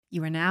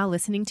You are now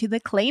listening to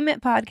the Claim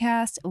It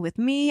podcast with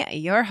me,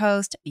 your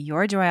host,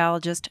 your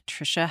joyologist,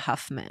 Trisha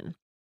Huffman.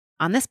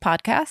 On this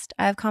podcast,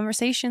 I have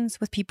conversations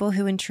with people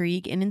who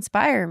intrigue and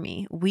inspire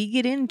me. We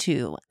get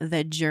into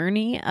the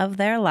journey of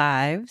their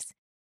lives,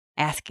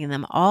 asking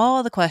them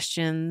all the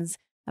questions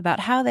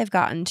about how they've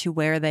gotten to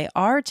where they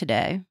are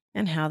today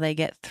and how they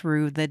get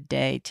through the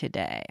day to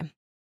day.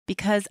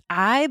 Because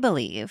I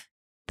believe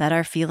that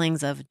our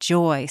feelings of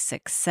joy,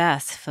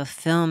 success,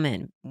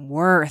 fulfillment,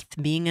 worth,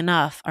 being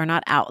enough are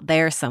not out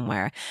there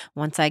somewhere.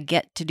 Once I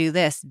get to do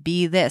this,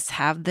 be this,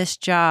 have this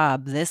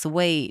job, this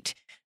weight,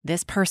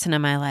 this person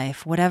in my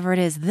life, whatever it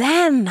is,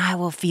 then I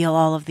will feel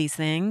all of these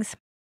things.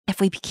 If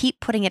we keep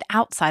putting it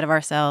outside of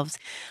ourselves,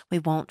 we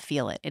won't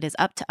feel it. It is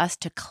up to us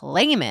to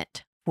claim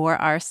it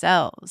for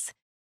ourselves.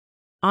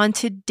 On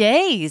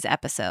today's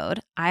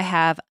episode, I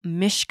have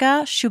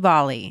Mishka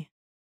Shubaly.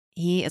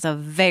 He is a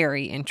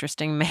very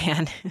interesting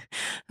man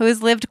who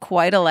has lived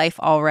quite a life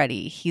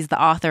already. He's the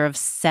author of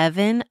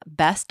 7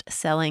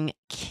 best-selling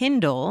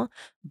Kindle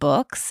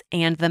books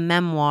and the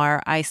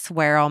memoir, I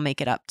Swear I'll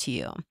Make It Up to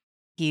You.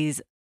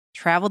 He's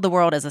traveled the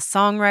world as a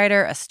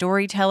songwriter, a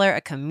storyteller,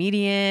 a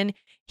comedian.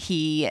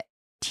 He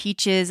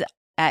teaches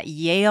at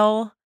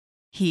Yale.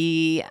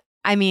 He's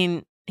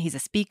a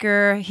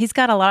speaker. He's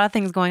got a lot of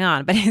things going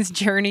on, but his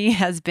journey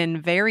has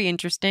been very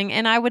interesting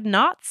and I would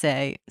not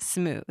say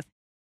smooth.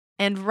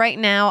 And right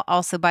now,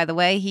 also, by the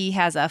way, he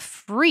has a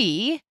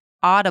free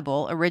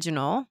Audible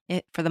original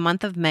for the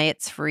month of May.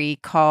 It's free,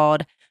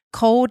 called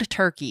Cold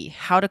Turkey: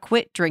 How to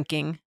Quit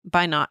Drinking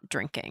by Not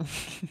Drinking.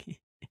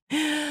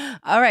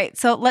 All right,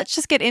 so let's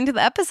just get into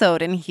the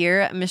episode and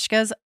hear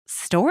Mishka's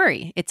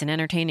story. It's an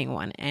entertaining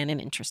one and an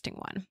interesting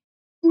one.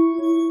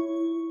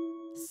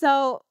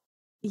 So,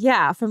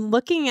 yeah, from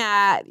looking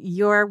at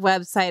your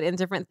website and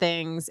different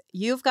things,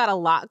 you've got a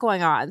lot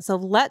going on. So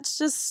let's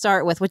just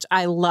start with, which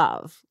I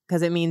love,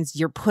 because it means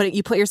you put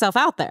yourself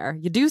out there.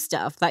 You do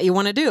stuff that you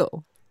want to do.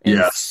 And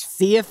yes.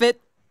 See if it's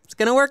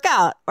going to work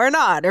out or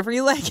not, or if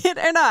you like it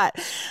or not.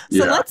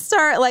 So Let's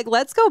start,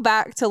 let's go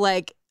back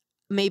to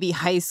maybe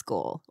high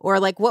school,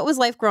 or what was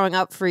life growing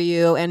up for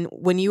you? And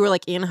when you were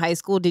in high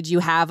school, did you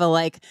have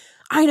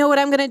I know what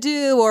I'm going to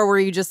do? Or were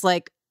you just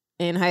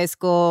in high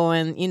school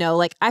and,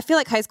 I feel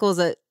like high school is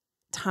a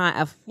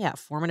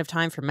formative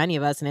time for many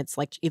of us. And it's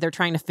either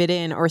trying to fit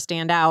in or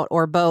stand out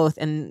or both.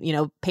 And,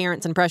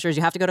 parents and pressures,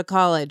 you have to go to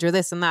college or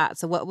this and that.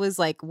 So what was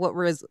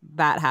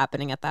that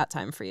happening at that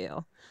time for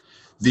you?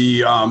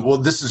 Well,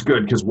 this is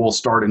good because we'll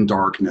start in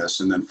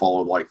darkness and then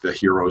follow the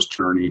hero's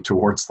journey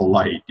towards the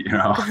light,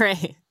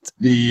 Great.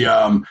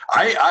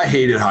 I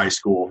hated high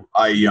school.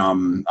 I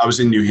was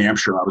in New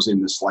Hampshire. I was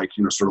in this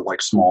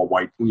small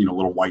white,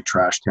 little white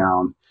trash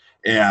town.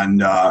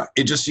 And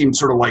it just seemed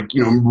sort of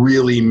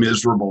really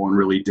miserable and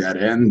really dead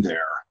end there.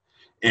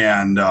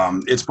 And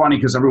it's funny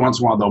because every once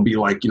in a while there'll be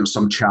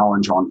some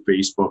challenge on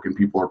Facebook and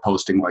people are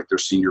posting their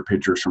senior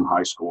pictures from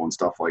high school and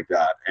stuff like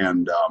that.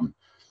 And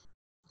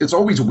it's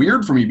always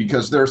weird for me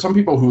because there are some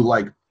people who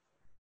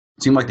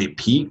seem like they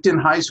peaked in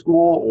high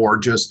school or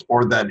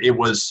that it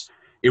was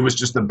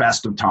just the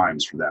best of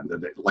times for them,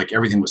 that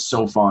everything was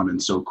so fun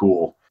and so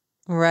cool.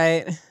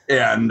 Right.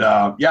 And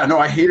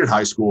I hated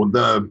high school.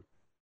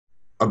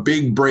 A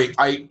big break.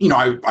 I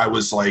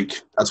was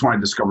that's when I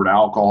discovered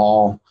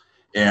alcohol,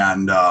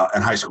 and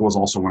high school was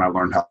also when I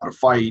learned how to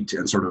fight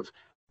and sort of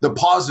the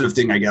positive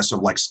thing, I guess,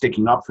 of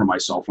sticking up for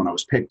myself when I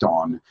was picked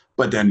on.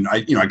 But then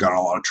I got in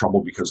a lot of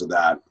trouble because of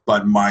that.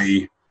 But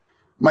my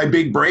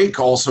big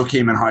break also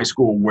came in high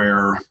school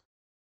where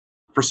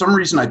for some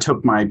reason I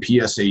took my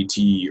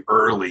PSAT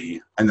early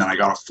and then I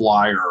got a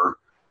flyer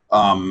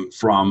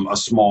from a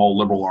small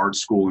liberal arts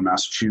school in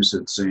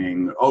Massachusetts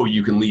saying, oh,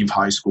 you can leave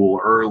high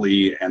school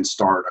early and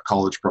start a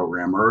college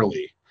program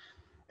early.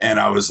 And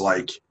I was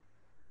like,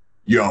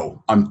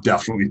 yo, I'm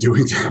definitely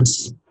doing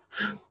this.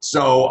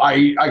 So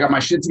I got my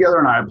shit together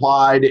and I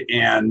applied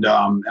and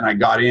I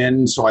got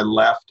in. So I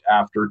left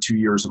after 2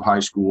 years of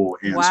high school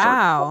and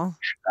started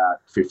at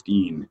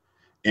 15.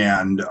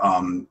 And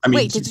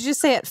wait, did you just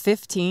say at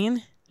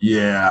 15?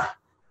 Yeah.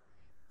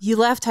 You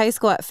left high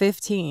school at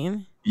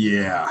 15?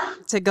 Yeah.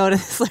 To go to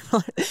this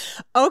liberal.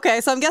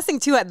 Okay, so I'm guessing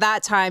too at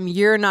that time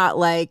you're not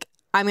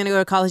I'm going to go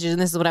to college and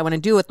this is what I want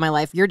to do with my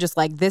life. You're just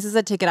this is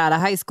a ticket out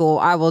of high school.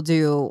 I will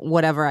do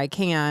whatever I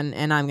can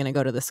and I'm going to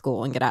go to the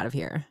school and get out of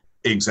here.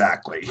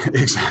 Exactly.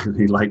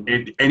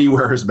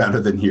 Anywhere is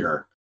better than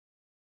here.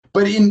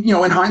 But in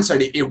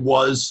hindsight, it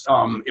was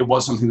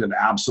something that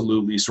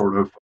absolutely sort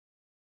of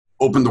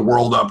opened the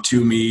world up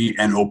to me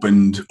and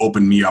opened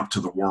me up to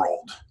the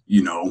world.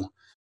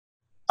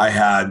 I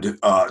had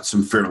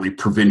some fairly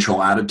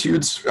provincial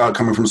attitudes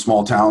coming from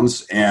small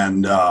towns,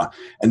 and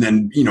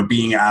then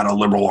being at a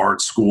liberal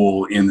arts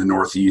school in the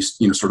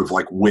Northeast, sort of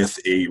with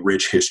a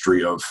rich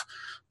history of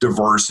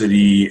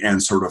diversity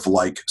and sort of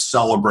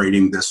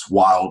celebrating this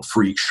wild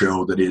freak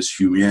show that is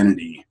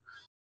humanity.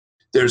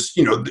 There's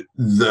you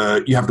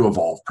have to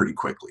evolve pretty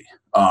quickly,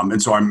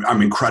 and so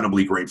I'm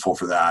incredibly grateful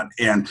for that.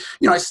 And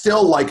I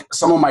still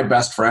some of my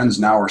best friends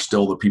now are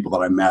still the people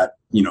that I met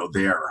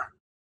there.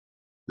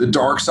 The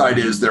dark side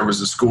is there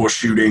was a school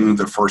shooting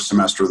the first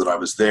semester that I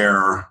was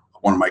there.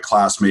 One of my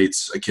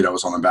classmates, a kid I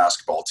was on the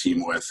basketball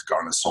team with,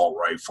 got an assault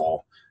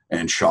rifle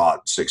and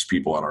shot 6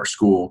 people at our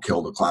school,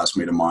 killed a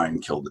classmate of mine,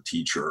 killed a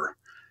teacher.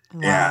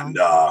 Wow. And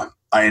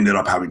I ended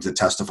up having to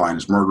testify in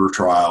his murder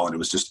trial. And it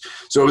was just,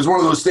 so it was one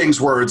of those things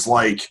where it's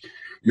like,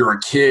 you're a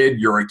kid,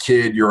 you're a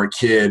kid, you're a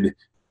kid,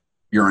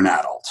 you're an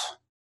adult.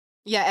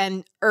 Yeah,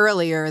 and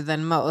earlier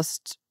than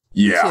most,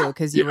 Yeah. too,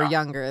 because you were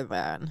younger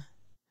then.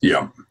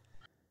 Yeah.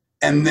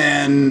 And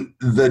then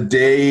the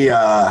day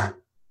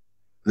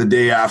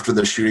after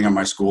the shooting at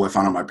my school, I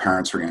found out my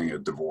parents were getting a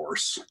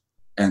divorce.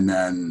 And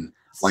then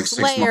like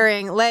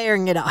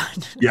layering it on.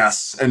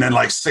 Yes. And then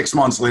like 6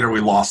 months later, we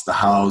lost the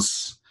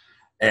house.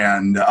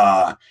 And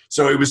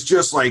so it was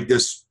just like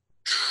this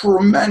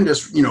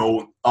tremendous,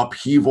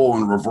 upheaval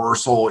and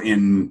reversal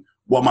in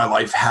what my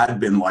life had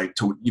been like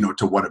to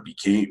what it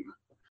became.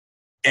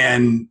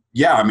 And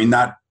yeah, I mean,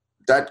 that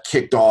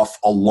kicked off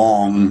a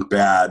long,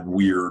 bad,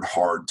 weird,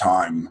 hard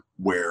time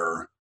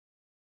where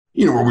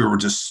we were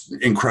just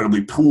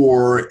incredibly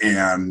poor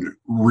and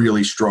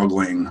really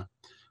struggling.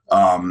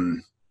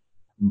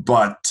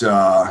 But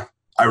I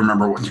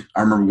remember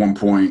one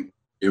point,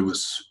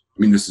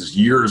 this is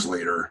years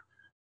later,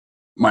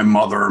 my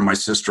mother and my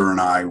sister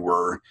and I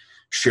were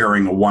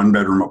sharing a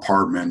 1-bedroom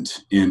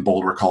apartment in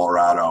Boulder,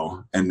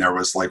 Colorado. And there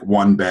was like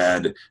one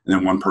bed and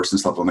then one person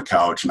slept on the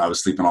couch and I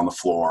was sleeping on the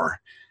floor.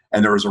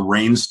 And there was a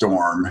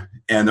rainstorm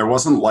and there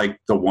wasn't like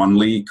the 1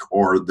 leak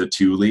or the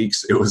 2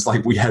 leaks. It was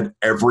like we had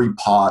every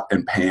pot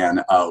and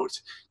pan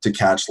out to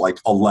catch like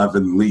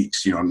 11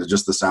 leaks, and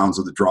just the sounds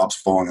of the drops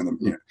falling on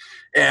them.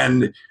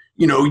 And,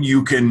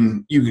 you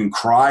can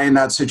cry in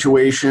that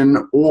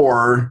situation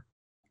or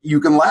you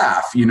can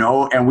laugh,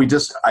 and we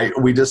just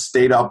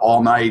stayed up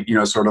all night,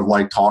 sort of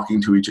like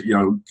talking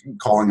to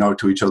calling out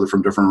to each other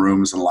from different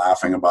rooms and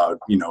laughing about,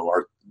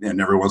 and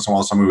every once in a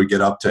while somebody would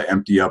get up to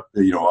empty up,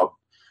 a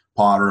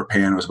pot or a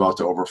pan was about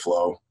to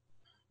overflow.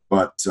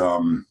 But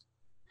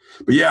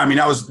yeah, I mean,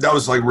 that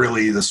was like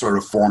really the sort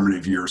of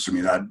formative years for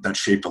me that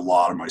shaped a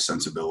lot of my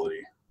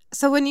sensibility.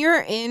 So when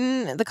you're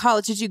in the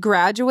college, did you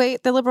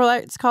graduate the liberal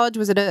arts college?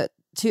 Was it a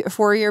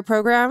 4-year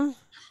program?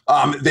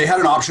 They had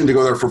an option to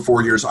go there for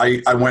 4 years.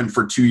 I went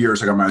for 2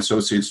 years. I got my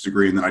associate's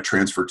degree and then I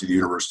transferred to the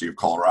University of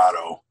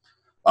Colorado.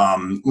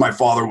 My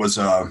father was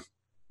a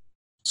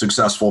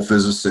successful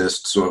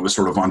physicist, so it was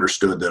sort of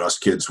understood that us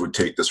kids would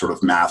take the sort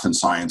of math and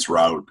science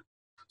route.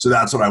 So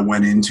that's what I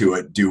went into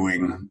it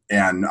doing.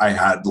 And I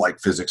had like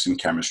physics and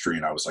chemistry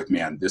and I was like,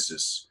 man, this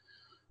is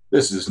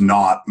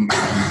not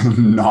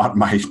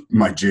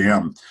my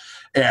jam.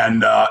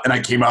 And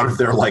I came out of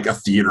there like a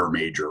theater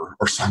major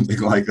or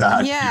something like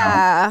that.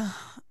 Yeah.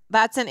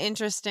 That's an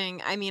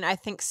interesting, I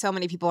think so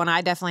many people, and I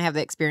definitely have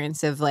the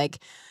experience of like,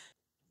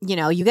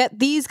 you get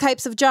these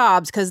types of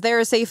jobs because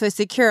they're safe and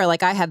secure.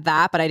 Like I had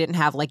that, but I didn't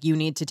have like, you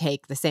need to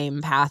take the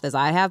same path as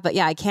I have. But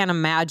yeah, I can't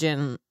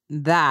imagine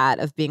that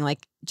of being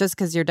like, just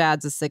because your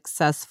dad's a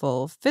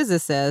successful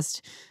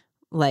physicist,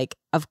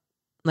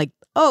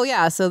 oh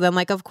yeah, so then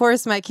like, of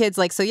course my kids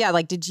like, so yeah,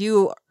 like, did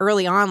you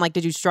early on, like,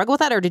 did you struggle with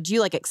that or did you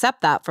like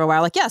accept that for a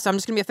while? Like, yeah, so I'm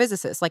just gonna be a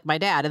physicist like my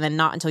dad. And then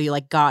not until you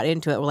like got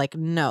into it, we're like,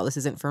 no, this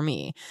isn't for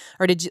me.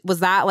 Or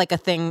was that like a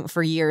thing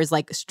for years,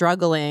 like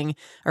struggling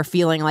or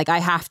feeling like I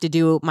have to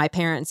do, my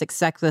parents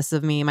expect this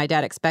of me, my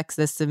dad expects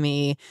this of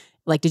me.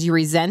 Like, did you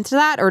resent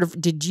that? Or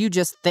did you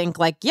just think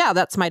like, yeah,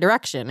 that's my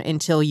direction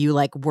until you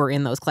like were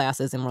in those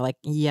classes and were like,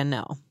 yeah,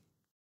 no.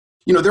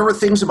 There were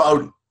things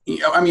about,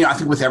 I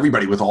think with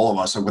everybody, with all of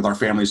us, with our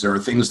families, there are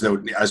things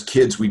that as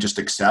kids, we just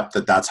accept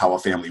that that's how a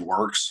family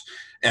works.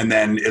 And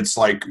then it's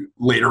like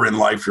later in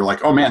life, you're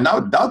like, oh man,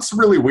 that's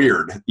really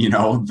weird.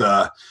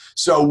 My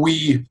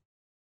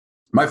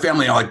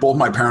family, like both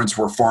my parents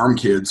were farm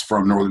kids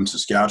from northern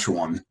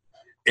Saskatchewan.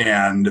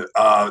 And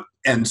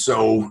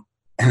so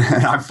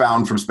I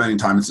found from spending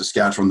time in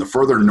Saskatchewan, the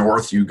further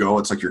north you go,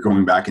 it's like you're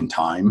going back in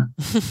time.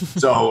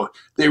 So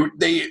they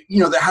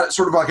had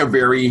sort of like a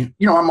very,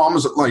 my mom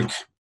was like,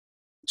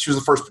 she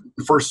was the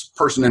first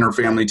person in her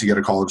family to get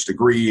a college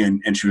degree,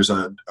 and she was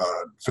a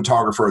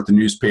photographer at the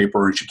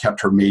newspaper, and she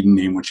kept her maiden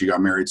name when she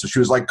got married. So she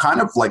was like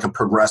kind of like a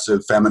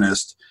progressive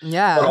feminist.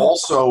 Yeah. But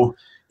also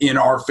in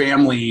our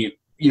family,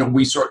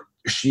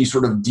 she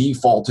sort of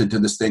defaulted to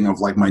this thing of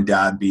like my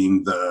dad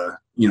being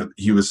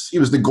he was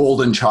the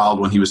golden child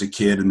when he was a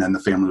kid, and then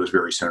the family was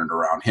very centered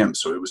around him.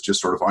 So it was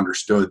just sort of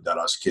understood that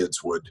us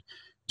kids would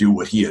do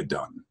what he had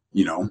done,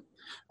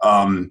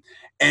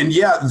 And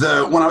yeah,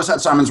 when I was at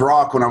Simon's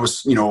Rock, when I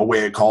was,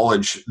 away at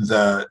college,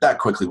 that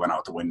quickly went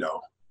out the window.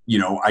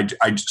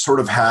 I sort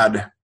of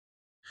had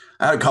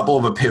a couple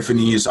of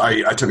epiphanies.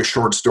 I took a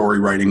short story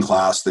writing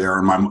class there,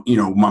 and my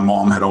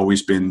mom had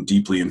always been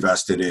deeply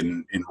invested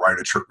in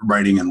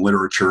writing and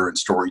literature and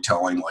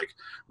storytelling, like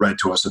read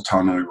to us a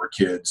ton when we were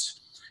kids.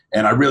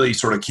 And I really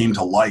sort of came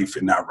to life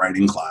in that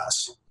writing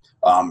class.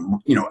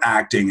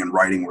 Acting and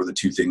writing were the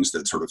two things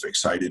that sort of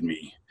excited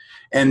me.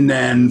 And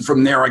then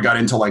from there, I got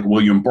into like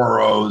William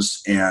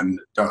Burroughs and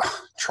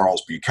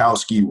Charles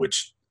Bukowski,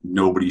 which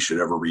nobody should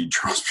ever read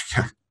Charles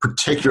Bukowski.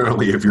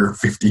 particularly if you're a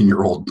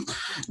 15-year-old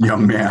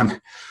young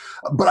man.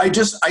 But I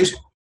guess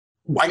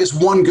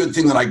one good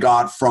thing that I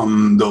got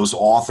from those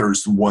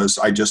authors was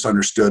I just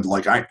understood,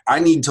 like, I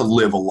need to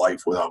live a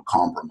life without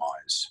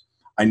compromise.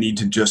 I need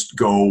to just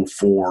go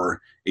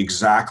for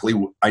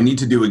I need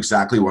to do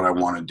exactly what I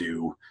want to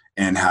do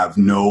and have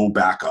no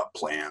backup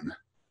plan,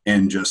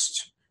 and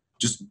just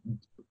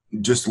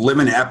live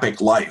an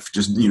epic life.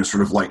 Just,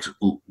 sort of like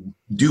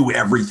do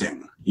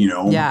everything,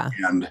 Yeah.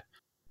 And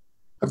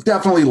I've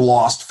definitely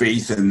lost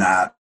faith in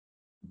that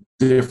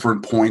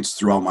different points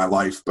throughout my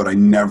life, but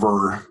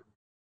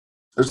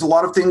there's a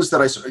lot of things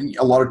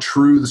a lot of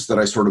truths that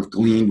I sort of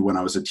gleaned when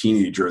I was a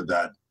teenager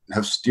that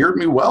have steered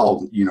me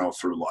well,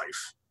 through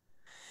life.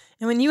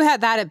 And when you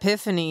had that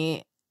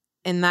epiphany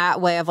in that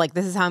way of like,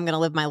 this is how I'm going to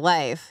live my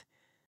life,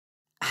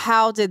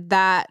 how did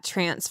that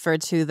transfer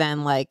to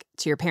then, like,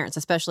 to your parents,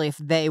 especially if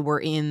they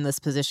were in this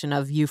position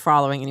of you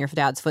following in your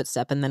dad's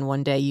footstep, and then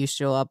one day you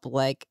show up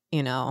like,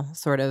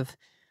 sort of,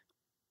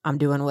 I'm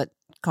doing what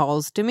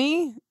calls to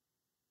me,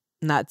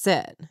 and that's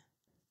it.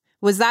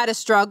 Was that a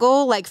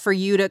struggle, like, for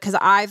you to, because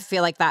I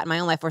feel like that in my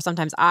own life where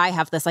sometimes I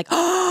have this like,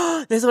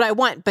 oh, this is what I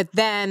want. But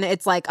then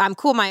it's like, I'm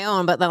cool on my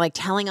own, but then like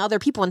telling other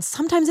people. And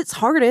sometimes it's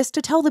hardest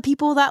to tell the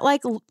people that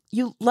like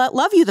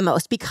love you the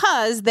most,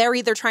 because they're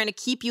either trying to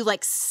keep you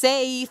like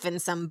safe in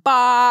some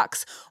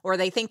box, or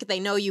they think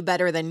they know you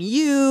better than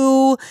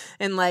you.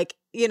 And like,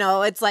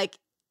 it's like,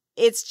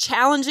 it's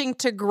challenging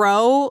to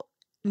grow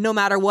no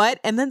matter what.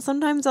 And then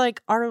sometimes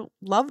like our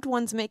loved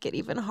ones make it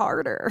even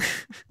harder.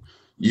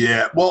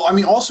 Yeah. Well, I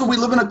mean, also we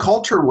live in a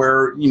culture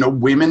where,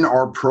 women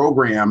are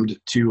programmed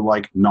to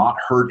like not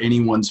hurt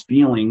anyone's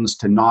feelings,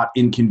 to not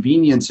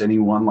inconvenience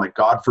anyone. Like,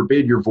 God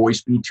forbid your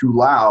voice be too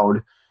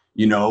loud,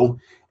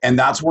 and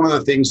that's one of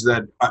the things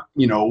that,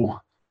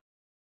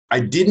 I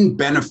didn't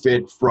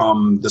benefit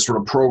from the sort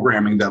of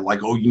programming that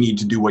like, oh, you need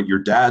to do what your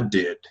dad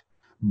did.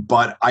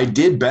 But I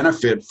did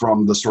benefit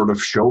from the sort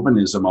of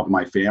chauvinism of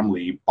my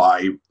family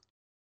by,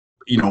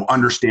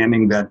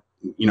 understanding that,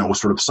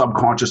 sort of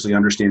subconsciously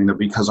understanding that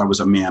because I was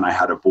a man, I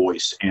had a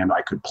voice and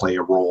I could play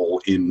a role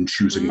in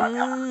choosing my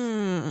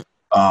path.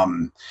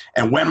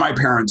 And when my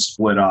parents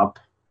split up,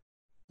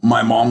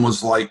 my mom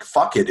was like,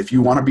 fuck it. If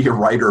you want to be a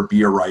writer,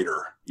 be a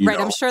writer. Right.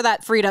 I'm sure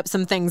that freed up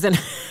some things.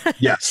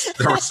 Yes.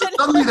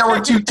 Suddenly there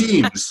were two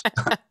teams.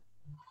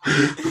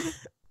 And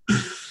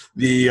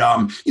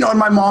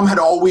my mom had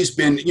always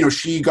been,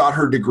 she got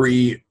her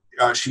degree.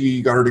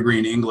 She got her degree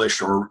in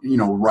English, or,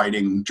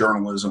 writing,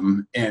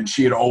 journalism. And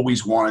she had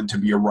always wanted to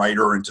be a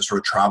writer and to sort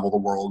of travel the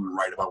world and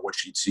write about what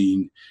she'd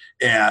seen.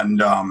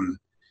 And I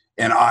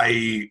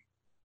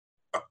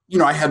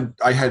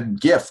had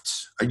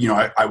gifts.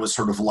 I was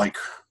sort of like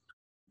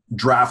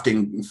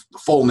drafting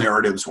full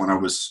narratives when I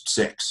was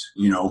 6,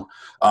 so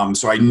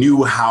I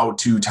knew how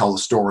to tell a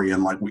story.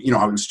 And like,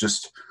 I was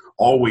just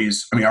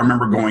always, I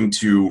remember going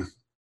to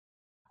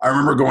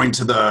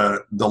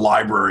the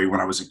library when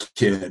I was a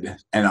kid,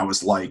 and I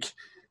was like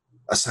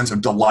a sense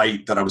of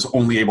delight that I was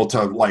only able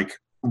to like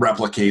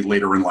replicate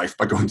later in life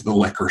by going to the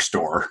liquor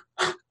store,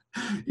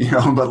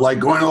 but like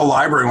going to the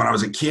library when I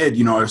was a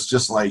kid, I was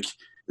just like,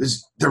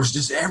 there was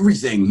just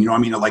everything,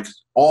 like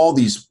all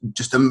these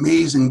just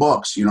amazing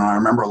books, I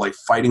remember like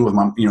fighting with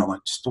my,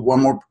 like just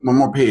one more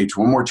page,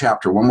 one more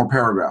chapter, one more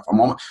paragraph.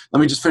 Let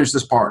me just finish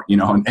this part,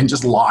 and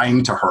just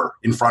lying to her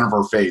in front of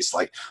her face,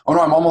 like, oh no,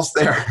 I'm almost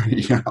there.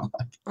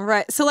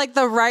 Right. So like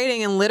the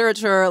writing and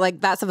literature,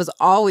 like that stuff was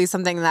always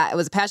something that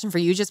was a passion for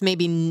you. Just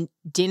maybe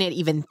didn't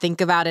even think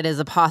about it as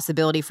a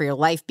possibility for your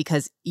life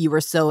because you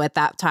were so at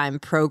that time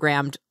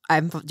programmed,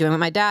 I'm doing what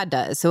my dad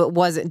does. So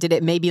did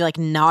it maybe like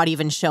not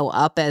even show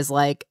up as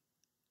like,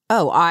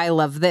 oh, I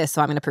love this,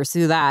 so I'm going to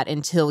pursue that,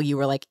 until you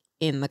were like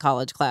in the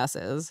college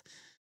classes?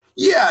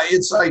 Yeah,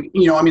 it's like,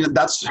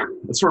 that's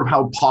sort of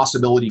how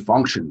possibility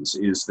functions,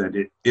 is that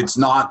it's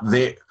not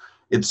there.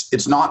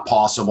 It's not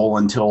possible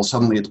until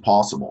suddenly it's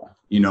possible,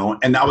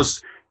 and that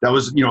was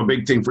a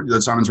big thing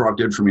that Simon's Rock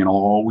did for me. And I'll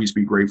always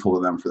be grateful to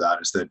them for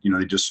that, is that,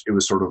 it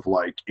was sort of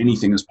like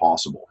anything is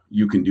possible.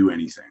 You can do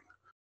anything.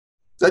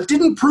 That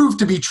didn't prove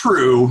to be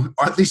true,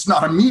 or at least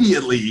not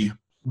immediately,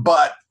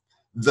 but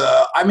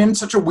I'm in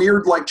such a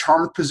weird, like,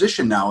 charmed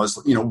position now, as,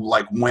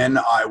 like when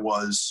I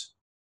was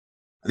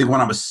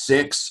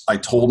 6, I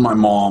told my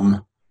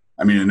mom,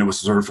 and it was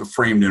sort of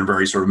framed in a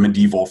very sort of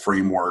medieval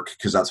framework,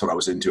 because that's what I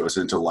was into. I was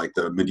into like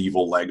the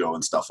medieval Lego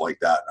and stuff like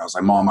that. And I was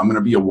like, Mom, I'm going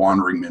to be a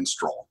wandering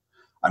minstrel.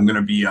 I'm going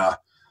to be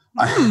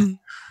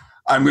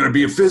I'm going to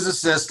be a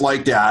physicist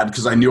like Dad,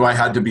 because I knew I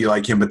had to be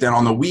like him. But then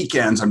on the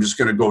weekends, I'm just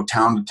going to go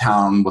town to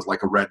town with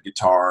like a red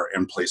guitar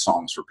and play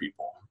songs for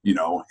people,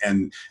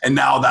 and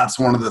now that's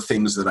one of the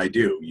things that I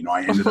do.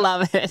 I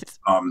love it.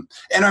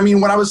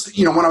 And when I was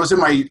in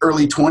my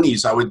early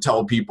 20s, I would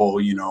tell people,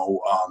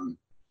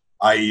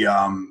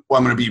 I'm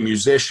going to be a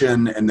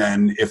musician. And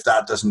then if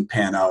that doesn't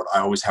pan out, I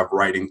always have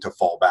writing to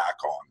fall back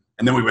on.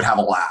 And then we would have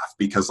a laugh,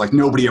 because like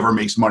nobody ever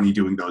makes money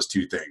doing those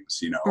two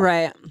things,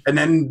 Right. And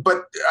then,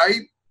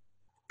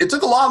 it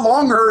took a lot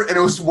longer, and it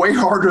was way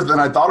harder than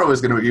I thought it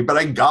was going to be, but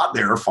I got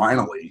there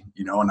finally,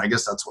 and I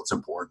guess that's what's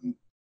important.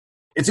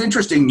 it's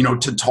interesting,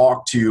 to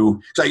talk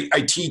to, because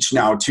I teach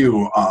now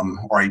too,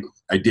 or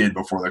I did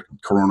before the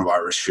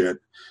coronavirus shit.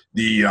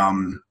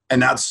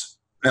 And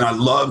I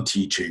love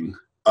teaching.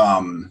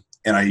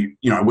 And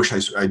I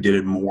wish I did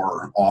it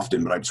more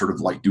often, but I'm sort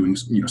of like doing,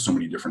 so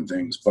many different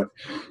things. But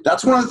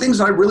that's one of the things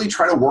that I really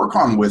try to work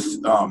on with,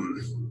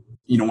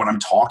 when I'm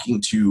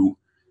talking to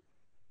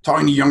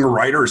younger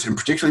writers, and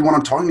particularly when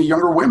I'm talking to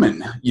younger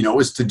women,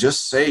 is to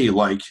just say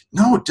like,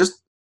 no,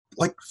 just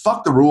like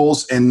fuck the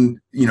rules. And,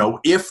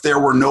 if there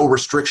were no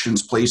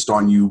restrictions placed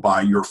on you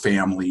by your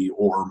family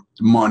or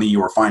money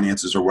or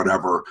finances or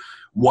whatever,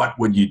 what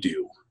would you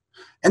do?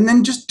 And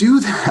then just do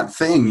that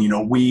thing.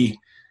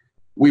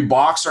 We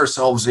box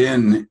ourselves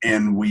in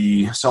and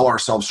we sell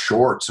ourselves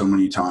short so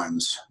many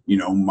times.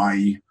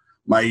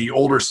 My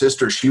older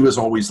sister, she was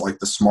always like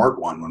the smart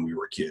one when we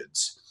were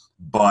kids,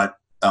 but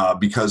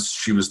because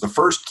she was the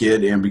first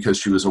kid and because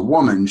she was a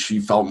woman, she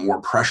felt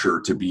more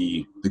pressure to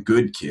be the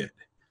good kid.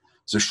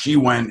 So she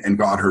went and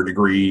got her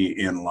degree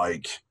in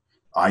like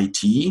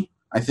IT,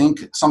 I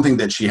think, something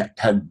that she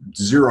had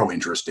zero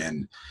interest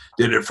in,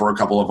 did it for a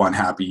couple of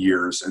unhappy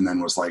years, and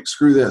then was like,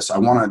 screw this.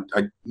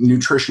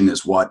 Nutrition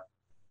is what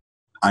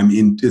I'm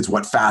in, is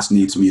what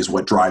fascinates me, is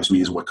what drives me,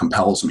 is what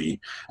compels me.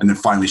 And then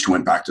finally she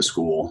went back to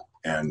school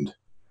and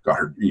got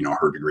her,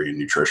 her degree in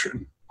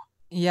nutrition.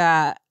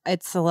 Yeah,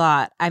 it's a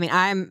lot. I mean,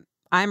 I'm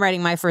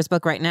writing my first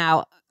book right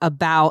now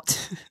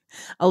about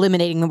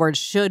eliminating the word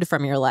should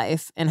from your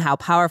life and how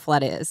powerful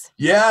that is.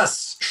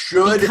 Yes,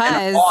 should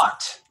and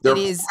ought. They're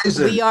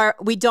poison.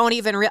 We don't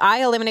even,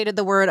 I eliminated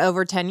the word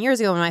over 10 years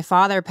ago when my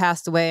father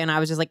passed away, and I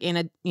was just like in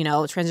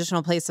a,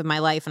 transitional place of my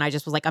life. And I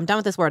just was like, I'm done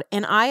with this word.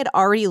 And I had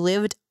already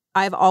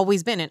I've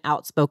always been an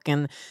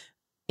outspoken,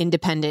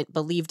 independent,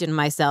 believed in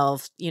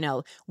myself,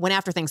 went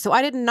after things. So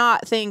I did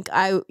not think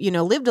I,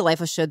 lived a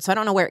life of should. So I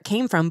don't know where it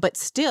came from, but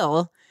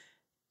still,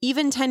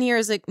 even 10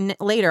 years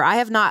later,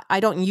 I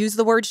don't use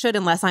the word should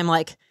unless I'm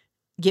like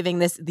giving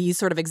these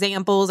sort of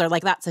examples or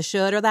like that's a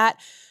should or that.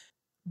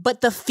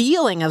 But the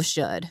feeling of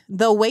should,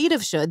 the weight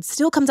of should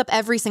still comes up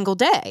every single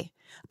day.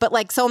 But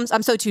like, so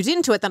I'm so tuned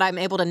into it that I'm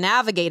able to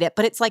navigate it.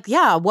 But it's like,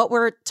 yeah, what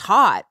we're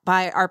taught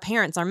by our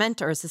parents, our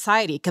mentors,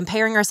 society,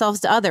 comparing ourselves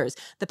to others,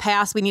 the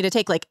paths we need to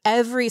take, like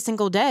every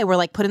single day, we're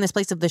like put in this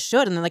place of the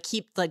should, and then like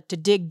keep like to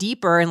dig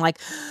deeper and like,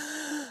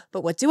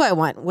 but what do I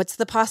want? What's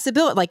the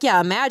possibility? Like, yeah,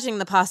 imagining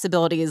the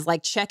possibilities,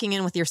 like checking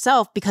in with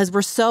yourself, because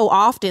we're so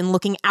often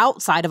looking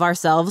outside of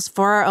ourselves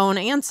for our own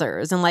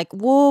answers. And like,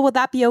 well, would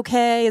that be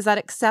okay? Is that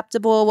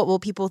acceptable? What will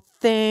people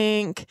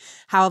think?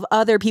 How have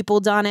other people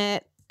done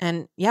it?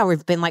 And yeah,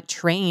 we've been like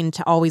trained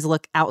to always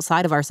look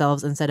outside of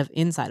ourselves instead of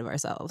inside of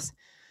ourselves.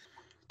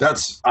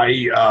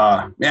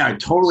 I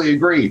totally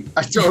agree.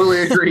 I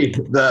totally agree.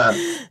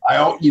 The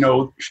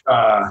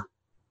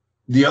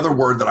other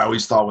word that I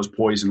always thought was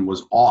poison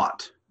was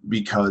ought,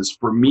 because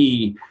for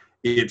me,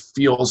 it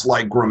feels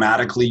like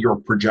grammatically you're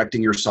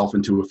projecting yourself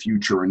into a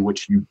future in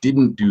which you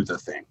didn't do the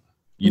thing.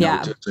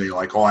 To say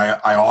like, oh,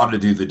 I ought to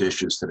do the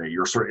dishes today.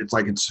 You're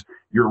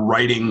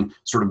writing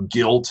sort of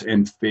guilt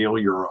and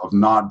failure of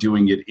not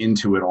doing it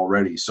into it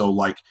already. So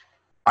like,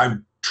 I've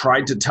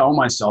tried to tell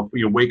myself,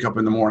 wake up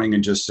in the morning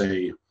and just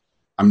say,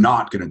 I'm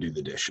not going to do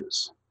the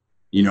dishes,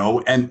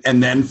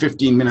 and then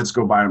 15 minutes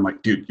go by and I'm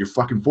like, dude, you're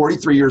fucking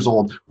 43 years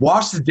old.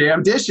 Wash the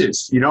damn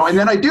dishes, and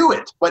then I do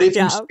it. But if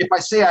I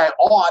say I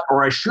ought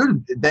or I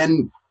should,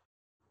 then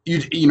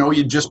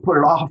you just put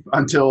it off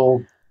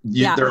until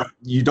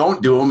you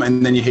don't do them,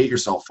 and then you hate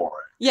yourself for it.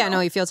 Yeah, no,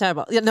 you feel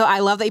terrible. No, I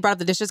love that you brought up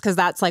the dishes, because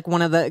that's like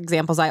one of the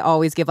examples I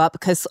always give up,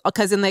 because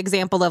in the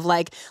example of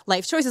like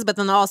life choices, but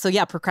then also,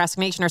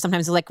 procrastination, or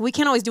sometimes like we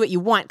can't always do what you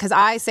want, because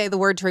I say the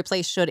word to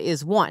replace should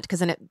is want,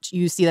 because then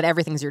you see that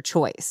everything's your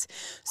choice.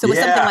 So with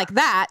something like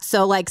that,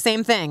 so like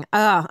same thing,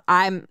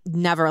 I'm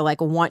never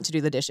like want to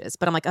do the dishes,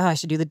 but I'm like, I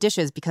should do the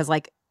dishes because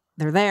like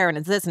they're there and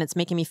it's this and it's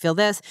making me feel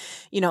this,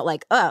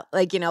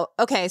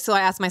 okay. So I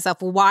ask myself,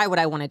 well, why would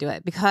I want to do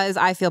it? Because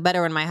I feel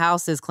better when my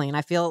house is clean.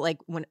 I feel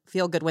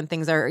good when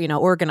things are,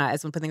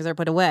 organized, when things are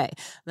put away,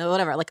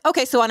 whatever. Like,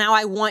 okay, so now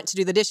I want to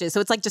do the dishes.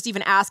 So it's like just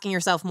even asking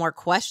yourself more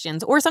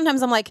questions. Or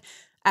sometimes I'm like,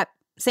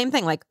 same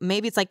thing. Like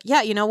maybe it's like,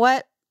 yeah, you know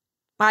what?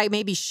 I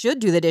maybe should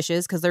do the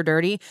dishes because they're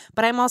dirty,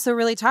 but I'm also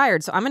really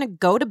tired. So I'm going to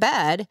go to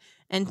bed,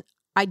 and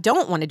I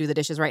don't want to do the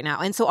dishes right now.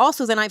 And so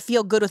also then I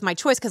feel good with my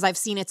choice because I've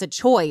seen it's a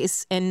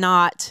choice and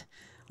not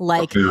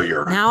like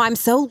now I'm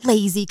so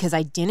lazy because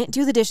I didn't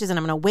do the dishes, and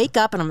I'm going to wake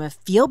up and I'm going to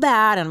feel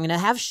bad and I'm going to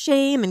have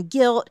shame and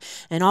guilt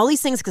and all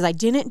these things because I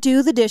didn't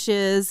do the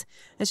dishes.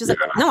 It's just like,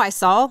 no, I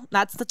saw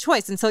that's the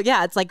choice. And so,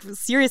 yeah, it's like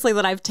seriously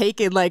that I've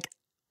taken like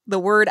the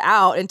word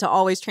out into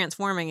always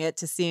transforming it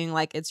to seeing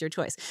like it's your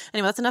choice.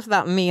 Anyway, that's enough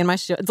about me and my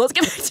shit. Let's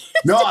get back to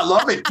No, I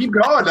love it. Keep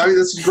going. I mean,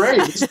 this is great.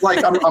 It's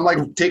like I'm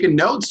like taking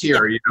notes here.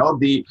 I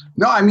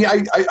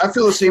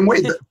feel the same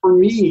way. For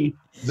me,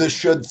 the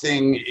should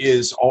thing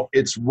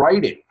it's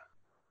writing.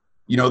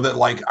 That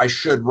like I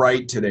should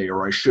write today,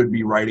 or I should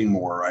be writing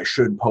more, or I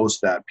should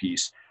post that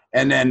piece.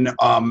 And then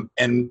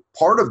and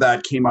part of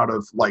that came out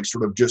of like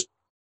sort of just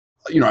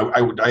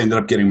I ended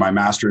up getting my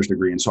master's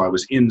degree. And so I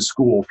was in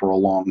school for a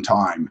long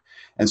time.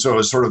 And so it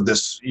was sort of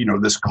this,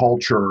 this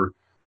culture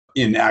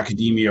in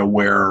academia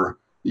where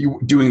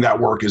doing that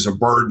work is a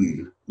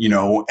burden,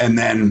 and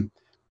then,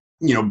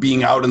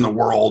 being out in the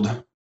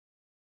world.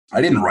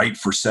 I didn't write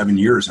for 7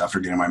 years after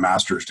getting my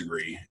master's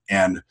degree.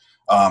 And,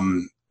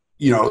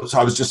 so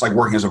I was just like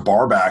working as a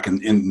bar back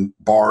in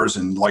bars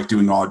and like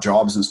doing odd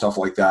jobs and stuff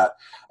like that.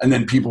 And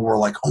then people were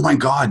like, oh my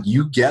God,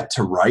 you get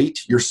to write?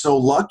 You're so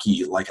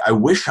lucky. Like, I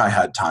wish I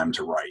had time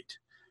to write.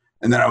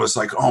 And then I was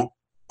like, oh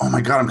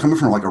my God, I'm coming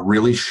from like a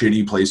really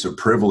shitty place of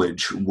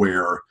privilege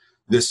where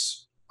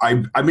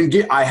I've been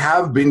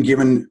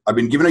given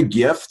a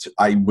gift.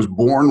 I was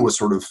born with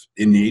sort of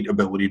innate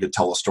ability to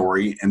tell a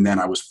story. And then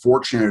I was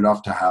fortunate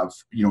enough to have,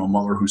 a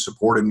mother who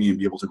supported me and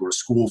be able to go to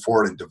school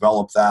for it and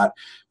develop that,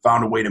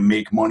 found a way to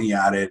make money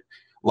at it.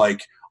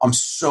 Like, I'm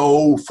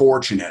so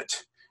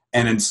fortunate.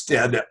 And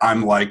instead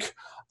I'm like,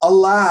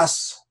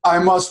 alas, I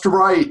must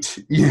write,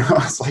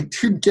 it's like,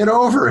 dude, get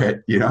over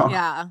it,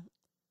 Yeah.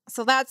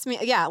 So that's me.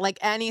 Yeah. Like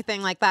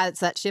anything like that, it's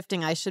that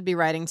shifting. I should be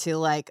writing to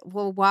like,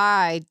 well,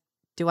 why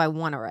do I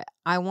want to write?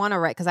 I want to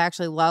write because I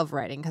actually love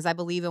writing, because I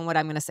believe in what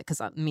I'm going to say.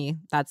 Because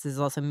is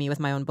also me with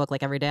my own book.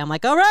 Like every day I'm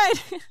like, all right,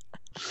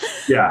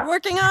 yeah,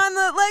 working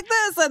on like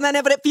this. And then,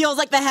 but it feels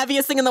like the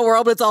heaviest thing in the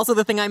world, but it's also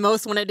the thing I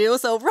most want to do.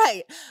 So,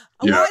 right.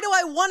 Yeah. Why do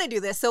I want to do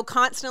this? So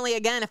constantly,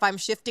 again, if I'm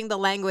shifting the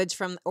language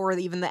or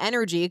even the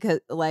energy,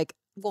 like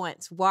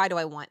once, why do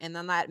I want? And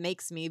then that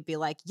makes me be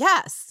like,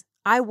 yes,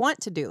 I want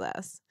to do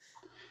this.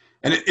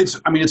 And it's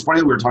funny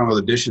that we were talking about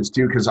the dishes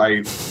too, because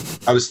I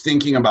was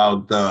thinking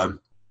about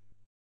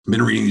I've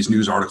been reading these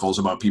news articles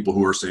about people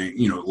who are saying,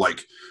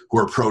 who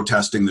are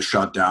protesting the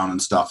shutdown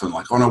and stuff, and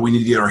like, oh no, we need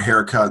to get our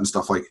hair cut and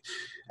stuff like.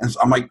 And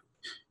I'm like,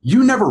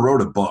 you never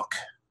wrote a book,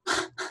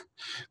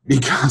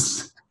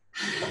 because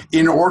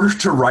in order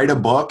to write a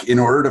book, in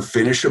order to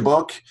finish a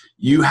book,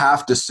 you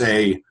have to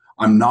say,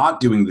 I'm not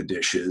doing the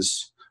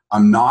dishes.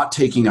 I'm not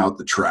taking out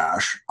the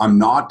trash. I'm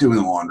not doing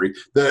the laundry.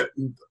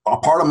 A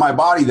part of my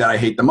body that I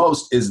hate the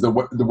most is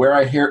where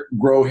I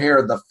grow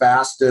hair the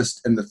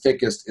fastest and the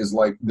thickest is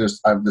like this.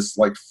 I have this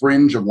like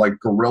fringe of like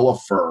gorilla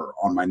fur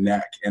on my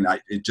neck, and I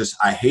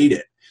hate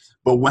it.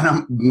 But when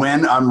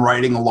I'm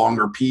writing a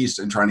longer piece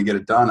and trying to get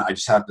it done, I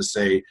just have to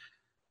say,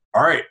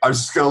 all right, I'm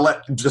just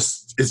gonna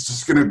it's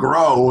just gonna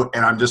grow,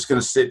 and I'm just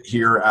gonna sit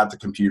here at the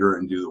computer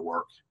and do the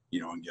work,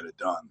 and get it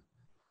done.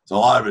 So a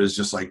lot of it is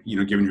just like,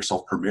 giving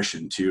yourself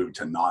permission to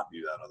not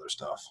do that other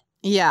stuff.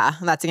 Yeah,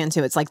 that's again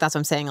too. It's like, that's what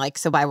I'm saying. Like,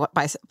 so by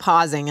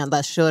pausing and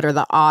the should or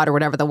the ought or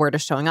whatever the word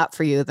is showing up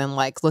for you, then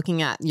like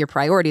looking at your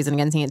priorities and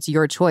again saying it's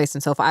your choice.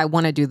 And so if I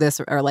want to do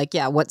this, or like,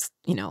 yeah, what's,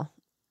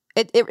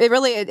 it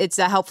really, it's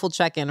a helpful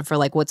check-in for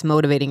like what's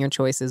motivating your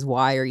choices.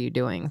 Why are you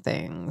doing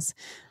things?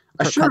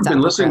 I should have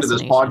been listening to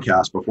this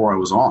podcast before I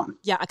was on.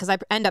 Yeah, because I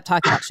end up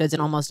talking about shoulds in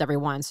almost every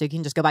one. So you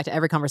can just go back to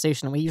every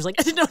conversation. And we usually,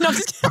 no, I'm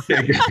just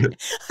kidding.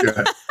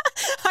 Okay,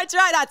 I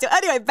try not to.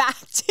 Anyway, back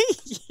to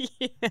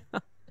you.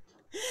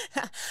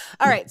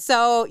 All right.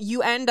 So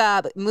you end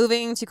up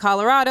moving to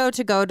Colorado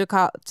to go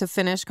to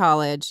finish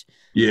college.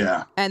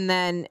 Yeah. And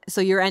then, so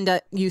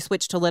you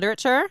switch to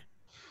literature?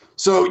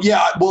 So,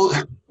 yeah, well,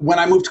 when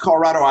I moved to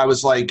Colorado, I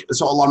was like,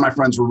 so a lot of my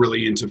friends were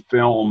really into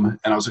film,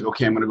 and I was like,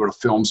 okay, I'm going to go to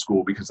film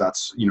school because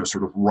that's,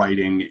 sort of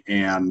writing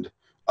and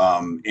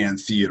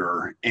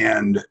theater.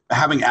 And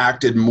having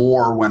acted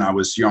more when I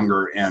was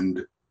younger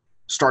and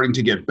starting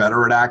to get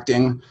better at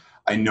acting,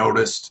 I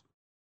noticed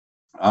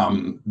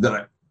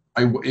that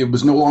it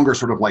was no longer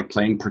sort of like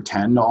playing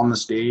pretend on the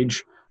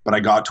stage, but I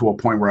got to a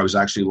point where I was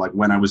actually like,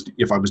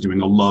 if I was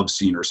doing a love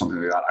scene or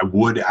something like that, I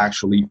would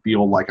actually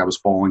feel like I was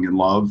falling in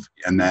love.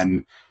 And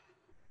then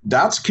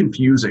that's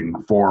confusing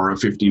for a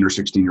 15 or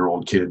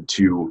 16-year-old kid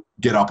to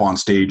get up on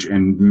stage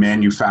and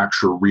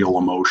manufacture real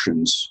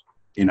emotions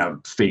in a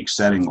fake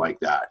setting like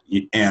that.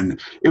 And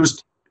it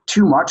was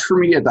too much for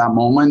me at that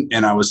moment.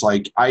 And I was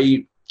like,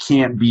 I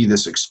can't be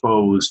this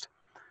exposed.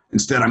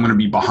 Instead, I'm going to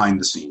be behind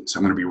the scenes.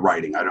 I'm going to be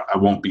writing. I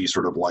won't be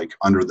sort of like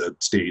under the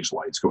stage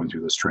lights going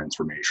through this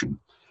transformation.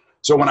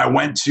 So when I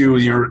went to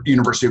the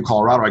University of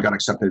Colorado, I got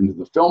accepted into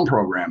the film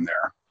program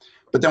there.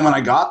 But then when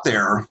I got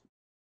there,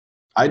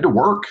 I had to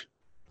work.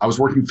 I was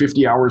working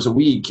 50 hours a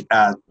week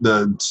at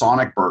the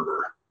Sonic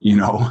Burger,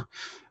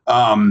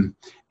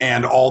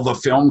 and all the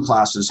film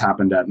classes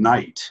happened at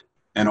night,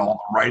 and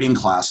all the writing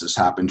classes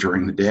happened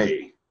during the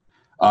day.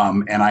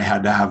 And I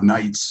had to have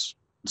nights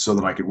so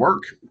that I could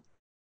work.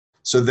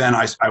 So then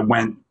I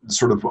went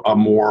sort of a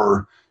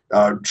more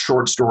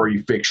short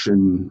story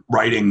fiction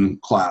writing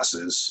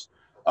classes.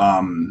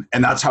 And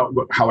that's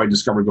how I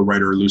discovered the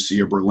writer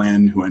Lucia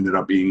Berlin, who ended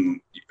up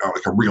being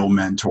like a real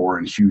mentor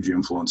and huge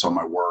influence on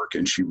my work.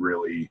 And she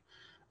really,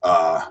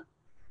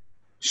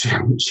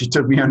 she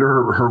took me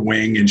under her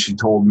wing, and she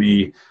told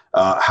me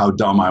how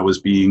dumb I was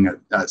being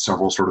at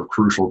several sort of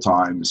crucial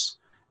times.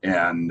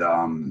 And,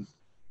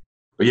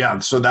 but yeah,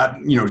 so that,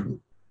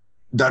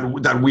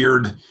 that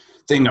weird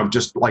thing of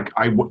just like,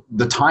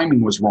 the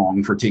timing was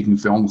wrong for taking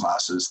film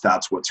classes.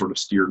 That's what sort of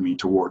steered me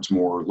towards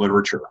more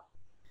literature.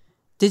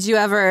 Did you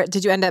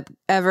end up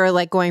ever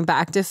like going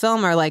back to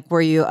film, or like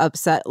were you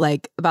upset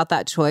like about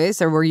that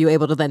choice, or were you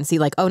able to then see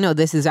like, oh no,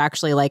 this is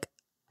actually like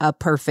a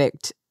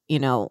perfect,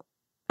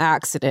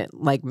 accident,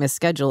 like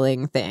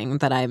misscheduling thing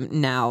that I'm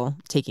now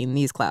taking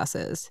these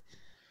classes?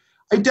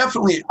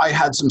 I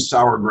had some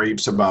sour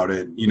grapes about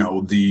it.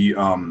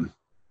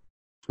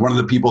 One of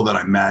the people that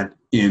I met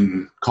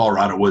in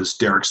Colorado was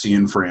Derek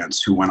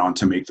Cianfrance, who went on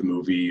to make the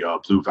movie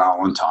Blue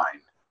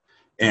Valentine.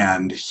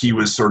 And he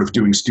was sort of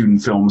doing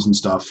student films and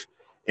stuff.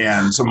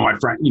 And some of my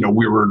friends,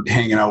 we were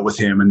hanging out with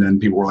him, and then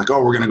people were like,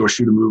 oh, we're going to go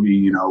shoot a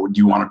movie. Do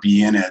you want to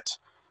be in it?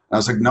 And I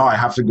was like, no, I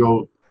have to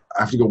go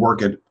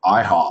work at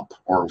IHOP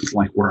or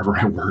like wherever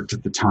I worked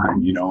at the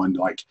time,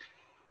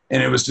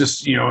 and it was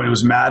just, it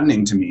was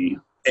maddening to me.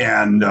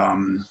 And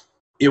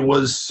it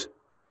was,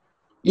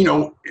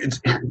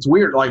 it's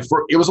weird. Like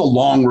it was a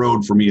long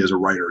road for me as a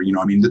writer.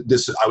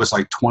 I was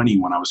like 20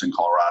 when I was in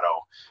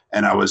Colorado,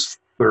 and I was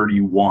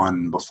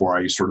 31 before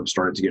I sort of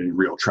started to get any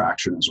real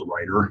traction as a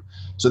writer.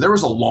 So there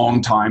was a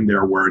long time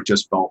there where it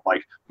just felt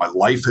like my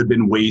life had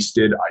been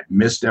wasted. I'd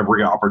missed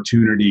every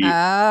opportunity.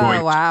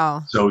 Oh,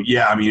 wow. So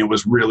yeah, it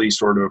was really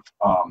sort of,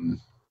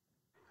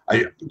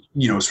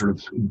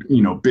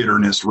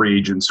 bitterness,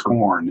 rage, and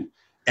scorn.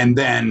 And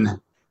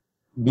then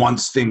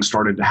once things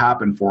started to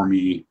happen for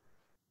me,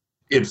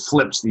 it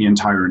flips the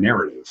entire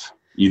narrative.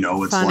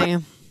 It's funny.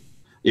 Like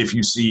if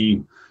you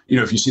see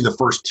the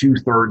first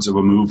 2/3 of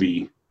a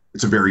movie,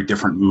 it's a very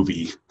different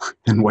movie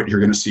than what you're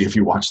going to see if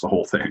you watch the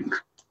whole thing.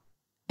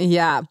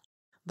 Yeah,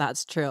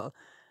 that's true.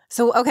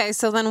 So, okay.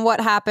 So then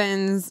what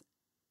happens?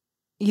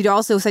 You'd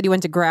also said you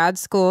went to grad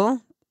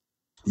school.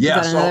 Yeah.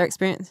 Is that another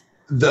experience?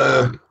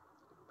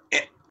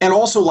 And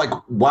also like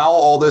while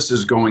all this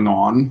is going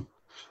on,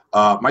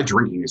 my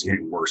drinking is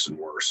getting worse and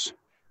worse.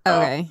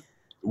 Okay.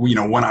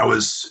 When I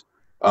was,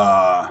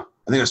 I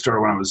think I started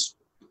when I was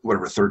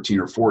 13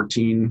 or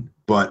 14,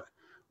 but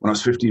when I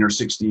was 15 or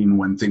 16,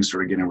 when things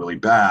started getting really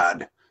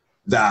bad,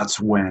 that's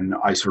when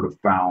I sort of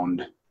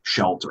found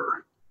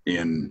shelter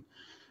in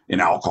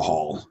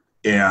alcohol.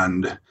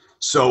 And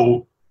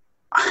so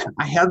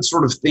I had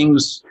sort of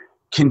things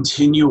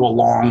continue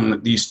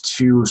along these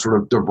two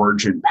sort of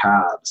divergent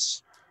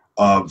paths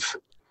of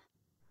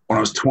when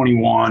I was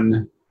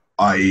 21,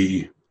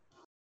 I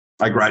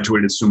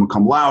graduated summa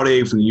cum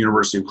laude from the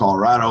University of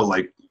Colorado,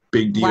 like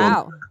big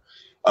deal.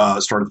 Wow.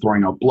 Started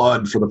throwing up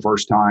blood for the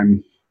first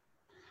time.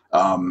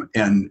 So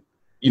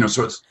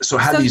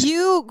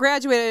you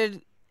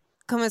graduated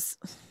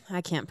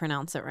I can't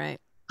pronounce it right.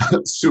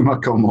 Summa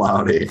cum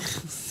laude.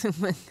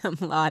 Summa cum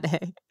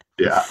laude.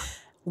 Yeah.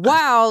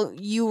 Wow.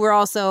 You were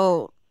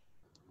also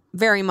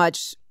very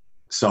much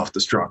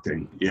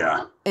self-destructing.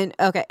 Yeah.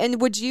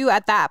 And would you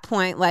at that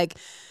point, like,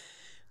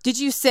 did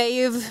you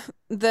save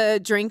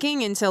the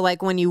drinking until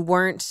like when you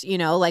weren't,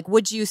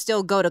 would you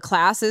still go to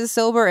classes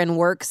sober and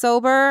work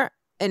sober?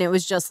 And it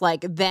was just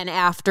like then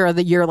after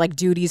your like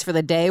duties for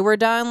the day were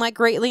done, like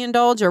greatly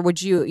indulge? Or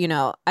would you,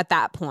 at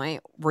that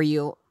point, were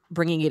you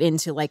bringing it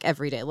into like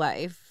everyday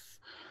life?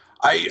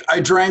 I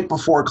drank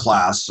before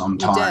class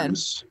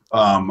sometimes.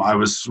 I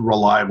was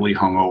reliably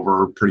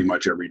hungover pretty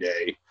much every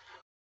day.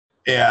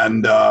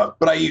 And,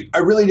 but I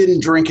really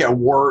didn't drink at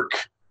work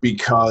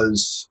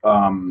because,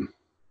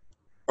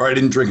 or I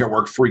didn't drink at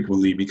work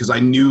frequently because I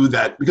knew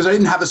that because I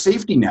didn't have a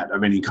safety net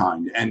of any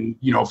kind. And,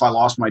 if I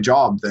lost my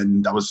job,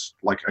 then that was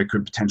like, I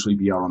could potentially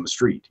be out on the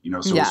street,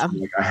 so yeah. It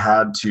was like I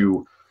had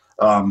to,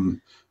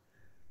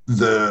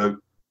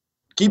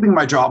 keeping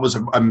my job was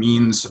a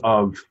means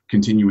of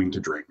continuing to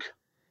drink.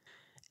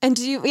 And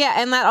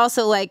and that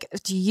also like,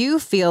 do you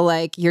feel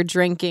like you're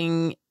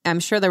drinking? I'm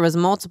sure there was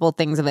multiple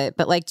things of it,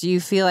 but like, do you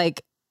feel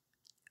like,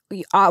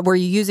 were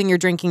you using your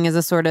drinking as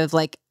a sort of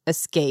like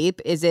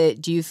escape?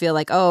 Do you feel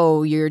like,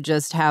 oh, you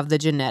just have the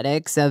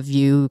genetics of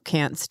you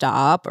can't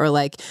stop? Or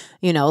like,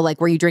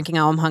 like were you drinking,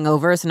 oh, I'm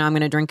hungover, so now I'm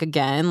going to drink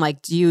again?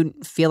 Like, do you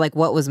feel like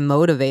what was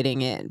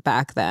motivating it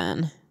back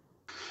then?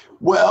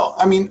 Well,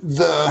 I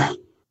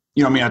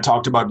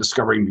talked about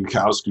discovering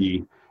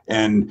Bukowski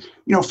and,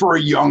 for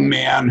a young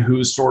man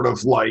who's sort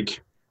of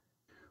like,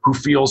 who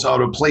feels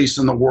out of place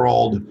in the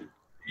world,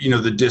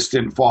 the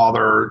distant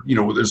father,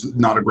 there's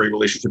not a great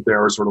relationship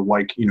there, sort of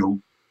like,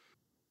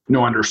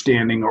 no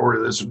understanding or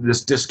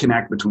this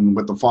disconnect between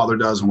what the father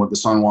does and what the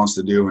son wants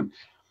to do. And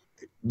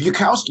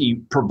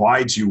Bukowski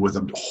provides you with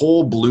a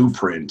whole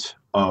blueprint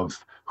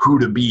of who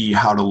to be,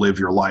 how to live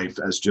your life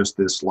as just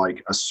this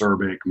like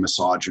acerbic,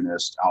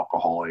 misogynist,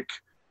 alcoholic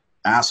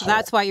asshole.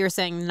 That's why you're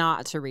saying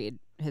not to read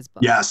his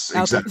book. Yes,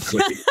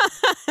 exactly.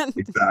 Okay.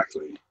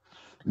 Exactly.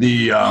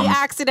 He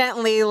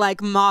accidentally like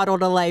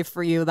modeled a life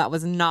for you that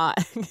was not.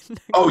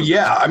 Oh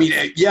yeah.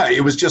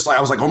 It was just like,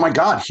 I was like, oh my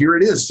God, here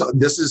it is. So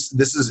this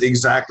is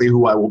exactly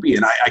who I will be.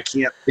 And I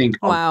can't think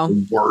of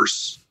a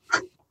worse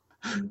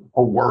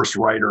a worse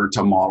writer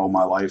to model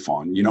my life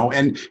on,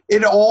 and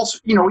it all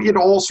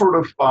sort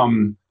of,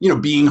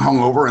 being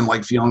hungover and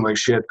like feeling like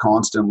shit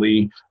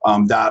constantly,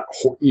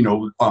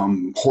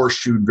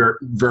 horseshoed very,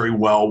 very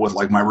well with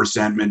like my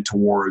resentment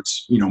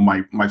towards,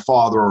 my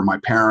father or my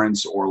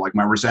parents, or like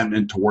my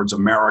resentment towards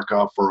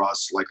America for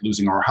us, like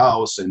losing our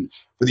house, and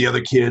for the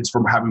other kids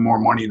from having more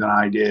money than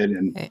I did.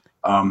 And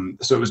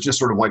so it was just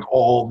sort of like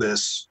all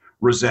this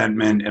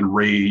resentment and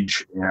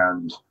rage,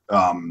 and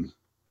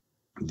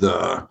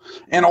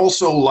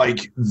also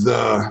like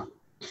the,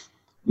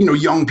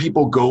 young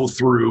people go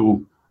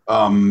through,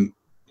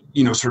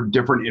 sort of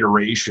different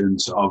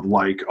iterations of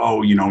like,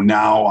 oh,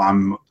 now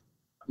I'm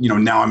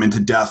into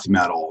death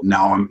metal.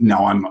 Now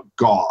I'm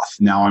goth.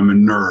 Now I'm a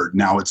nerd.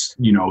 Now it's,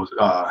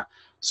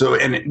 so,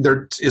 and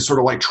it's sort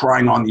of like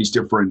trying on these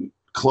different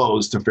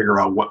clothes to figure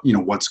out what,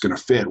 what's going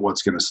to fit,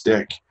 what's going to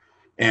stick.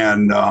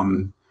 And,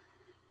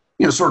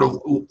 sort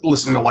of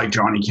listening to like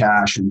Johnny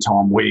Cash and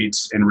Tom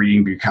Waits and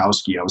reading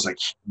Bukowski, I was like,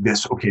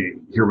 okay,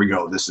 here we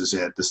go. This is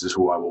it. This is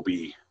who I will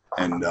be.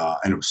 And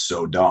it was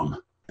so dumb.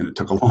 And it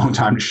took a long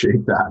time to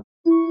shape that.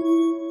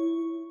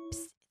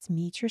 It's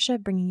me,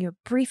 Trisha, bringing you a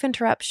brief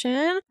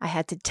interruption. I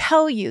had to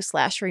tell you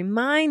 /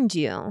 remind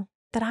you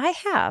that I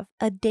have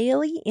a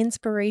daily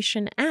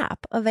inspiration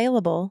app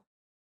available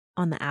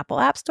on the Apple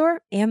App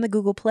Store and the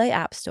Google Play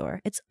App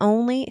Store. It's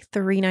only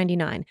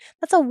 $3.99.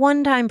 That's a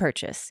one-time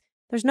purchase.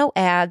 There's no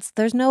ads.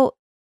 There's no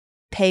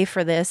pay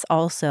for this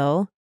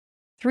also.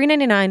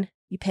 $3.99,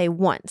 you pay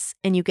once,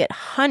 and you get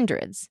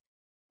hundreds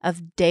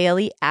of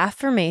daily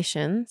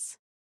affirmations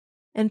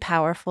and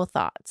powerful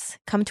thoughts.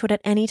 Come to it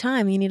at any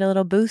time. You need a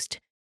little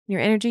boost in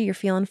your energy. You're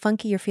feeling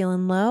funky. You're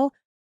feeling low.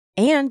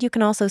 And you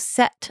can also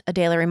set a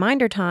daily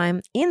reminder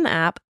time in the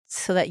app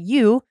so that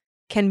you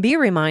can be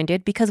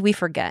reminded, because we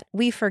forget.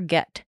 We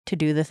forget to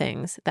do the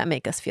things that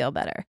make us feel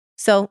better.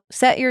 So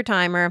set your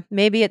timer.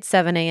 Maybe it's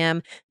 7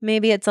 a.m.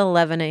 Maybe it's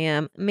 11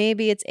 a.m.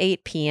 Maybe it's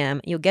 8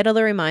 p.m. You'll get a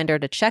little reminder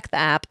to check the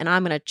app, and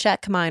I'm going to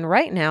check mine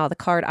right now. The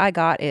card I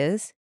got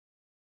is,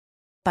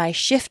 by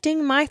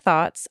shifting my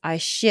thoughts, I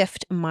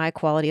shift my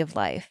quality of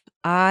life.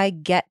 I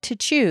get to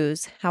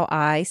choose how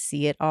I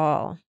see it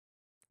all.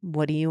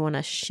 What do you want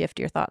to shift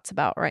your thoughts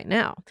about right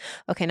now?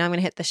 Okay, now I'm going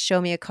to hit the show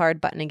me a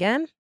card button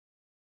again.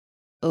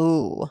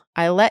 Oh,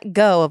 I let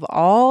go of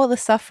all the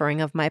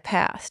suffering of my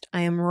past.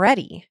 I am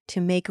ready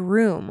to make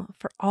room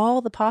for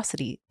all the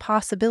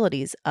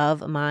possibilities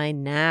of my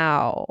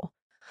now.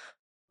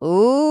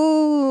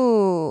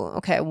 Ooh,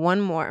 okay,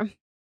 one more.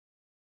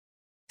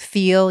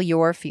 Feel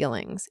your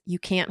feelings. You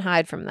can't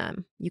hide from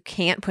them. You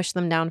can't push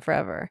them down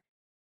forever.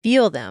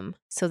 Feel them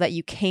so that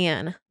you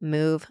can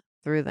move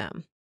through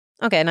them.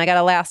 Okay, and I got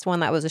a last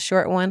one that was a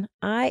short one.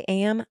 I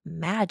am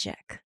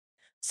magic.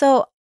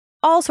 So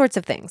all sorts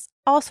of things,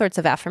 all sorts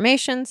of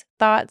affirmations,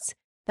 thoughts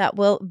that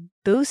will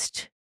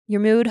boost your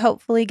mood,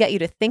 hopefully get you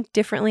to think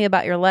differently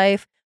about your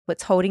life,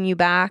 what's holding you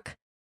back.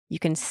 You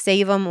can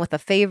save them with the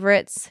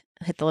favorites.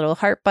 Hit the little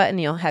heart button.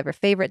 You'll have your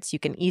favorites. You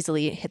can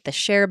easily hit the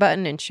share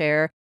button and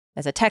share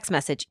as a text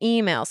message,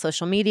 email,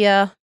 social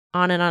media,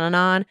 on and on and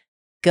on.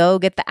 Go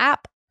get the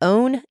app.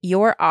 Own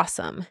your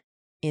awesome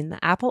in the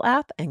Apple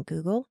app and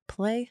Google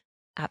Play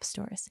app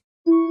stores.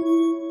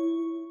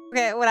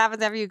 Okay, what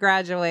happens after you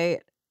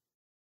graduate?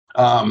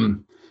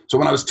 So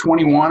when I was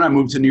 21, I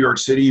moved to New York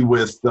City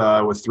with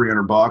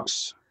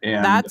 $300,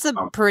 and that's a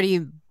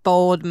pretty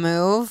bold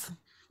move.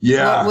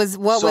 Yeah.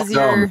 What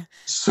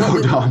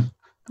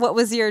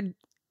was your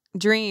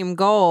dream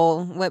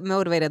goal? What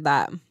motivated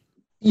that?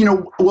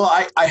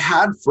 Well, I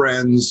had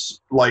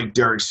friends like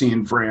Derek C.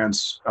 in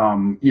France,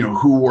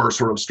 who were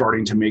sort of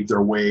starting to make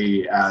their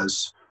way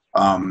as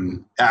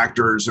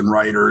actors and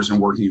writers and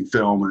working in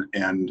film,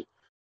 and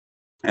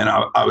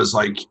I was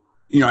like,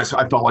 I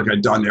felt like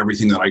I'd done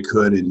everything that I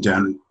could in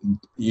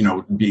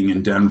being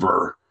in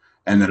Denver,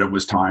 and that it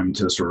was time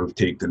to sort of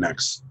take the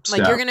next step.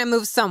 Like, you're going to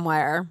move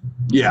somewhere.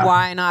 Yeah.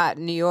 Why not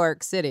New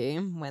York City?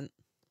 And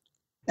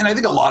I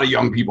think a lot of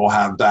young people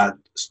have that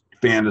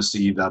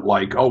fantasy that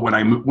like, oh, when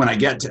I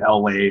get to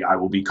LA, I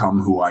will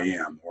become who I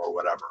am or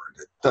whatever.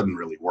 It doesn't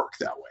really work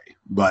that way.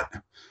 But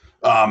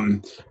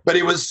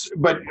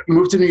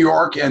moved to New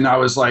York, and I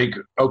was like,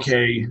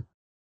 okay,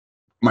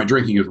 my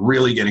drinking is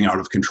really getting out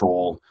of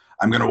control.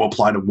 I'm going to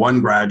apply to one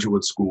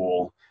graduate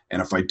school,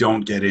 and if I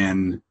don't get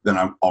in, then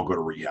I'll go to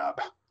rehab.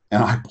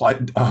 And I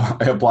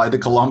applied to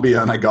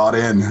Columbia, and I got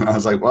in, and I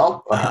was like,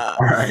 well, all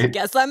right.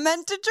 Guess I'm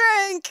meant to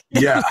drink.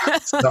 Yeah.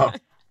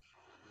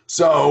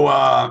 So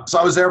I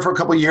was there for a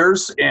couple of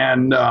years,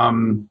 and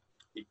an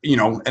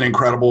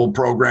incredible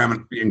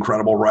program,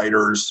 incredible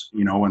writers,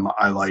 and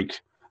I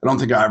don't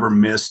think I ever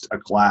missed a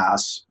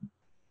class,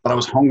 but I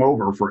was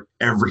hungover for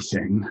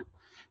everything,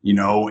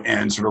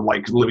 and sort of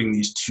like living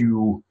these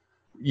two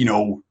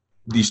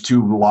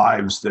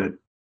lives that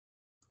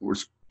were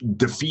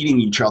defeating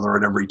each other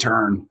at every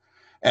turn.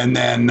 And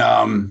then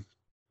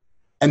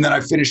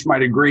I finished my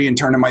degree and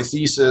turned in my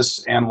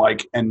thesis, and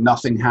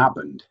nothing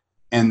happened.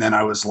 And then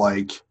I was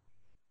like,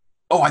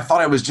 oh, I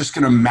thought I was just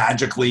going to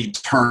magically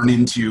turn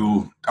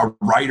into a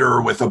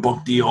writer with a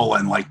book deal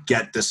and like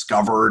get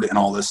discovered and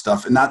all this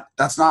stuff. And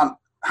that's not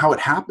how it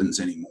happens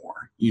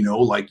anymore. You know,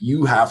 like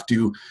you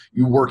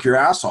work your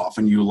ass off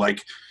and you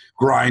like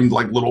grind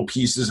like little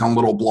pieces on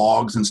little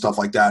blogs and stuff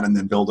like that, and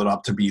then build it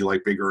up to be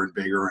like bigger and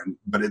bigger.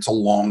 But it's a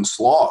long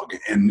slog,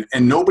 and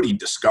nobody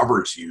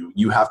discovers you.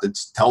 You have to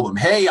tell them,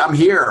 hey, I'm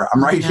here.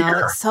 I'm right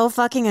here. It's so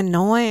fucking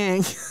annoying.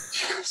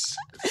 Yes.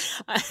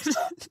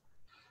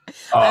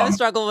 I have a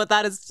struggle with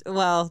that as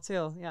well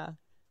too. Yeah.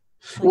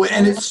 Well,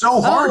 and it's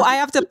so hard. Oh, I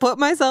have to put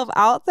myself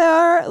out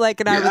there, like,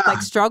 and I would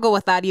like struggle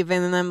with that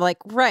even. And I'm like,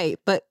 right,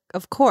 but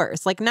of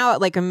course, like now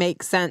it like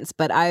makes sense.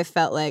 But I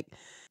felt like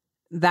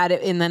that,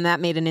 and then that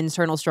made an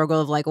internal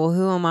struggle of like, well,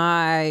 who am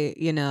I?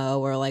 You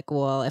know, or like,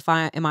 well,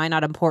 am I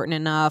not important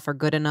enough or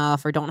good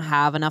enough or don't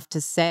have enough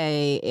to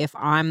say if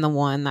I'm the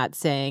one that's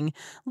saying,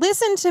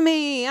 listen to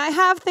me, I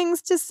have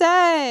things to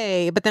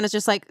say. But then it's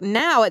just like,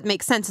 now it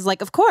makes sense. It's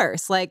like, of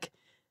course, like,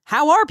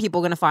 how are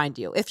people going to find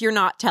you if you're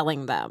not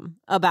telling them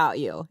about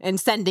you and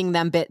sending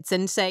them bits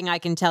and saying, I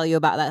can tell you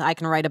about that, I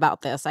can write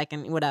about this, I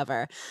can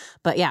whatever.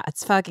 But yeah,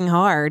 it's fucking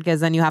hard because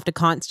then you have to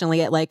constantly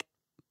get like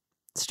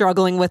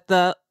struggling with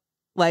the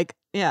like,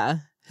 yeah,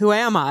 who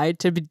am I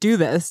to do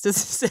this? To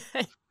say.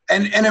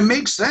 And it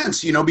makes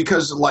sense, you know,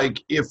 because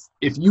like if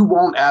you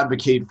won't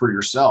advocate for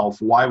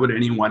yourself, why would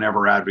anyone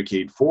ever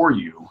advocate for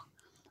you?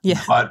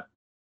 Yeah.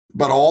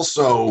 But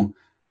also,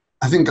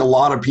 I think a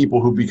lot of people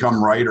who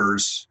become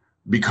writers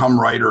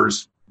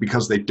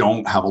because they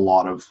don't have a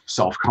lot of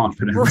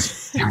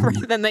self-confidence.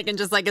 Right. Then they can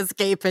just like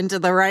escape into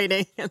the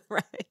writing.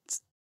 Right.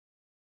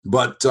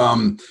 But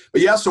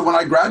yeah, so when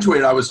I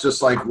graduated, I was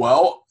just like,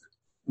 well,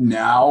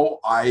 now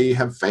I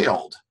have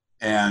failed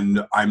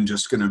and I'm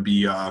just going to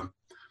be,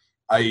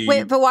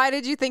 Wait, but why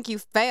did you think you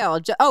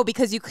failed? Oh,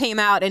 because you came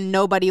out and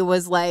nobody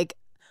was like,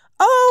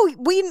 oh,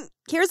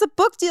 here's a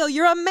book deal.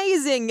 You're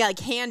amazing. Like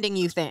handing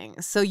you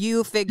things. So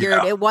you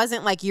figured it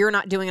wasn't like you're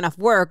not doing enough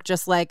work.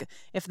 Just like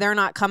if they're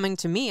not coming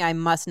to me, I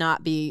must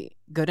not be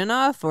good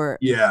enough or.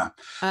 Yeah.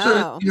 Oh.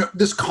 So, you know,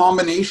 this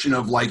combination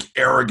of like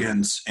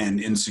arrogance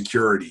and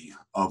insecurity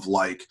of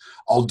like,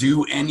 I'll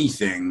do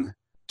anything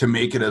to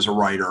make it as a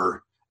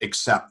writer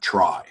except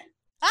try.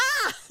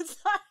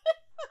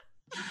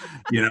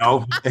 You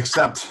know,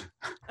 except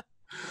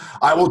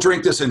I will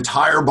drink this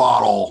entire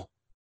bottle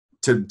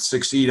to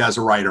succeed as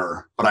a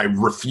writer, but I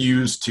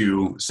refuse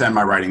to send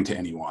my writing to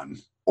anyone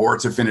or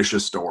to finish a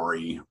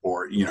story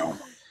or, you know,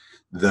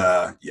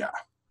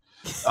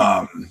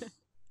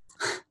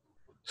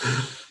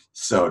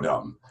 so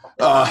dumb.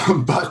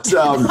 But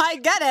I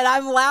get it.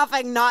 I'm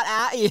laughing not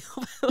at you.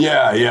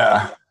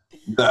 Yeah.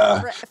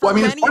 Well, I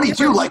mean, it's funny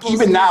too, like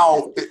even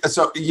now,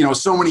 so, you know,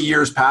 so many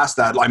years past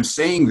that, I'm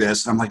saying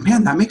this and I'm like,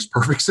 man, that makes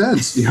perfect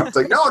sense. You know, it's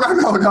like, no,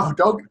 don't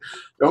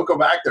go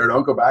back there.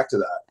 Don't go back to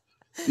that.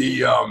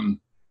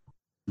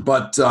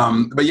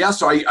 But yeah,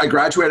 so I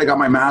graduated, I got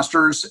my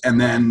master's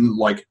and then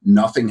like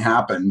nothing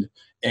happened.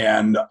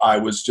 And I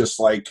was just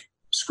like,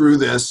 screw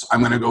this. I'm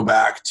going to go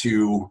back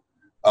to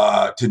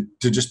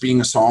just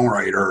being a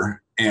songwriter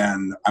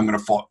and I'm going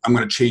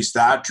to chase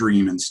that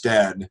dream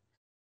instead.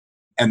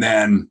 And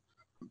then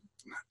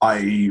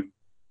I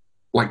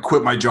like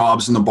quit my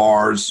jobs in the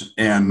bars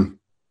and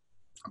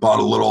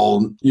bought a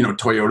little, you know,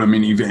 Toyota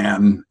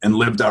minivan and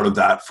lived out of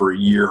that for a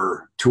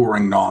year,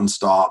 touring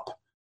nonstop.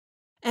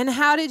 And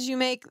how did you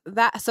make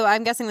that? So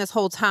I'm guessing this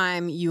whole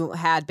time you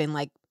had been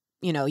like,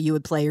 you know, you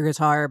would play your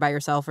guitar by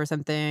yourself or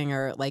something,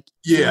 or like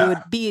you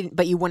would be,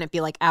 but you wouldn't be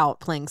like out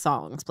playing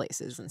songs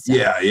places and stuff.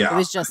 Yeah. It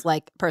was just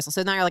like personal.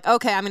 So now you're like,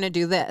 okay, I'm going to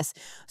do this.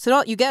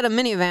 So you get a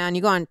minivan,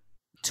 you go on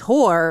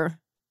tour.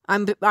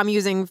 I'm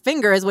using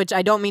fingers, which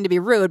I don't mean to be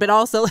rude, but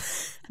also.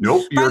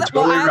 Nope.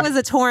 I was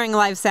a touring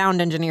live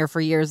sound engineer for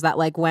years that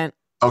like played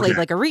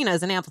like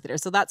arenas and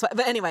amphitheaters. So that's why.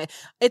 But anyway,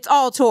 it's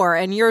all tour,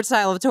 and your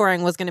style of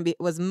touring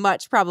was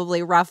much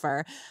probably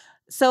rougher.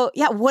 So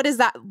yeah, what is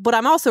that? But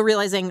I'm also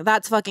realizing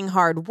that's fucking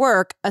hard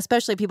work,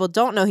 especially people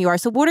don't know who you are.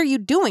 So what are you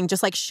doing?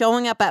 Just like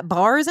showing up at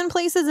bars and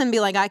places and be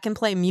like, I can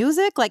play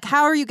music? Like,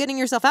 how are you getting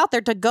yourself out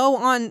there to go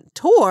on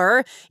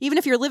tour? Even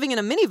if you're living in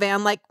a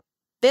minivan, like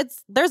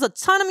there's a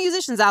ton of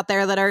musicians out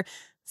there that are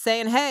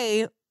saying,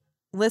 hey,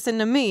 listen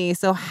to me.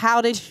 So how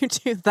did you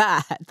do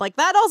that? Like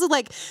that also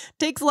like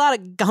takes a lot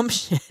of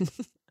gumption.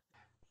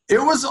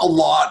 It was a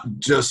lot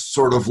just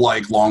sort of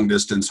like long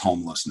distance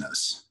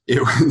homelessness.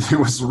 It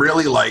was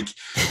really like,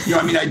 you know,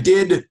 I mean,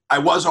 I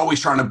was always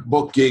trying to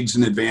book gigs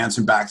in advance.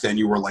 And back then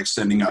you were like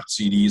sending out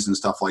CDs and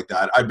stuff like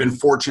that. I've been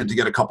fortunate to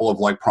get a couple of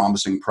like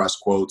promising press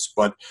quotes,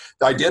 but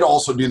I did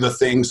also do the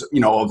things,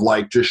 you know, of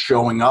like just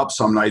showing up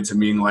some nights and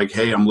being like,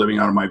 hey, I'm living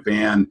out of my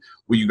van.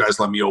 Will you guys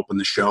let me open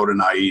the show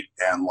tonight?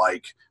 And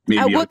like maybe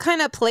at what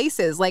kind of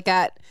places? Like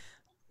at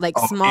like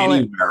smaller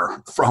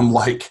anywhere from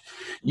like,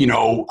 you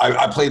know,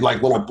 I played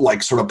like little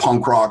like sort of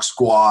punk rock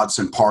squats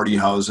and party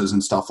houses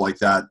and stuff like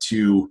that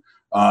to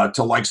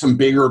to like some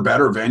bigger,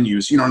 better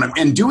venues,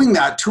 and doing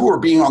that tour,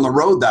 being on the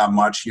road that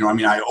much,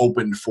 I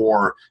opened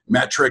for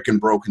Metric and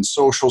Broken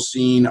Social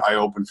Scene. I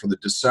opened for the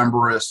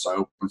Decemberists. I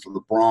opened for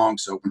the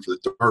Bronx. I opened for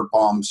the Dirt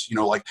Bombs.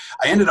 I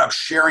ended up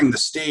sharing the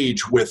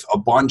stage with a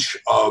bunch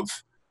of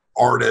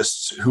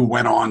artists who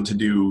went on to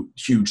do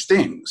huge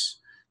things.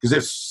 Because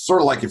it's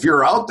sort of like, if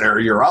you're out there,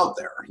 you're out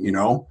there,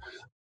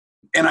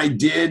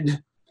 And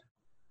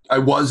I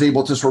was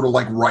able to sort of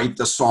like write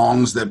the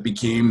songs that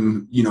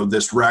became,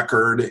 this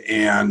record.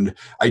 And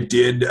I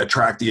did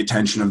attract the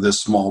attention of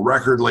this small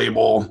record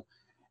label.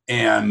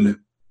 And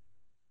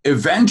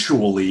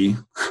eventually,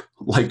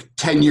 like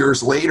 10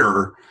 years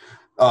later,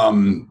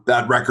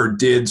 that record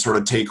did sort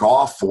of take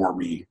off for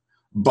me.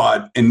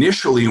 But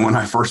initially when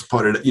I first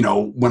put it,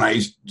 when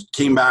I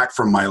came back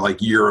from my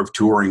like year of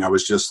touring, I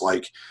was just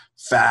like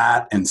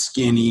fat and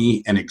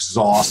skinny and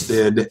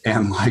exhausted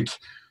and like,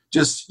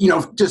 just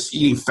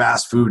eating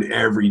fast food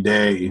every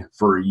day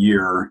for a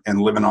year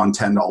and living on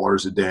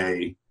 $10 a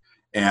day.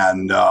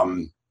 And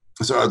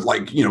so I was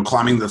like,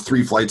 climbing the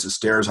 3 flights of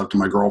stairs up to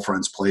my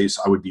girlfriend's place,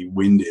 I would be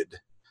winded.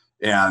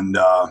 And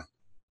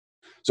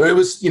so it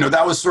was,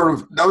 that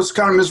was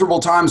kind of miserable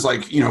times.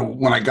 Like,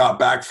 when I got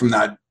back from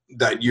that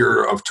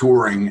year of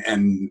touring,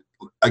 and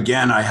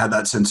again, I had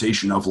that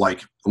sensation of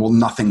like, well,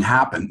 nothing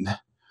happened.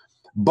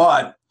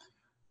 But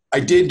I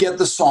did get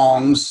the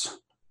songs.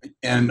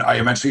 And I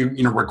eventually,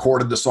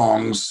 recorded the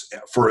songs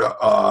for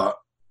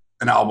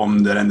an album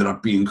that ended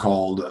up being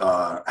called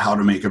 "How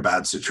to Make a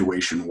Bad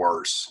Situation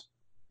Worse,"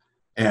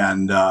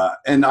 and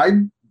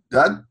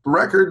that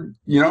record,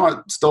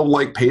 it still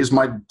like pays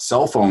my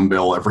cell phone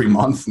bill every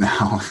month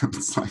now.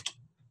 It's like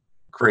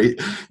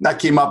great. That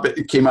came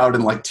out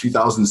in like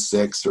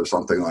 2006 or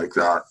something like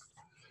that.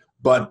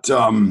 But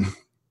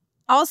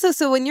also,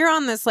 so when you're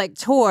on this like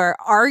tour,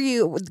 are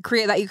you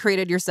that you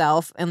created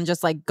yourself and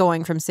just like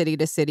going from city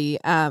to city?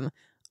 Are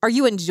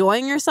you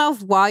enjoying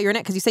yourself while you're in it?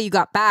 Because you say you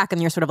got back and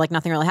you're sort of like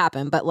nothing really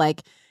happened, but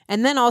like,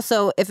 and then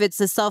also if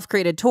it's a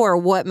self-created tour,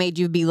 what made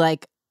you be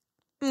like,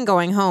 I'm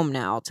going home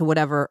now to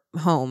whatever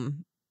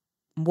home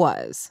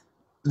was?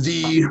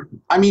 Yeah,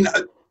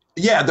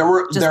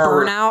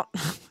 burnout.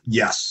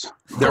 Yes,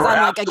 because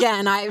I'm like,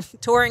 again,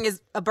 touring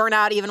is a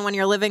burnout even when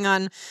you're living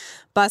on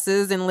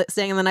buses and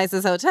staying in the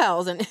nicest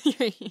hotels. And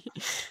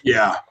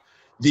yeah,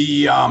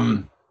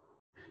 when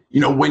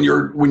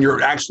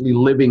you're actually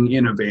living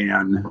in a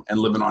van and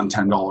living on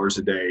 $10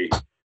 a day,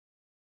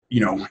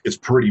 it's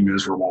pretty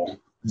miserable.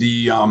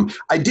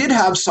 I did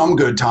have some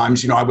good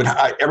times.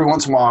 Every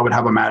once in a while I would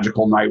have a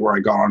magical night where I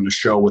got on a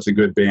show with a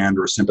good band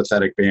or a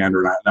sympathetic band,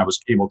 and I was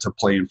able to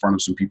play in front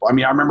of some people. I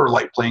remember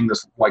like playing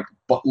this like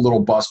little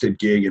busted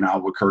gig in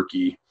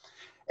Albuquerque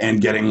and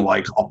getting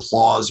like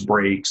applause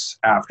breaks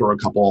after a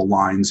couple of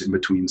lines in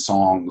between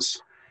songs.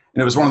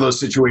 And it was one of those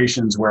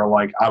situations where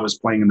like I was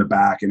playing in the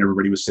back and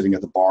everybody was sitting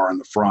at the bar in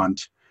the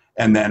front.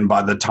 And then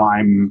by the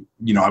time,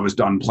 I was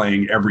done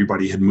playing,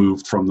 everybody had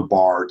moved from the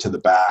bar to the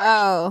back,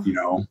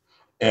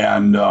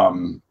 And,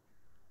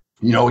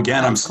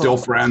 again, I'm still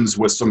friends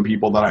with some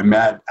people that I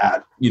met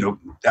at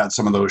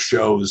some of those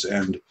shows.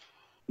 And,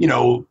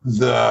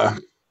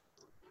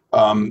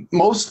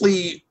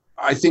 mostly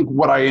I think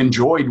what I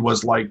enjoyed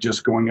was like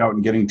just going out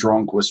and getting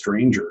drunk with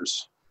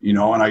strangers, and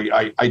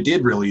I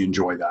did really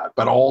enjoy that,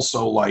 but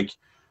also like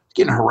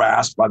getting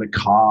harassed by the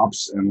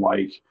cops and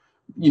like,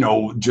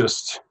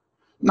 just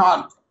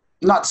not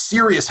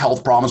serious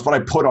health problems, but I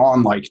put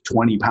on like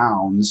 20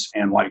 pounds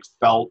and like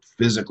felt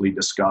physically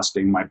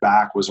disgusting. My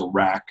back was a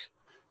wreck,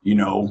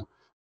 so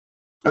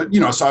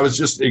I was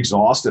just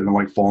exhausted and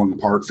like falling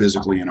apart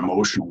physically and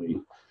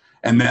emotionally.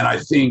 And then I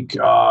think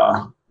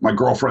my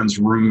girlfriend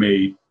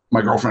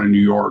in New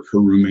York, her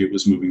roommate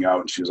was moving out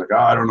and she was like,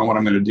 I don't know what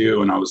I'm going to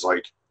do. And I was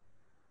like,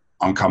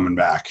 I'm coming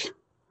back.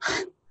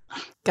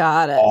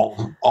 Got it.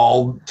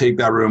 I'll take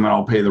that room and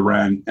I'll pay the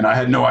rent. And I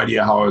had no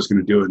idea how I was going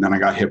to do it. And then I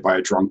got hit by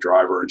a drunk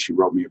driver and she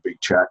wrote me a big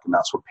check and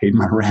that's what paid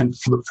my rent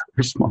for the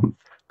first month.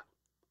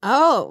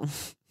 Oh,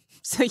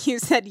 so you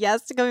said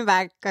yes to coming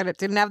back,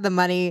 didn't have the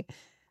money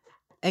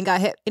and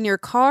got hit in your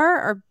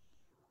car or?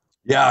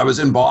 Yeah, I was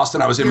in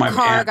Boston. I was in my van.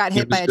 Your car got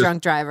hit by a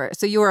drunk driver.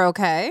 So you were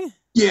okay?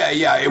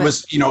 Yeah. It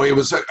was, it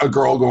was a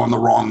girl going the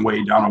wrong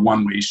way down a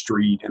one-way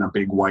street in a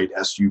big white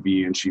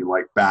SUV and she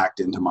like backed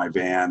into my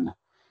van.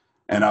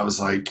 And I was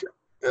like,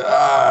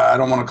 I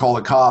don't want to call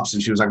the cops.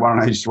 And she was like, why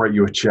don't I just write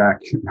you a check?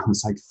 And I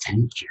was like,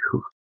 thank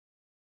you.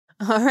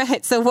 All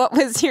right. So what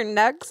was your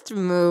next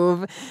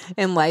move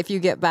in life you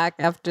get back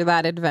after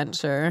that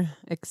adventure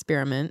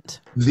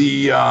experiment?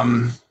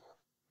 Then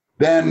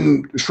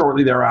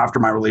shortly thereafter,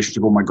 my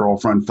relationship with my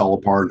girlfriend fell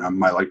apart and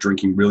my like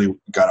drinking really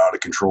got out of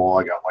control.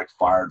 I got like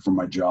fired from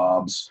my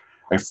jobs.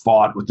 I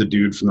fought with the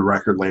dude from the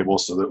record label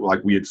so that like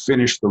we had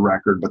finished the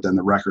record, but then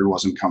the record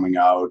wasn't coming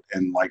out.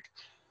 And like,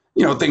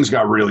 things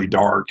got really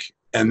dark.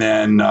 And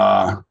then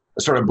I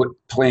started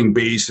playing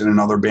bass in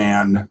another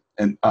band,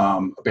 and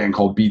a band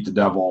called Beat the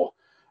Devil.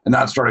 And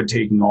that started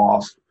taking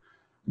off.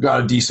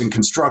 Got a decent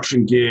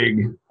construction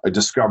gig. I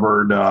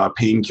discovered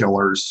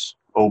painkillers,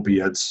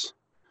 opiates.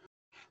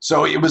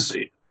 So it was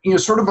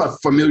sort of a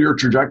familiar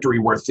trajectory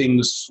where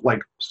things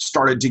like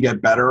started to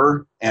get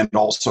better and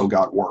also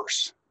got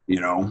worse,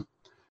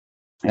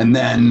 and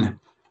then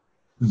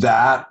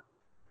that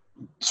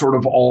sort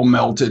of all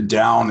melted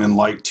down in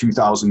like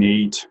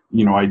 2008.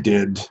 I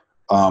did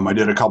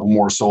a couple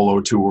more solo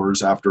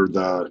tours after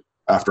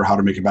How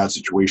to Make a Bad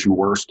Situation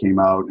Worse came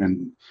out,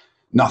 and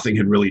nothing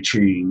had really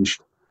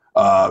changed.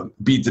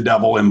 Beat the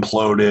Devil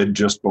imploded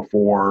just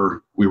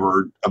before we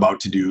were about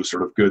to do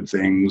sort of Good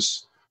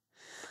Things.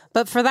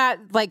 But for that,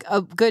 like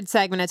a good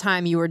segment of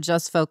time, you were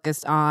just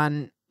focused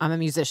on, I'm a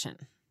musician.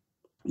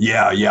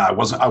 Yeah. I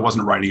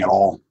wasn't writing at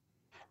all.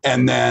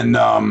 And then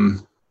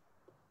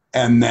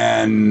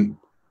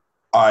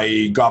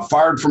I got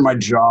fired from my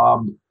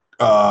job.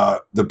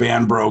 The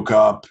band broke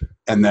up,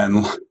 and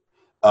then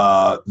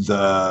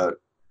the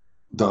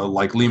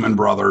like Lehman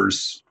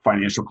Brothers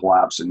financial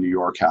collapse in New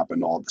York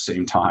happened all at the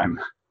same time.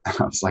 And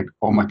I was like,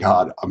 oh my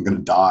God, I'm going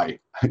to die.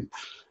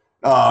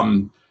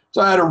 So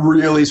I had a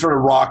really sort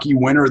of rocky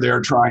winter there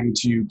trying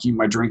to keep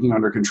my drinking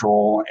under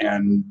control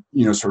and,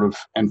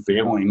 and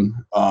failing,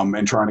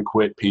 and trying to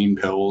quit pain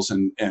pills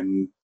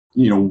and,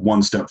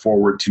 one step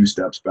forward, two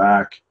steps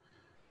back.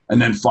 And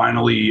then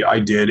finally I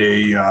did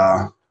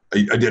a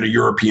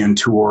European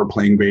tour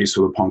playing bass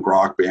with a punk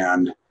rock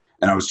band,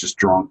 and I was just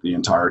drunk the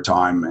entire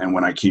time. And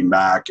when I came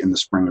back in the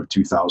spring of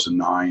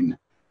 2009,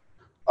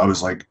 I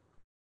was like,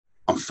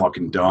 I'm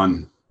fucking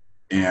done.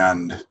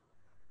 And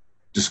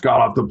just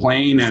got off the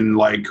plane and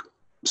like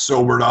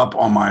sobered up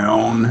on my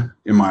own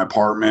in my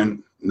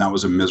apartment. And that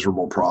was a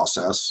miserable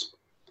process.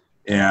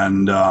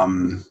 And,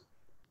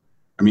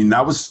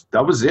 that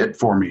was it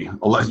for me.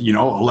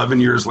 11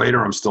 years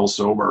later, I'm still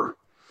sober.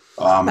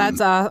 That's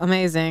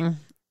amazing.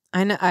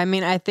 I know. I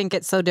mean, I think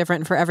it's so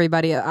different for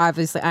everybody.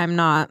 Obviously, I'm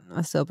not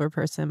a sober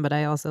person, but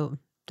I also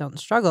don't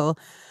struggle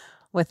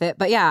with it.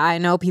 But yeah, I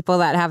know people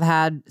that have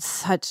had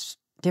such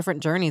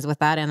different journeys with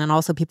that. And then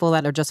also people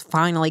that are just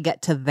finally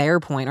get to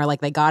their point, or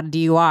like they got a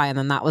DUI and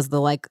then that was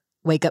the like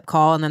wake up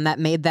call, and then that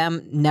made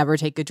them never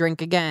take a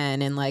drink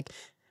again. And like,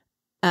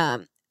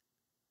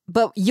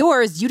 but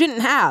yours, you didn't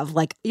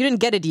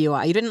get a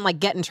DUI. You didn't like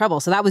get in trouble.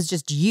 So that was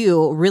just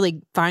you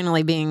really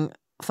finally being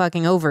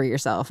fucking over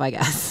yourself, I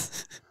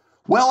guess.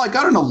 Well, I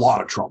got in a lot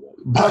of trouble.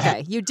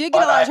 Okay. You did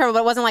get a lot of trouble, but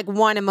it wasn't like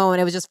one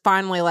moment. It was just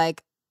finally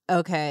like,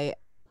 okay.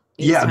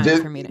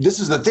 This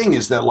is the thing,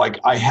 is that like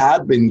I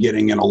had been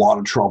getting in a lot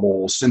of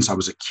trouble since I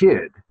was a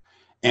kid,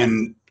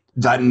 and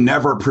that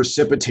never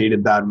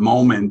precipitated that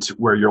moment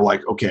where you're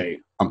like, okay,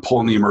 I'm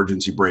pulling the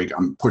emergency brake,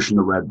 I'm pushing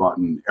the red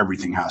button,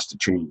 everything has to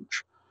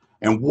change.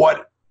 And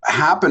what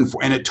happened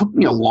and it took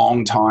me a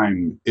long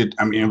time.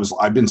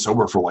 I've been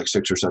sober for like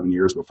 6 or 7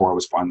 years before I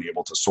was finally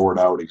able to sort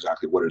out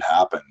exactly what had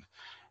happened.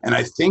 And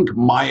I think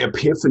my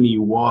epiphany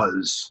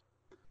was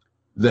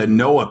that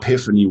no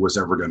epiphany was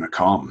ever going to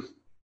come.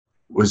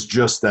 It was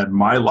just that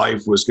my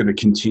life was going to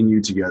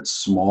continue to get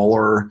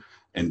smaller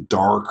and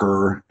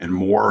darker and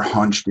more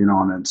hunched in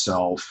on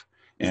itself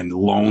and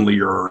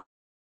lonelier.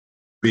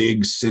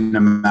 Big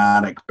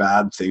cinematic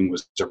bad thing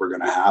was ever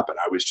going to happen.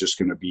 I was just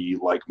going to be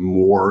like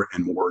more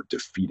and more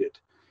defeated.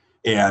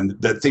 And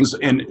that things,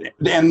 and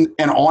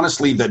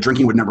honestly, that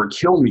drinking would never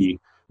kill me,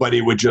 but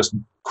it would just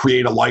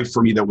create a life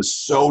for me that was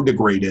so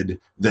degraded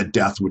that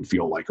death would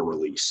feel like a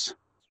release.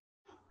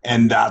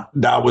 And that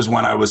was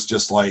when I was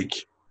just like,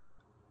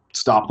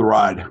 stop the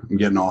ride, I'm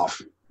getting off,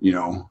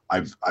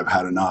 I've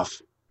had enough.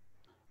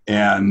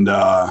 And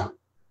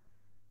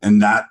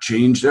that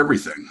changed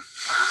everything.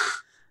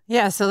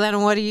 Yeah. So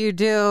then what do you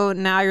do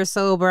now you're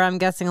sober? I'm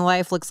guessing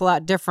life looks a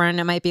lot different.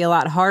 It might be a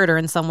lot harder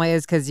in some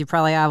ways because you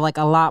probably have like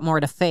a lot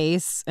more to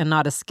face and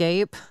not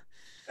escape.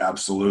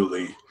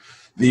 Absolutely.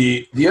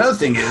 The other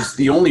thing is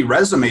the only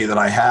resume that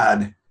I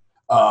had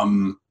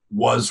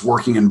was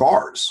working in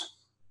bars.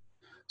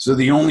 So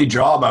the only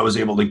job I was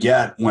able to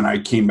get when I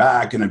came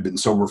back and had been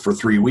sober for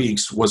 3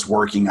 weeks was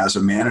working as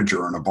a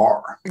manager in a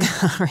bar.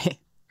 Right.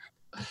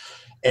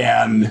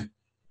 And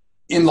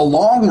in the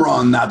long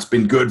run, that's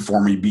been good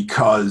for me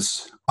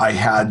because I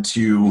had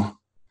to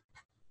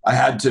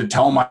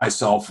tell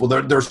myself,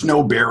 well, there's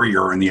no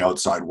barrier in the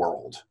outside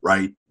world,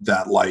 right?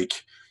 That like,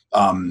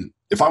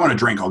 if I want to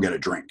drink, I'll get a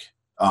drink.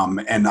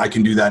 And I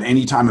can do that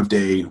any time of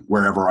day,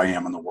 wherever I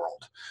am in the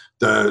world.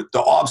 The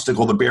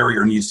obstacle, the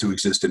barrier needs to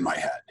exist in my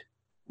head,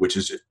 which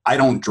is I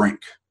don't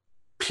drink,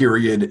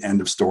 period, end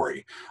of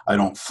story. I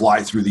don't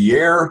fly through the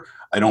air.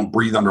 I don't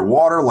breathe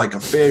underwater like a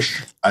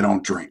fish. I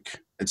don't drink.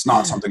 It's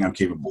not something I'm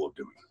capable of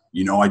doing.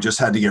 I just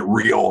had to get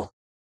real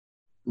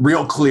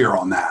clear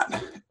on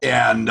that.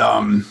 And,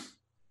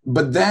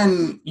 but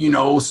then,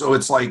 so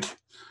it's like,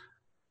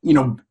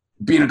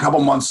 being a couple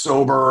months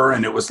sober,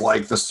 and it was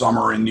like the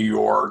summer in New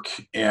York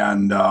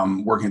and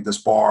working at this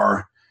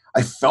bar,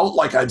 I felt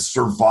like I'd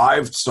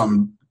survived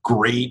some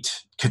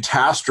great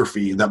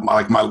catastrophe that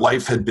my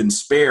life had been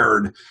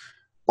spared.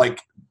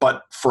 Like,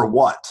 but for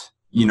what?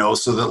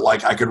 so that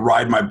like I could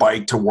ride my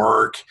bike to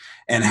work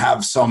and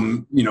have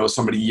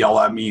somebody yell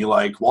at me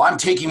like, well, I'm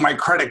taking my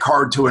credit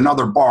card to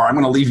another bar. I'm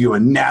going to leave you a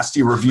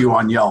nasty review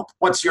on Yelp.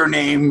 What's your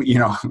name?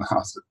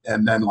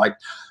 And then like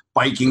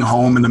biking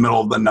home in the middle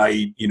of the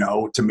night,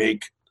 to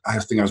make, I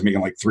think I was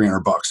making like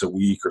 $300 a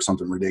week or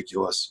something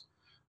ridiculous.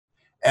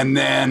 And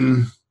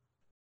then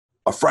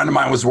a friend of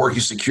mine was working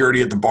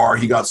security at the bar.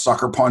 He got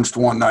sucker punched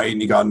one night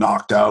and he got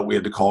knocked out. We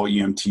had to call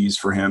EMTs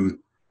for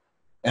him.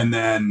 And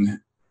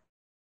then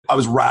I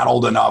was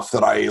rattled enough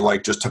that I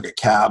like just took a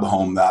cab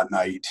home that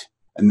night.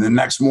 And the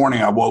next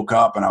morning I woke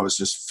up and I was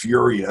just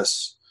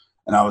furious.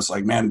 And I was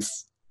like, man,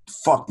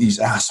 fuck these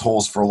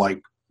assholes for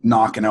like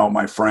knocking out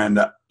my friend.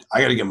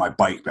 I got to get my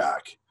bike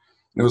back.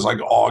 And it was like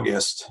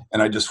August.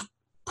 And I just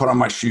put on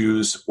my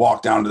shoes,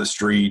 walked down to the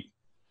street.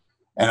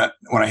 And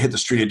when I hit the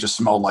street, it just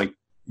smelled like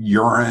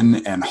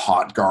urine and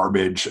hot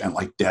garbage and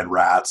like dead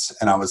rats.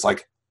 And I was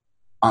like,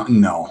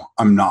 no,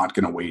 I'm not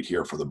going to wait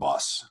here for the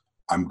bus.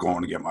 I'm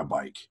going to get my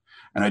bike.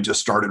 And I just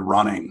started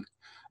running,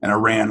 and I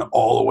ran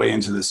all the way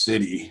into the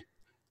city,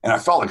 and I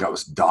felt like I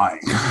was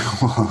dying.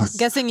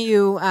 Guessing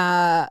you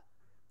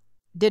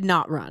did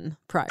not run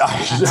prior.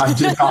 I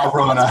did not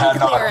run. I had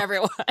not.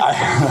 Everyone.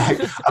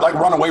 I like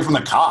run away from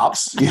the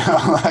cops,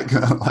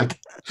 like.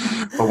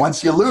 But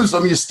once you lose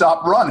them, you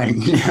stop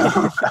running.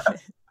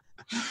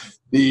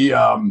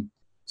 And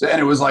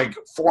it was like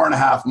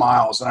 4.5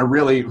 miles, and I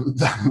really.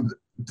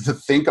 To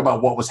think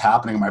about what was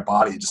happening in my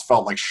body, it just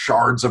felt like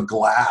shards of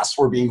glass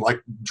were being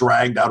like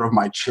dragged out of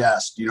my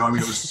chest. It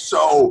was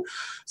so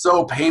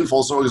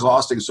painful, so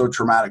exhausting, so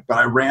traumatic. But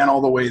I ran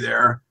all the way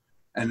there,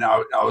 and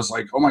I was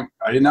like, oh my,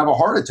 I didn't have a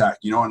heart attack,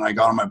 and I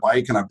got on my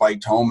bike and I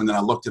biked home, and then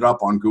I looked it up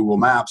on Google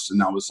Maps,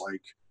 and I was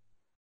like,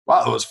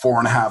 wow, it was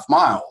 4.5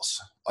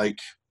 miles. Like,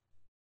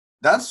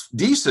 that's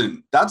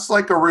decent. That's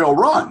like a real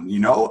run,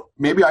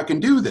 maybe I can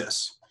do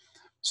this.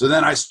 So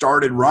then I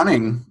started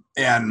running,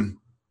 and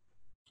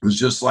it was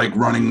just like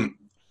running,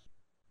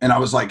 and I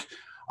was like,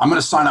 I'm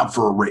going to sign up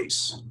for a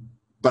race,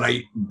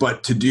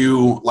 but to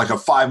do like a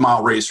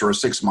 5-mile race or a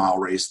 6-mile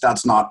race,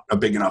 that's not a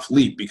big enough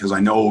leap because I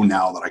know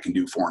now that I can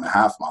do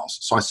 4.5 miles.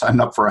 So I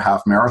signed up for a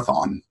half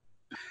marathon,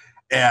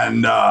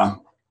 and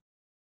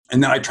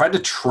then I tried to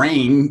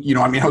train,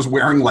 I was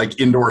wearing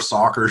like indoor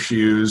soccer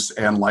shoes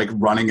and like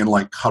running in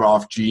like cut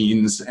off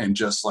jeans and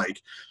just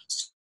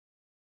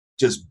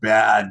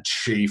bad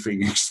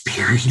chafing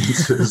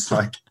experiences,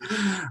 like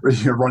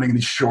running in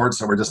these shorts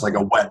that were just like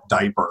a wet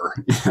diaper.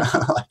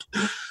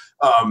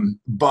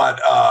 But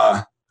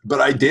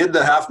I did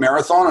the half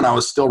marathon, and I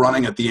was still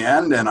running at the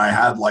end, and I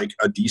had like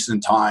a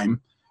decent time.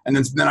 And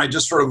then I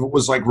just sort of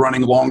was like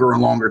running longer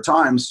and longer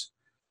times,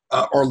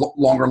 or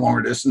longer and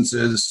longer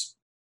distances.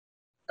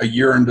 A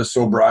year into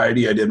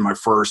sobriety, I did my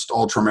first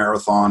ultra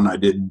marathon. I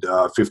did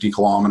 50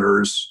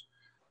 kilometers,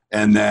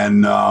 and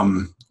then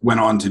went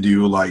on to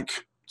do like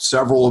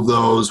several of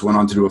those, went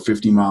on to do a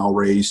 50-mile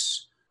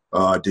race,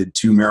 did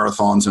 2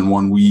 marathons in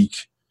 1 week,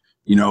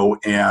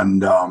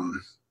 and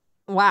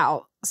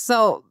wow.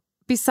 So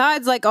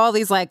besides like all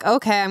these like,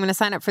 okay, I'm going to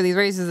sign up for these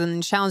races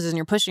and challenges and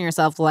you're pushing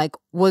yourself, like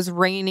was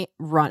running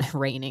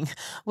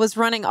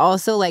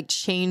also like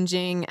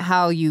changing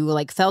how you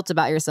like felt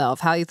about yourself,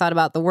 how you thought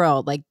about the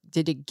world? Like,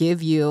 did it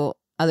give you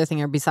other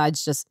thing or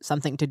besides just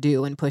something to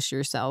do and push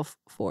yourself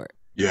for it?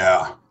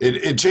 Yeah,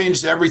 it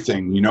changed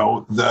everything.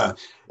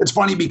 It's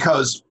funny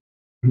because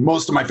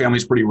most of my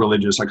family's pretty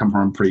religious. I come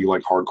from a pretty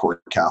like hardcore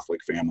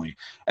Catholic family,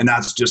 and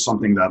that's just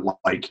something that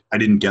like I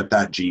didn't get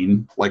that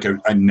gene. Like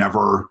I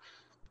never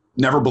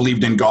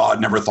believed in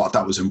God, never thought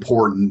that was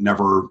important,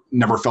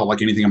 never felt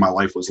like anything in my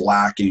life was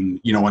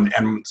lacking.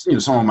 And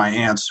some of my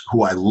aunts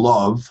who I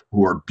love,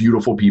 who are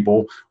beautiful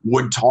people,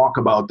 would talk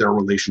about their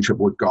relationship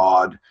with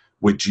God,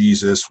 with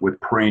Jesus, with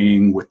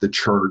praying, with the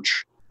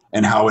church,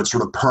 and how it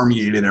sort of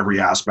permeated every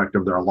aspect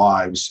of their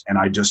lives. And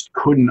I just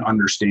couldn't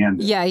understand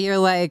it. Yeah, you're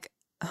like,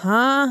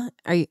 huh?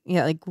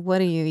 Like,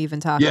 what are you even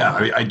talking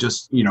about? Yeah, I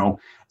just,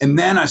 and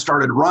then I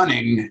started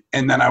running,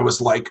 and then I was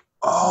like,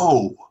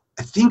 oh,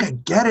 I think I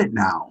get it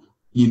now,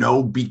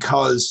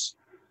 because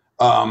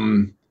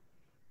in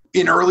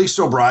early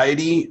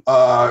sobriety,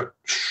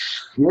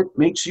 shit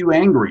makes you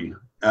angry,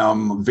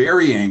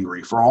 very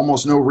angry for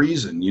almost no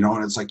reason,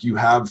 and it's like you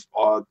have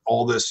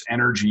all this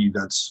energy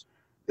that's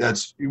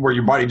where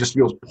your body just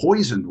feels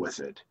poisoned with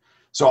it.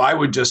 So I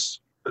would just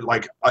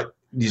like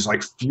these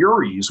like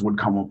furies would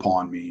come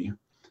upon me,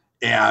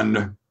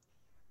 and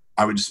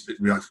I would just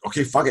be like,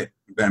 okay, fuck it,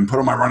 and put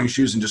on my running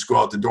shoes and just go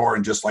out the door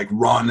and just like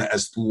run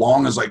as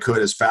long as I could,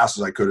 as fast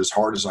as I could, as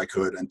hard as I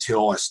could,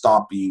 until I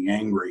stopped being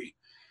angry.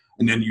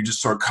 And then you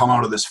just sort of come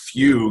out of this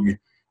fugue,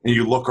 and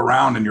you look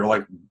around and you're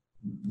like,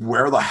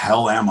 where the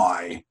hell am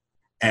I?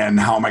 And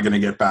how am I going to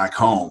get back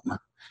home?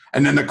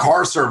 And then the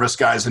car service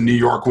guys in New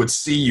York would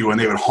see you and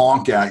they would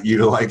honk at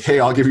you like, hey,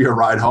 I'll give you a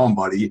ride home,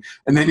 buddy.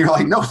 And then you're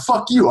like, no,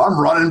 fuck you. I'm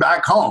running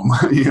back home,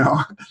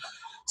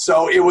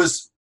 So it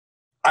was,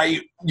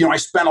 I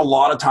spent a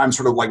lot of time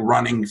sort of like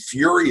running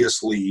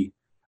furiously,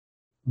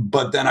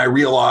 but then I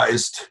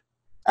realized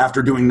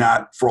after doing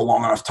that for a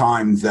long enough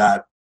time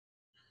that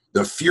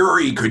the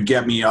fury could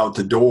get me out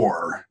the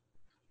door,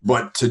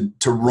 but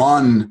to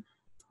run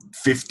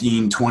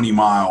 15, 20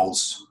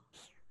 miles,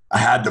 I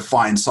had to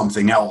find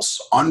something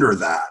else under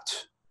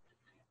that.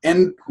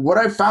 And what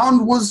I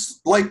found was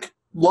like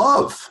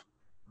love,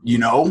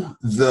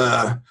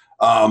 I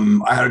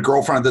had a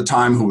girlfriend at the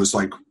time who was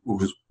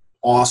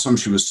awesome.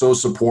 She was so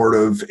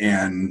supportive,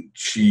 and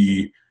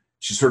she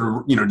sort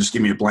of, just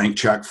gave me a blank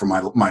check for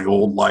my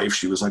old life.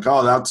 She was like,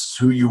 oh, that's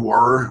who you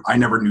were. I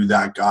never knew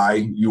that guy.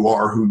 You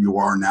are who you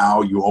are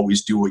now. You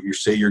always do what you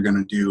say you're going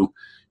to do.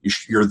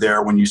 You're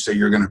there when you say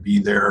you're going to be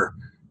there.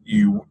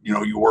 You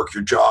work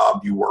your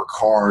job, you work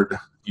hard.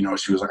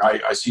 She was like,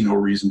 I see no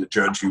reason to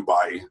judge you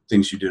by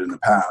things you did in the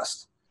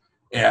past.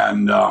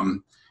 And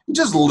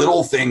just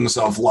little things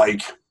of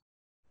like,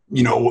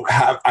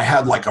 I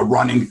had like a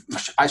running,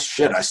 I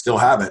still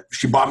have it.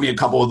 She bought me a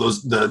couple of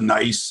the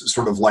nice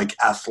sort of like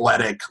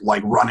athletic,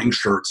 like running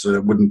shirts so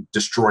that wouldn't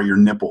destroy your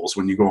nipples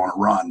when you go on a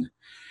run.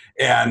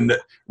 And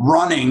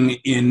running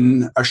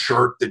in a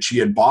shirt that she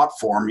had bought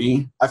for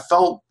me, I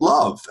felt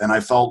love and I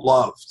felt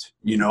loved,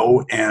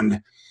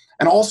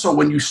 and also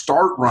when you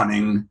start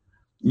running,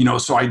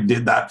 so I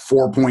did that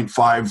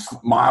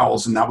 4.5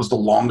 miles, and that was the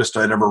longest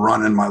I'd ever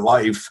run in my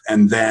life.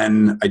 And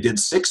then I did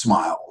 6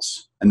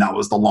 miles, and that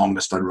was the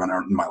longest I'd run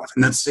in my life.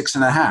 And then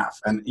 6.5.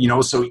 And,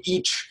 so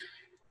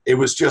it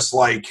was just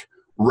like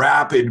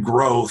rapid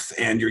growth,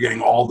 and you're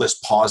getting all this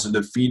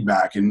positive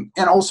feedback, and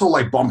also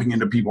like bumping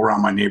into people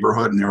around my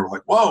neighborhood, and they were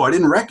like, whoa, I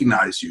didn't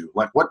recognize you.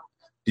 Like, what,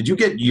 did you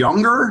get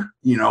younger?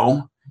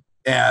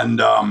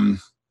 And,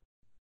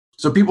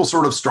 so people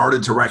sort of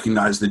started to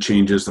recognize the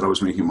changes that I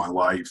was making in my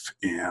life.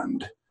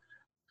 And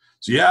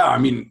so, yeah, I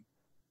mean,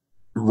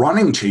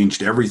 running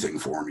changed everything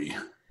for me.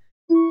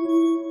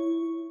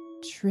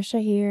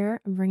 Trisha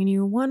here. I'm bringing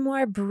you one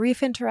more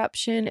brief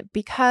interruption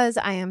because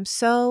I am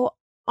so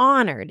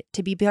honored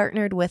to be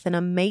partnered with an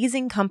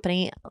amazing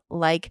company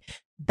like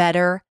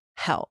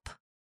BetterHelp.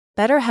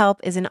 BetterHelp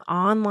is an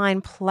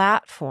online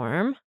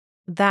platform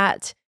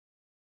that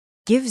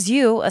gives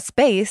you a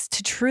space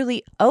to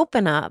truly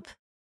open up,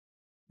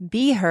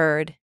 be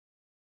heard,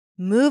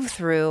 move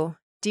through,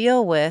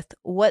 deal with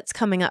what's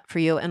coming up for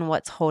you and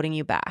what's holding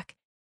you back.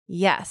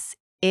 Yes,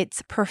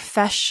 it's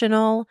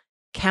professional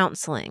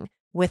counseling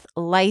with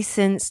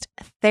licensed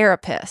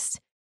therapists,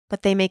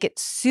 but they make it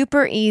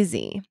super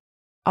easy.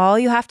 All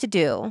you have to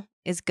do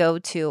is go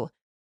to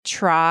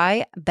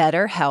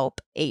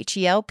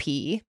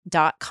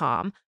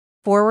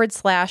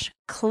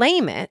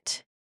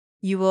trybetterhelp.com/claim-it.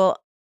 You will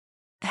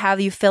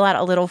have you fill out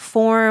a little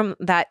form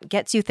that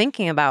gets you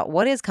thinking about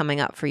what is coming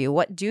up for you.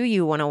 What do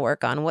you want to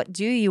work on? What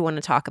do you want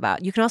to talk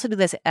about? You can also do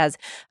this as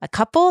a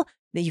couple.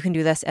 That you can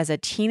do this as a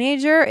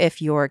teenager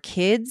if your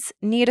kids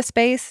need a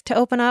space to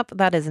open up.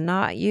 That is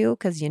not you,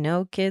 because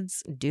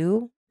kids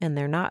do, and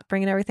they're not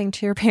bringing everything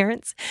to your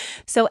parents.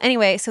 So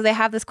anyway, so they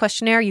have this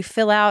questionnaire you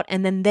fill out,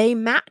 and then they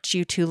match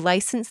you to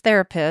licensed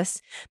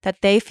therapists that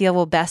they feel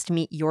will best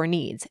meet your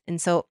needs. And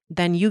so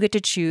then you get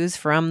to choose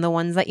from the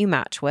ones that you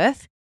match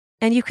with.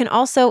 And you can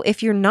also,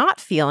 if you're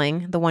not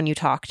feeling the one you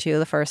talk to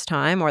the first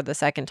time or the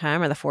second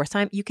time or the fourth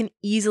time, you can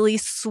easily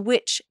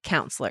switch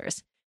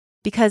counselors.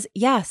 Because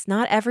yes,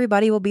 not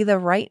everybody will be the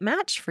right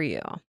match for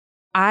you.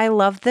 I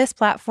love this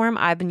platform.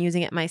 I've been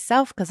using it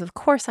myself because, of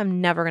course,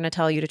 I'm never going to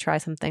tell you to try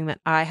something that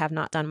I have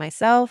not done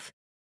myself.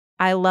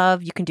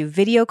 You can do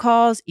video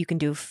calls, you can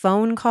do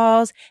phone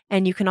calls,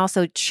 and you can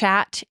also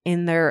chat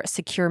in their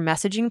secure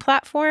messaging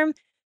platform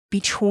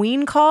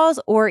between calls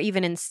or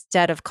even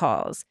instead of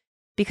calls.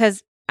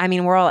 Because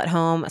we're all at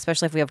home,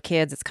 especially if we have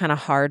kids. It's kind of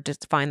hard to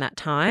find that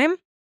time,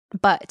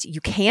 but you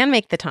can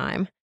make the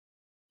time.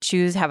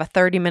 Have a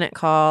 30-minute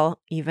call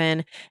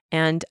even.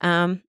 And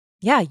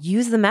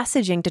use the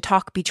messaging to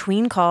talk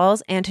between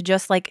calls and to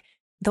just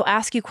they'll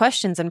ask you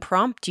questions and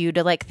prompt you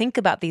to think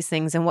about these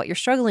things and what you're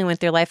struggling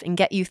with in your life and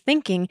get you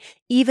thinking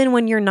even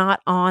when you're not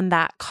on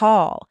that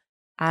call.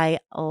 I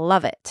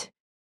love it.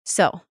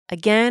 So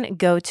again,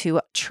 go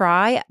to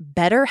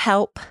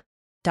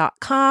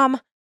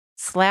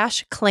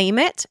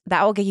trybetterhelp.com/claim-it.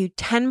 That will get you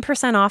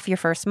 10% off your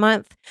first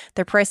month.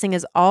 Their pricing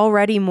is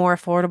already more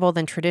affordable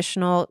than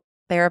traditional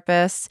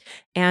therapists,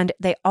 and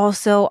they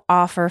also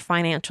offer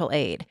financial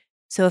aid.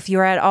 So if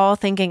you're at all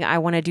thinking, I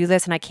want to do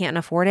this and I can't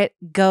afford it,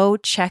 go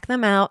check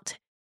them out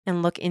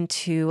and look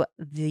into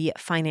the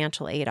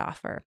financial aid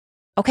offer.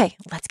 Okay,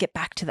 let's get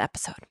back to the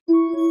episode.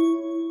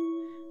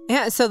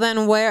 Yeah. So then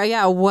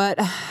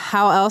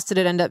how else did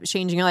it end up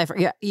changing your life?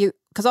 Yeah.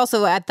 Because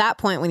also at that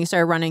point when you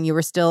started running,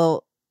 what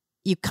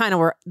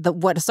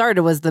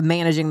started was the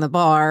managing the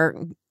bar.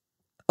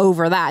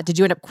 Over that, did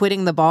you end up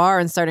quitting the bar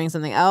and starting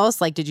something else?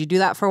 Did you do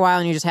that for a while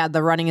and you just had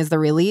the running as the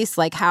release?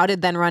 How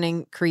did then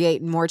running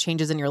create more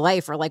changes in your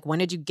life? Or when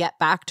did you get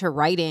back to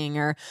writing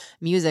or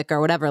music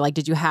or whatever?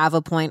 Did you have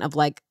a point of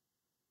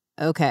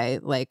okay,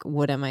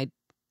 what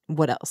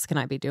else can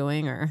I be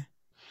doing? Or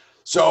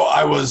so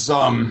I was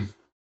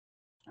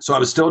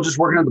still just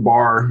working at the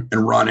bar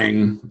and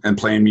running and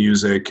playing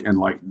music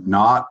and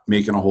not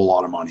making a whole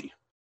lot of money,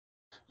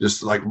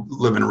 just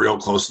living real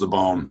close to the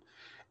bone.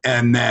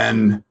 And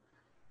then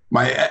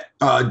My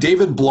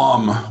David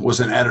Blum was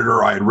an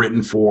editor I had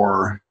written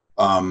for,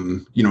 a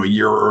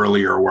year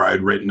earlier, where I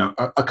had written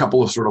a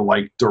couple of sort of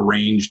like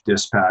deranged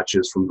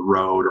dispatches from the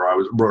road,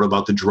 or wrote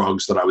about the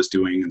drugs that I was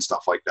doing and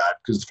stuff like that,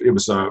 because it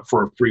was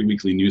for a free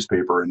weekly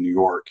newspaper in New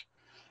York.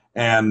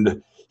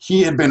 And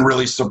he had been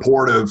really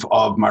supportive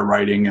of my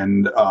writing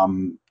and,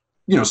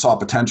 saw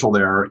potential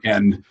there.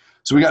 And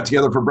so we got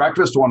together for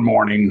breakfast one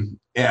morning,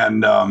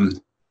 and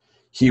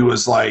he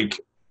was like,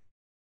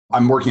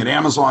 I'm working at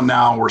Amazon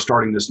now. We're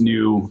starting this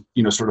new,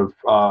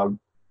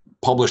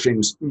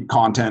 publishing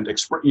content,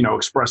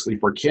 expressly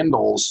for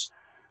Kindles.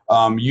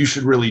 You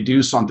should really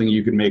do something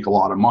you can make a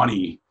lot of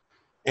money.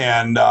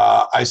 And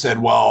I said,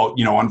 well,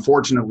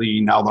 unfortunately,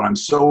 now that I'm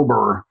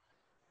sober,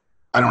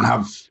 I don't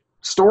have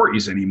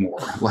stories anymore.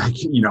 Like,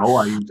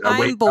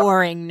 I'm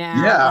boring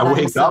now. Yeah, I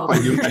wake up,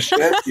 I do my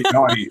shit,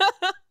 I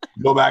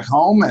go back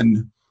home,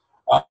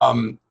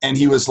 and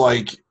he was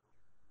like,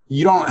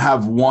 you don't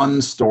have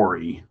one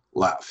story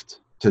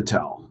left to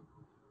tell.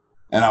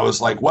 And I was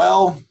like,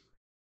 well,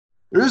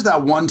 there's that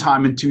one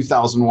time in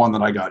 2001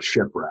 that I got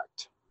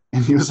shipwrecked.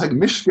 And he was like,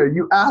 Mishka,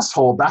 you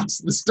asshole, that's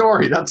the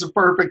story. That's a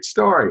perfect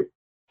story.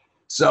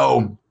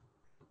 So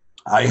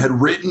I had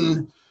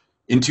written,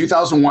 in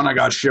 2001, I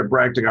got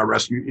shipwrecked. I got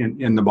rescued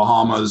in the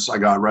Bahamas. I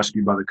got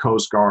rescued by the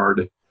Coast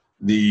Guard.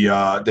 They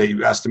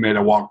estimated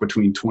I walked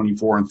between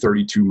 24 and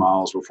 32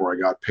 miles before I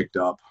got picked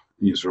up,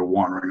 sort of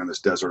wandering on this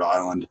desert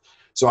island.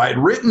 So I had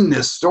written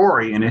this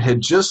story, and it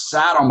had just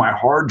sat on my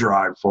hard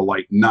drive for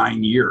like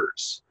 9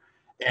 years.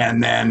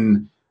 And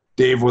then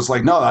Dave was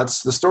like, no,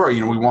 that's the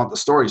story. We want the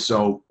story.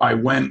 So I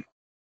went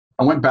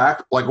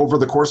back like over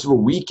the course of a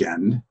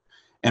weekend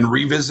and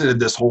revisited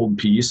this whole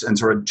piece and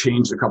sort of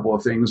changed a couple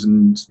of things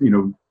and,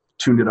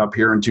 tuned it up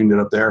here and tuned it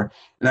up there.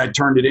 And I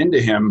turned it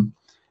into him,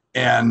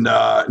 and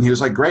he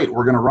was like, great,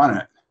 we're going to run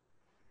it.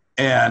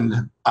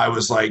 And I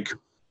was like,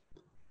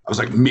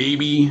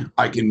 maybe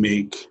I can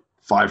make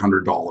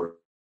 $500.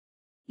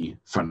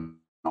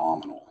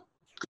 Phenomenal.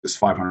 It's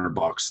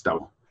 $500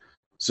 though.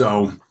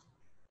 So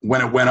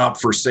when it went up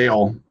for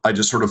sale, I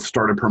just sort of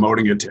started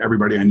promoting it to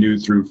everybody I knew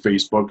through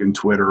Facebook and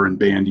Twitter and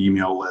band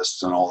email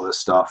lists and all this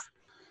stuff.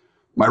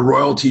 My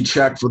royalty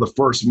check for the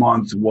first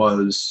month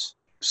was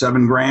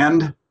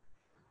 $7,000.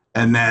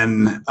 And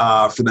then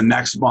for the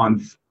next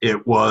month, I think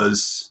it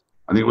was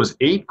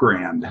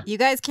 $8,000. You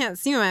guys can't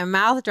see my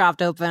mouth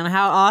dropped open.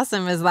 How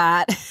awesome is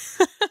that?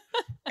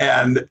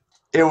 And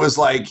it was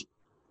like,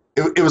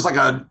 it was like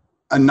a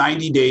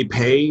 90-day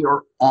pay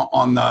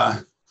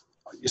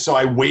so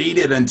I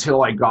waited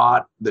until I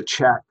got the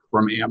check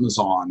from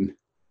Amazon.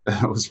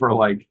 It was for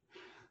like,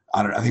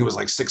 I think it was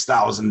like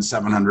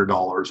 $6,700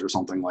 or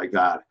something like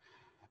that.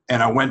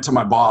 And I went to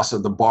my boss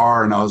at the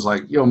bar and I was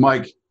like, yo,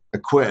 Mike, I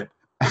quit.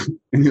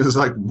 And he was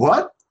like,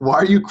 what? Why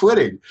are you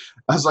quitting?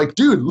 I was like,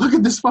 dude, look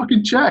at this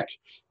fucking check.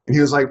 And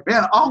he was like,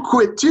 man, I'll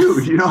quit too.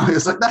 He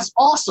was like, that's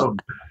awesome.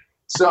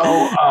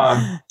 So,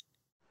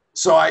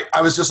 So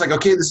I was just like,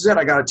 okay, this is it.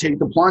 I got to take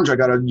the plunge. I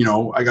got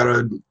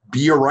to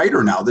be a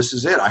writer now. This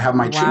is it. I have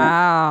my chance.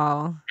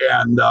 Wow.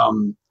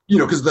 And,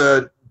 because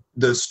the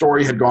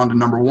story had gone to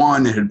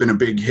 #1. It had been a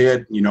big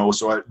hit,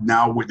 so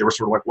now they were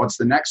sort of like, what's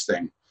the next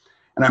thing?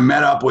 And I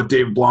met up with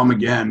Dave Blum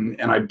again,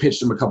 and I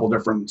pitched him a couple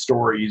different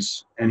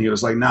stories. And he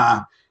was like,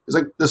 nah. He's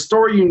like, the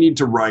story you need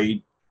to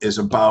write is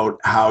about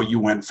how you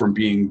went from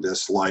being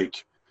this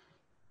like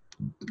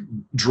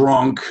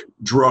drunk,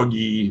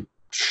 druggy,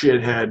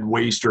 shithead,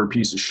 waster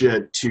piece of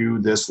shit to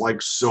this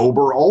like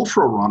sober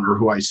ultra runner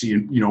who I see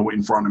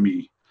in front of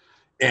me.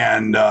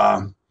 And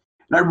I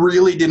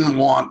really didn't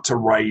want to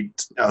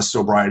write a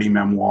sobriety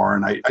memoir.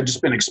 And I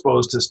just been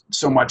exposed to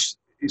so much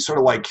sort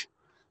of like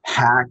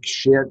hack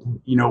shit,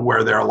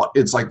 where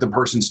it's like the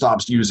person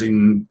stops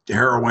using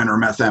heroin or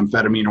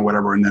methamphetamine or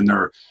whatever, and then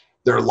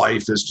their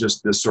life is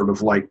just this sort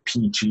of like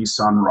peachy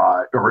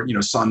sunrise or,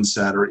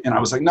 sunset. And I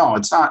was like, no,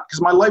 it's not,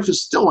 because my life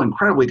is still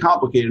incredibly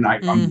complicated. And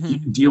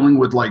I'm dealing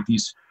with like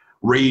these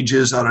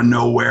rages out of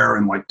nowhere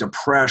and like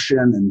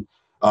depression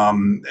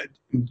and,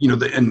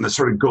 the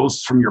sort of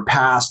ghosts from your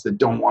past that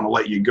don't want to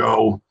let you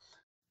go.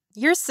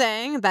 You're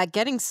saying that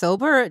getting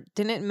sober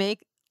didn't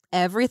make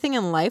everything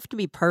in life to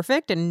be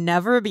perfect and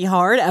never be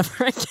hard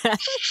ever again?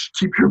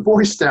 Keep your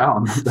voice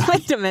down.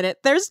 Wait a minute.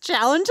 There's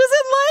challenges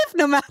in life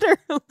no matter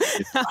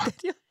how good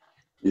you...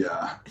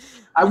 Yeah.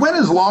 I went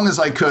as long as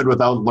I could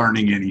without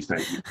learning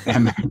anything.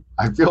 And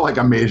I feel like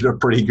I made it a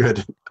pretty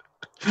good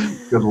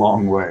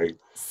long way.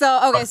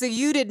 So, okay, so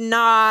you did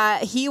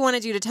not, he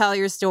wanted you to tell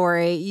your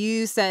story.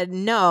 You said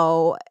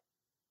no,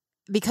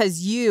 because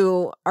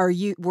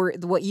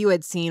what you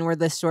had seen were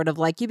this sort of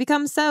like, you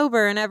become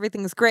sober and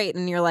everything's great.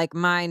 And you're like,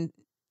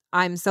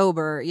 I'm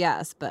sober.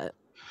 Yes, but.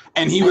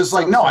 And he was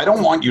like, no, I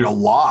don't want you to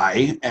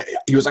lie.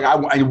 He was like,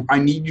 I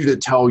need you to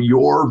tell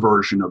your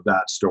version of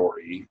that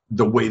story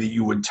the way that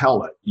you would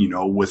tell it,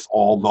 with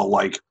all the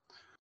like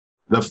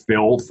the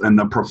filth and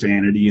the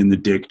profanity and the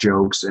dick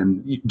jokes,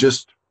 and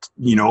just,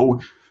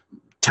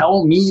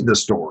 tell me the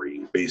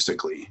story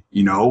basically,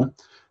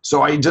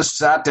 So I just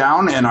sat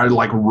down and I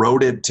like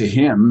wrote it to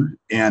him,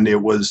 and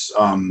it was,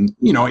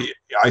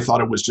 I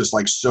thought it was just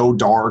like so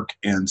dark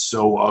and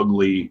so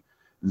ugly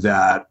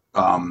that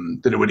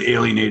it would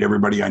alienate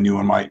everybody I knew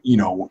and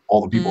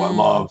all the people I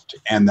loved,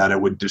 and that it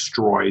would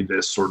destroy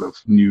this sort of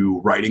new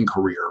writing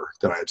career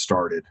that I had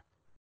started.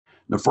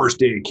 The first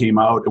day it came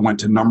out, it went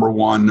to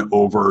 #1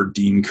 over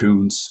Dean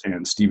Koontz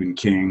and Stephen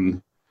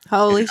King.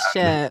 Holy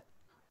shit.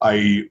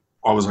 I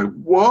was like,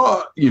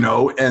 what?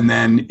 And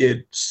then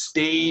it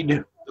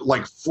stayed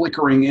like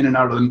flickering in and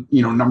out of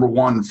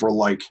 #1 for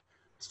like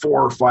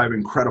 4 or 5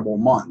 incredible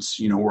months,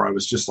 where I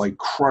was just like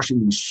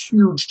crushing these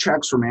huge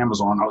checks from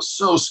Amazon. I was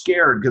so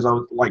scared because I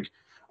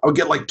would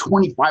get like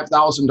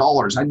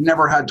 $25,000. I'd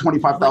never had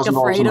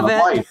 $25,000 in my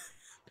life.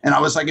 And I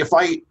was like, if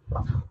I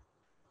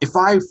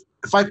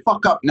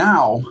fuck up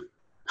now,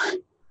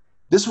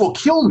 this will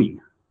kill me,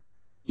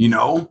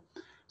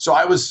 So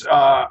I was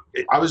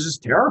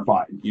just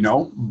terrified,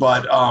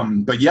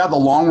 but yeah, the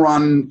long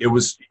run,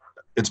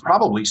 it's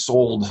probably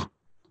sold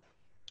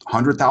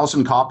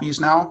 100,000 copies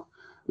now.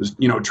 It was,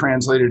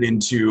 translated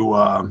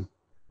into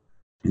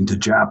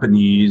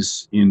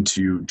Japanese,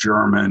 into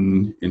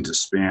German, into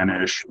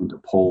Spanish, into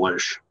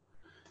Polish.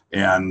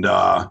 And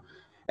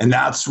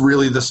that's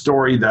really the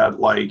story that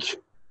like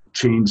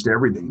changed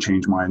everything,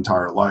 changed my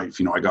entire life.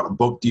 I got a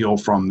book deal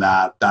from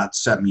that. That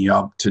set me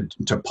up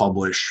to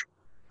publish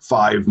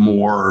 5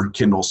 more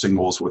Kindle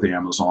singles with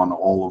Amazon,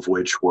 all of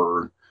which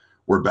were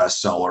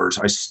bestsellers.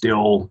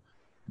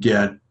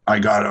 I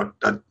got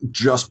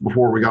just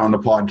before we got on the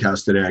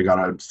podcast today, I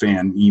got a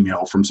fan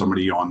email from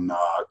somebody on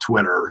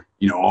Twitter,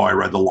 I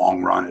read The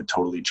Long Run. It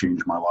totally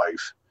changed my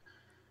life,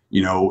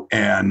 So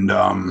and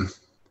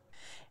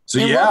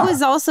yeah. What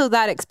was also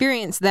that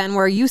experience then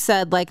where you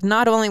said like,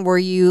 not only were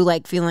you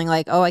like feeling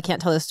like, oh, I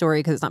can't tell this story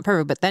because it's not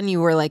perfect, but then you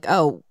were like,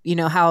 oh,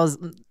 how's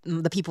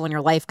the people in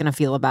your life going to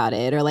feel about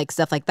it, or like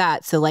stuff like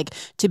that. So like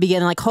to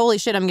begin like, holy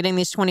shit, I'm getting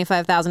these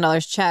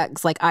 $25,000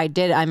 checks. Like I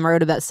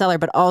wrote a bestseller,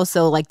 but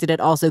also like, did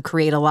it also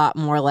create a lot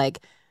more like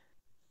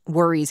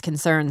worries,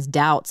 concerns,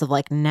 doubts of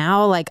like,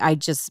 now like I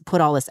just put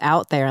all this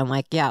out there and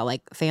like, yeah,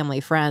 like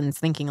family, friends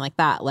thinking like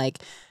that. Like,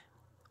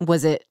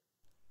 was it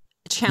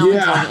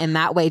challenging in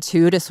that way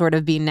too, to sort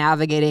of be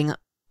navigating,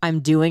 I'm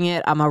doing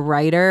it, I'm a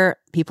writer,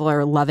 people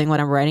are loving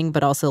what I'm writing,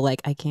 but also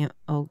like I can't,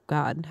 oh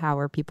God, how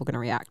are people going to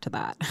react to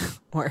that?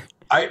 Or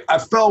I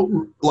felt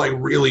like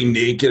really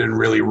naked and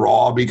really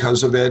raw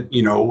because of it,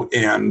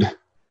 and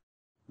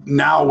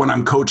now when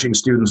I'm coaching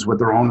students with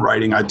their own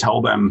writing, I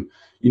tell them,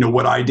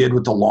 what I did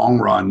with The Long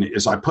Run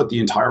is I put the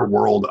entire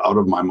world out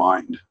of my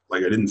mind.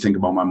 Like I didn't think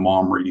about my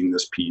mom reading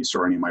this piece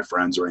or any of my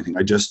friends or anything.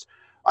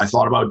 I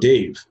thought about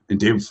Dave, and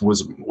Dave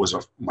was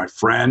my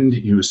friend.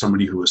 He was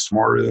somebody who was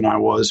smarter than I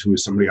was, who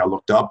was somebody I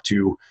looked up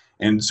to.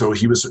 And so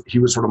he was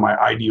sort of my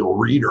ideal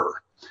reader.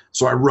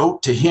 So I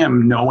wrote to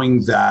him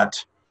knowing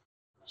that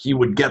he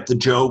would get the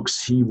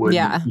jokes. He would,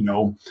 you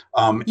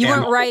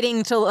weren't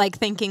writing to like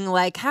thinking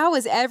like, how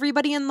is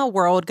everybody in the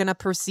world going to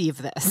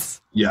perceive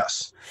this?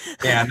 Yes.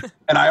 And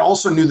I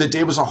also knew that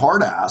Dave was a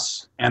hard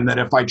ass, and that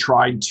if I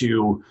tried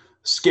to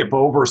skip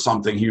over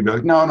something, he'd be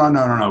like,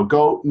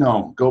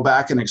 no, go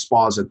back and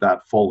exposit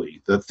that fully.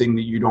 The thing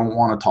that you don't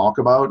want to talk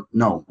about,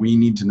 no, we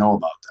need to know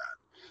about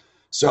that.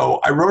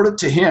 So I wrote it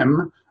to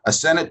him, I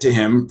sent it to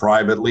him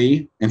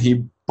privately, and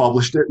he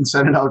published it and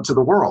sent it out to the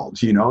world,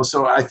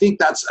 So I think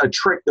that's a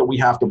trick that we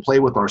have to play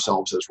with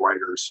ourselves as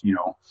writers,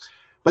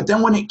 But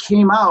then when it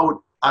came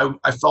out,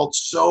 I felt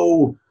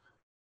so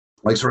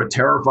like sort of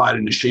terrified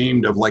and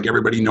ashamed of like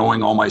everybody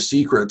knowing all my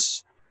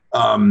secrets.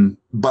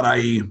 But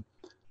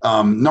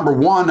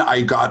 #1,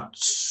 I got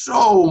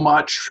so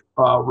much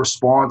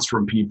response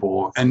from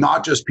people, and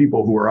not just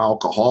people who are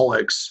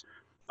alcoholics,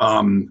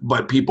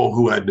 but people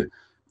who had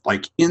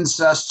like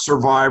incest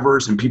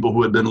survivors, and people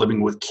who had been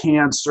living with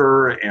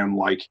cancer, and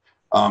like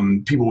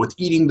people with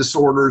eating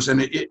disorders.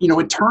 And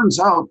it turns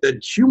out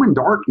that human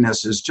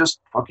darkness is just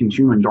fucking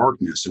human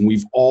darkness. And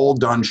we've all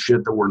done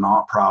shit that we're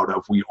not proud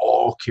of. We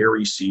all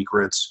carry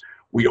secrets.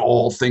 We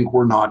all think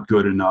we're not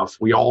good enough.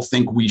 We all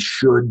think we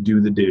should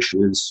do the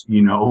dishes,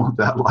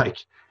 that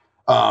like,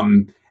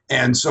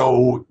 and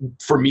so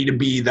for me to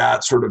be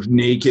that sort of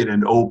naked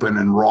and open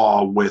and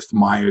raw with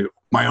my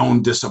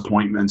own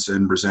disappointments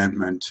and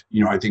resentment,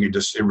 I think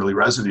it really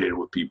resonated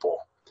with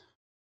people.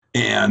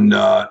 And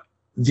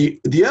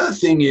the other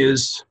thing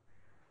is,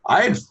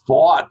 I had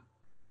fought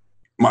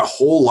my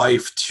whole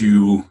life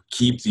to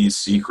keep these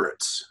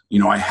secrets.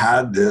 I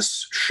had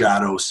this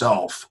shadow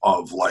self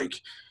of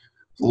like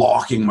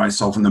locking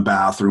myself in the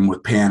bathroom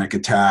with panic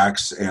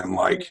attacks and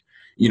like,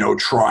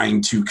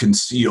 trying to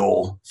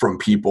conceal from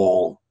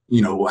people,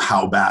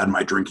 how bad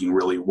my drinking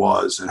really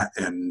was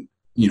and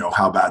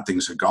how bad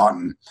things had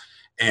gotten.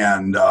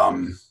 And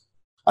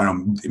I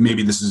don't know,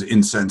 maybe this is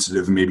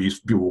insensitive, maybe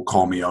people will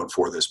call me out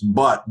for this,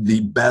 but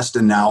the best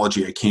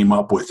analogy I came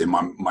up with in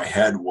my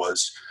head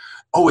was,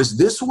 oh, is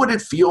this what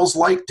it feels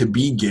like to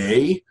be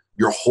gay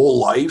your whole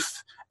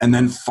life and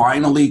then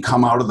finally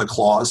come out of the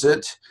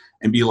closet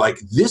and be like,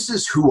 this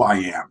is who I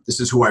am. This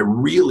is who I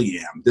really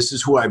am. This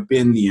is who I've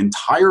been the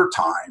entire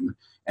time.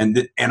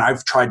 And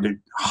I've tried to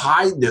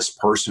hide this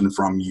person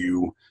from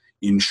you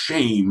in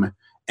shame.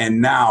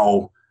 And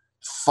now,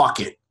 fuck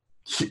it.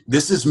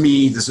 This is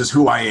me. This is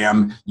who I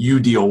am. You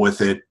deal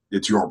with it.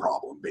 It's your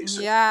problem,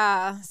 basically.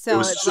 Yeah. So it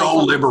was so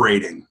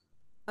liberating.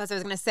 That's what I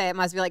was going to say. It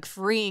must be like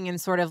freeing and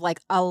sort of like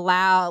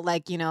allow,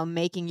 like, you know,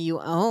 making you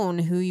own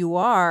who you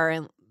are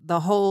and the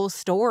whole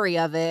story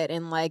of it.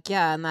 And like,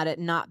 yeah, and that it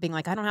not being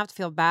like, I don't have to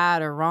feel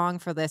bad or wrong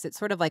for this. It's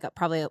sort of like it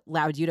probably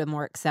allowed you to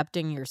more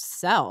accepting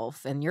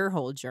yourself and your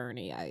whole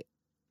journey.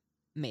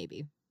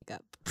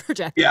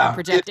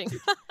 Projecting.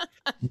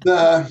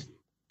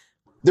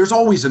 There's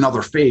always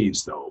another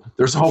phase, though.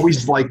 There's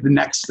always like the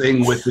next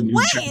thing with the new.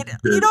 Wait,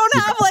 you don't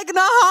have like an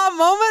aha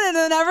moment and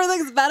then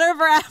everything's better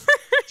forever?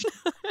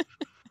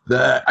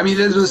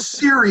 There's a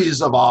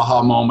series of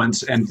aha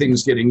moments and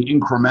things getting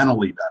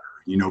incrementally better,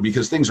 you know,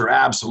 because things are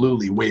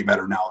absolutely way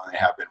better now than they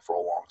have been for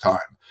a long time.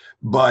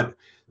 But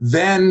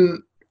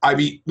then,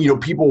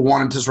 people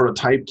wanted to sort of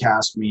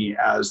typecast me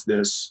as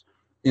this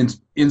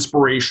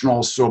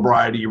inspirational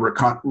sobriety,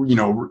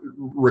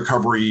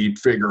 recovery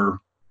figure.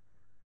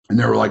 And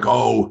they were like,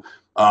 all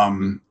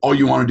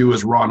you want to do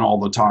is run all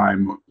the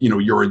time. You know,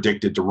 you're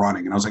addicted to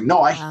running. And I was like,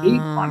 no, I hate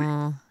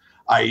running.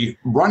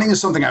 Running is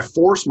something I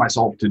force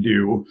myself to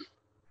do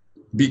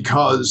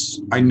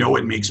because I know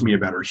it makes me a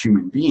better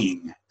human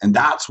being. And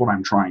that's what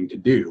I'm trying to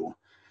do.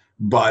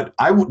 But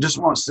I just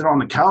want to sit on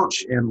the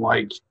couch and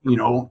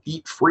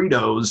eat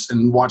Fritos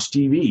and watch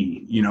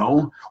TV,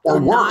 or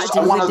worse.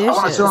 I want to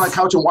sit on the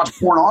couch and watch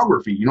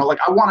pornography.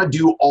 I want to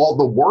do all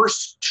the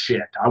worst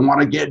shit. I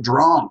want to get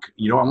drunk.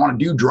 I want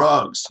to do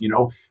drugs,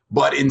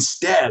 but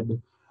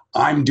instead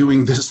I'm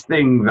doing this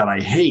thing that I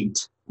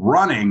hate,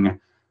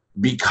 running,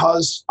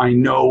 because I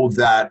know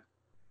that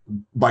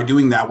by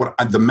doing that,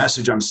 the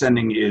message I'm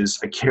sending is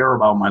I care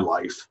about my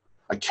life.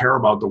 I care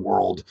about the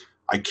world.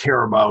 I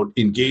care about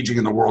engaging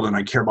in the world, and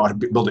I care about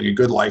building a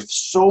good life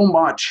so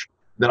much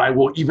that I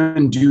will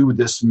even do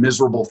this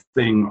miserable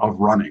thing of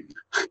running.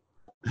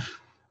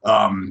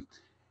 And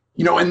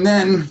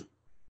then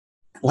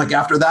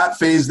after that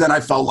phase, then I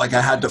felt like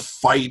I had to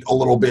fight a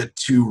little bit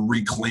to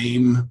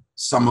reclaim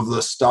some of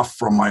the stuff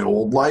from my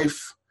old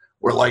life,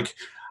 where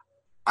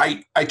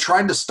I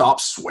tried to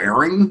stop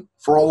swearing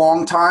for a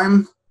long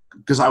time,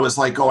 because I was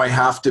like, I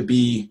have to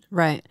be...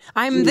 Right.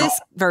 I'm this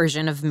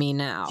version of me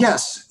now.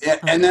 Yes.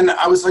 And then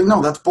I was like,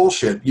 no, that's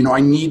bullshit.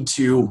 I need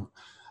to...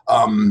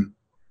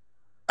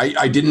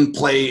 I didn't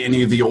play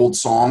any of the old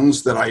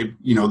songs that I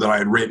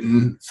had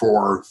written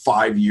for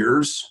 5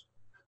 years.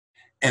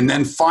 And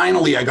then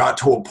finally I got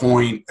to a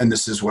point, and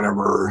this is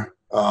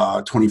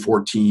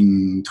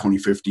 2014,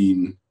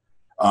 2015,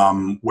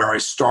 where I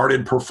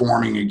started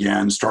performing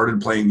again,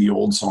 started playing the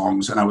old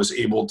songs, and I was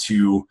able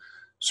to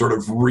sort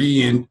of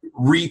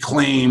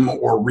reclaim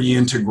or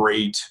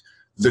reintegrate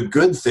the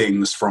good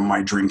things from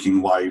my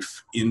drinking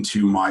life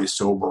into my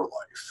sober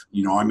life.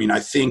 I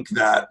think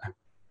that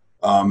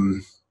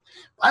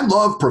I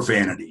love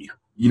profanity.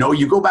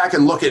 You go back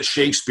and look at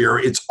Shakespeare,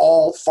 it's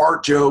all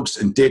fart jokes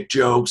and dick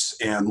jokes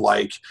and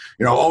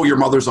your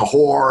mother's a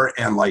whore,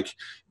 and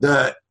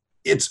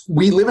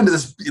we live in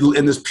this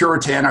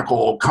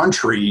puritanical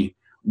country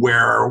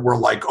where we're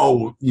like,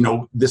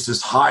 this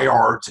is high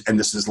art and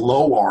this is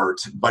low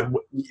art. But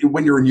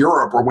when you're in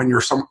Europe or when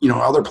you're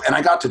and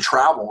I got to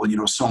travel,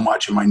 so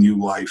much in my new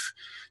life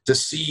to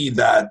see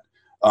that,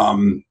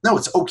 no,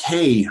 it's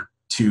okay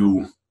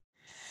to.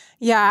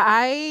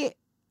 Yeah.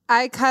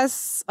 I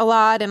cuss a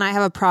lot, and I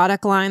have a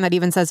product line that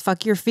even says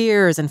fuck your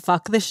fears and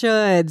fuck the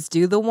shoulds,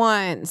 do the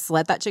once,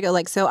 let that shit go.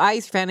 So I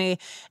use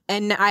profanity,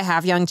 and I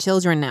have young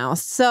children now.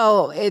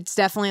 So it's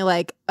definitely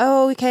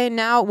okay,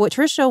 now what,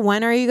 Trisha,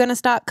 when are you going to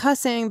stop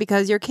cussing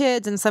because you're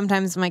kids? And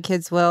sometimes my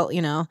kids will,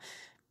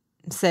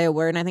 say a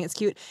word and I think it's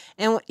cute.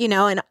 And,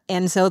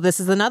 and so this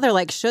is another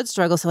should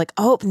struggle. So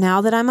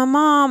now that I'm a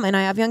mom and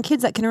I have young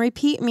kids that can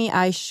repeat me,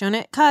 I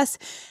shouldn't cuss.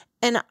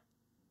 And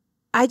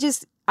I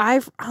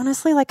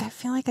honestly, I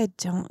feel like I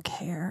don't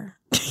care.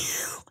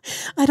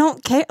 I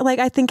don't care.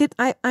 I think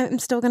I'm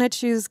still going to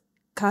choose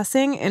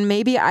cussing, and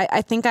maybe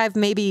I think I've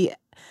maybe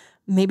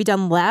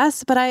done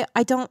less, but I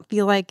don't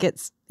feel like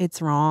it's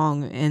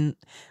wrong. And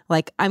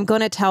I'm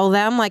going to tell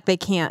them they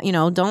can't,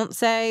 don't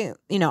say,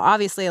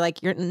 obviously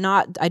you're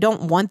not, I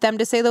don't want them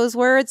to say those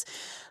words,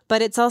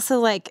 but it's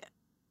also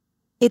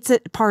it's a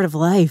part of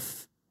life.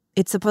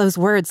 It's those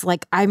words.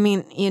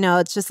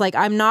 It's just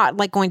I'm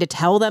not going to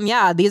tell them,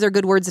 yeah, these are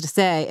good words to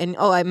say. And,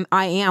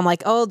 I am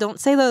don't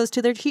say those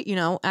to their,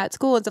 at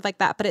school and stuff like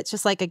that. But it's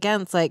just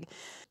again, it's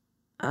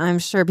I'm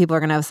sure people are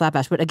going to have a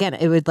slapdash. But again,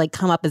 it would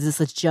come up as this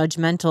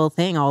judgmental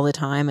thing all the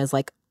time as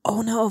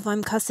oh no, if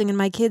I'm cussing and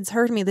my kids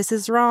heard me, this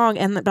is wrong.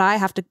 But I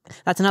have to,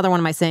 that's another one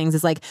of my sayings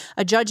is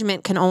a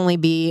judgment can only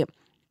be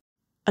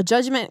a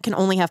judgment can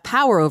only have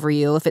power over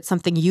you if it's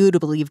something you to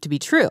believe to be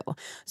true.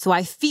 So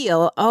I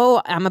feel,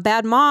 oh, I'm a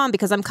bad mom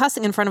because I'm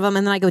cussing in front of them.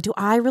 And then I go, do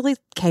I really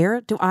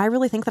care? Do I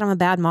really think that I'm a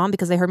bad mom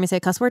because they heard me say a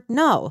cuss word?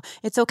 No,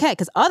 it's okay.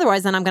 Because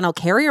otherwise then I'm going to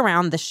carry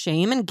around the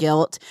shame and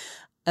guilt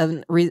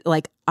of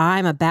like,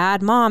 I'm a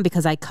bad mom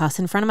because I cuss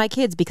in front of my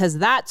kids, because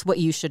that's what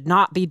you should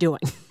not be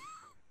doing.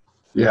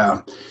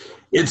 Yeah.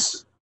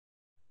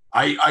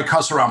 I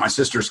cuss around my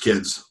sister's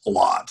kids a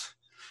lot.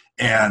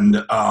 And,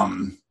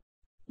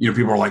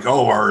 people are like,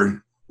 oh,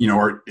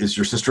 is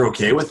your sister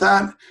okay with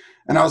that?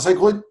 And I was like,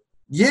 well,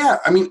 yeah,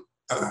 I mean,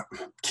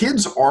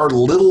 kids are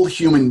little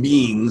human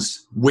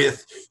beings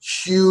with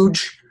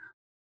huge,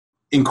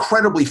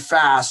 incredibly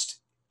fast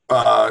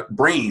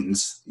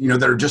brains,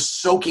 that are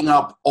just soaking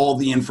up all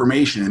the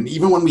information. And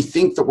even when we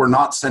think that we're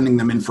not sending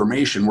them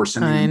information, we're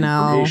sending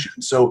them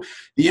information. So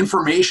the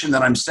information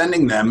that I'm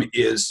sending them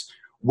is,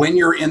 when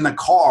you're in the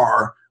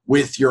car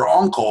with your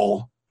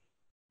uncle,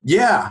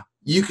 yeah,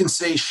 you can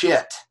say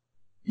shit,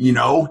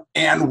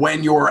 and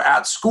when you're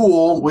at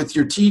school with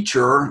your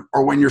teacher,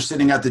 or when you're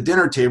sitting at the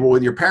dinner table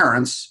with your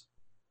parents,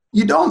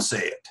 you don't say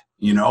it,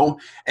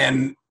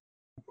 And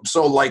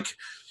so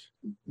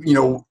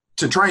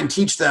to try and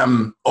teach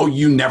them, oh,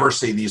 you never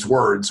say these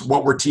words,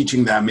 what we're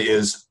teaching them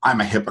is,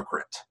 I'm a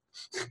hypocrite.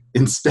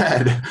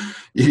 Instead,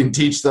 you can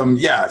teach them,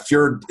 yeah, if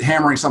you're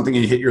hammering something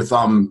and you hit your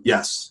thumb,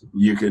 yes,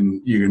 you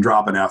can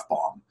drop an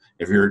F-bomb.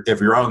 If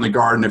you're out in the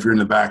garden, if you're in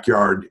the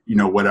backyard,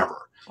 whatever.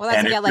 Well,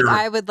 that's,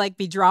 I would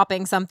be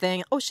dropping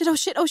something, oh shit,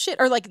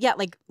 or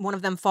one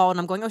of them fall and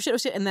I'm going, oh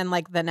shit, and then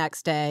the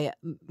next day,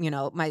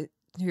 my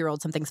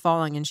 2-year-old, something's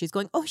falling and she's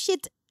going, oh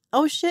shit,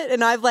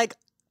 and I'm like,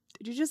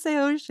 did you just say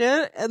oh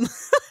shit? And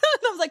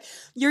I was like,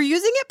 you're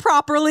using it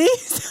properly.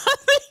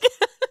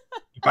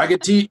 If I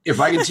could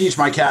teach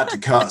my cat to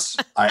cuss,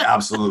 I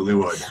absolutely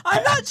would.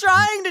 I'm not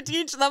trying to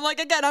teach them.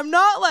 Again, I'm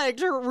not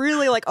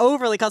really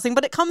overly cussing,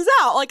 but it comes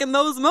out in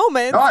those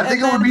moments. No, I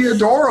think it would be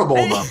adorable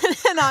though.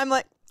 And I'm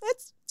like,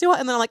 it's too.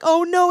 And then I'm like,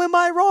 oh no, am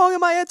I wrong?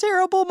 Am I a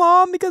terrible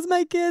mom because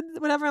my kids,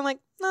 whatever? I'm like,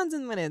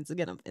 nonsense,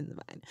 again, I'm in the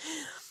mind.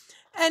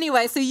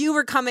 Anyway, so you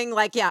were coming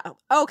yeah,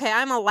 okay,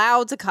 I'm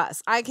allowed to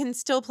cuss. I can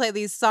still play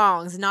these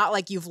songs,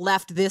 not you've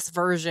left this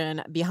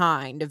version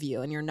behind of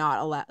you and you're not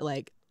allowed,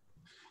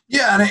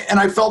 Yeah, and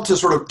I felt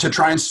to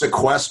try and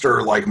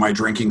sequester my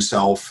drinking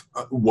self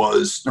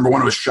was, number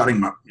one, it was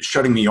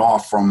shutting me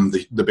off from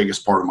the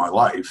biggest part of my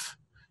life.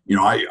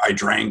 I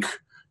drank,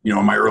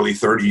 in my early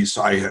 30s.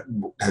 I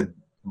had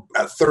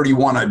at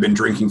 31, I'd been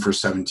drinking for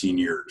 17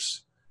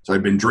 years. So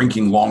I'd been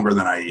drinking longer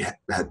than I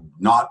had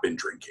not been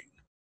drinking.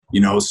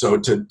 So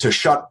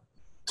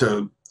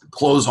to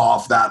close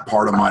off that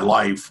part of my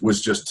life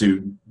was just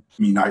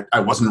I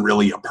wasn't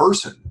really a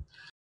person.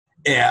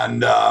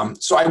 And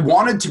so I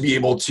wanted to be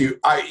able to,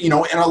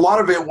 and a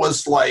lot of it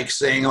was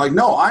saying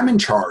no, I'm in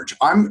charge.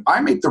 I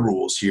make the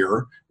rules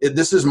here.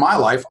 This is my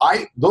life.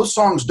 Those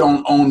songs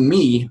don't own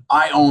me.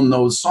 I own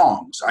those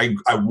songs.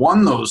 I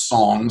won those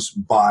songs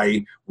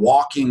by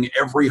walking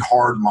every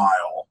hard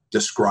mile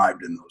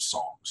described in those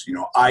songs.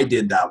 I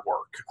did that work.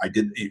 I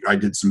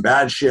did some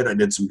bad shit. I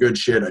did some good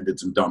shit. I did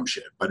some dumb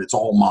shit, but it's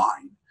all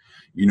mine,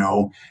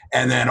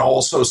 and then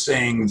also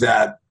saying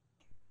that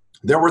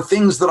there were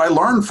things that I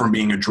learned from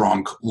being a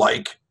drunk,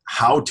 like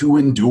how to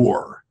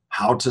endure,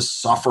 how to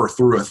suffer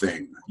through a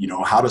thing,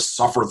 how to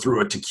suffer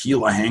through a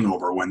tequila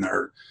hangover when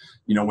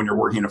when you're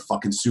working in a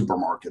fucking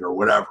supermarket or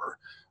whatever,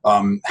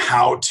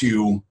 how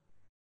to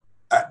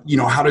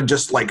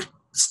just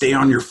stay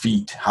on your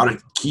feet, how to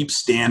keep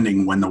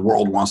standing when the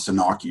world wants to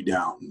knock you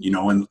down,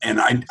 and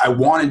I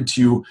wanted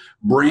to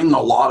bring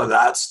a lot of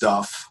that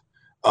stuff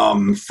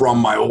from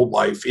my old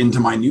life into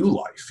my new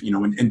life,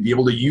 and be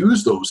able to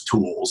use those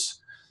tools,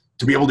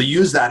 to be able to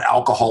use that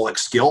alcoholic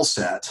skill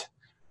set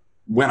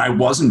when I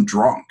wasn't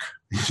drunk,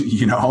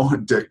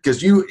 because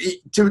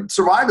to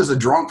survive as a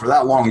drunk for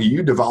that long,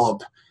 you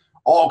develop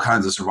all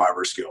kinds of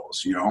survivor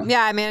skills,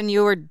 Yeah, I mean,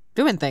 you were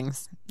doing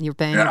things. You were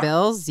paying your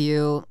bills.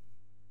 You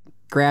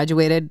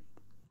graduated,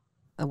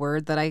 a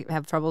word that I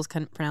have troubles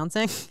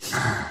pronouncing.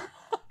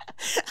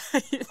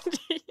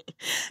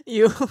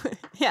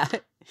 Yeah.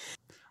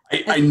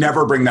 I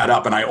never bring that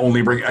up, and I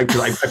only bring because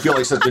I feel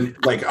like such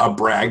a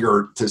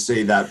bragger to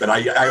say that. But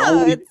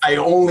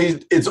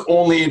it's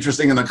only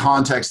interesting in the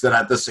context that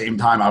at the same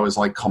time I was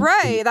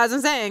right. That's what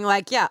I'm saying.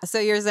 So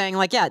you're saying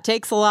it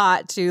takes a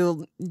lot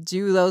to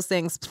do those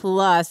things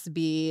plus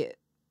be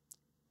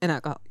an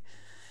alcoholic.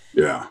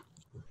 Yeah.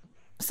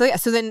 So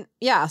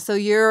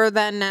you're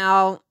then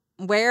now.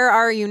 Where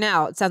are you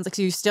now? It sounds like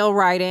you're still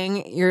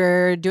writing.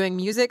 You're doing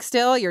music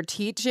still. You're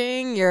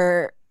teaching.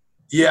 You're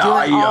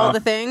doing all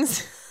the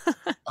things.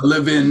 I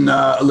live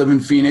in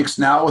Phoenix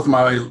now with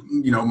my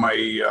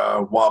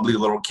my wobbly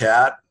little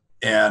cat,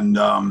 and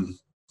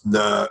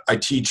I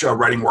teach a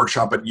writing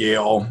workshop at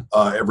Yale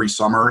every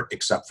summer,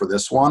 except for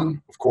this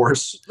one, of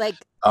course.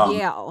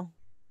 Yale.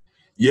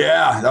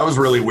 Yeah, that was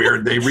really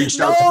weird. They reached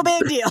out. No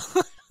big deal.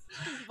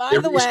 By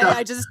the way,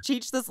 I just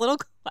teach this little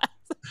class.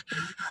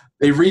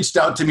 They reached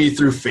out to me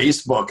through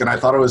Facebook, and I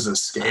thought it was a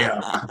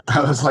scam.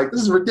 I was like,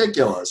 this is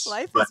ridiculous.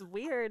 Life is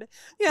weird.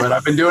 Yeah. But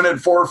I've been doing it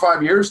 4 or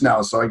 5 years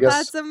now, so I guess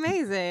that's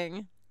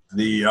amazing.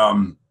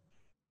 I'm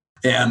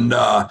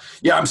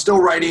still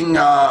writing.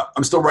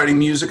 I'm still writing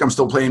music. I'm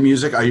still playing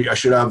music. I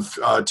should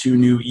have 2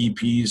 new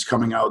EPs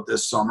coming out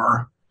this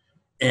summer,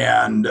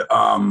 and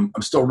I'm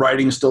still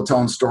writing, still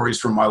telling stories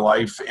from my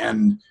life.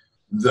 And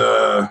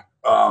the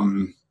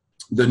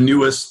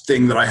newest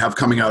thing that I have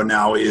coming out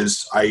now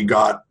is I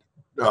got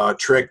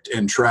tricked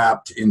and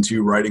trapped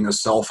into writing a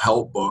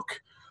self-help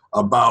book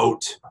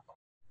about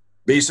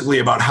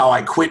how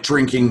I quit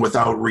drinking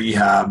without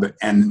rehab,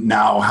 and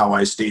now how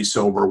I stay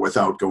sober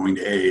without going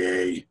to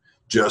AA.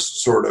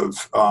 Just sort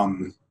of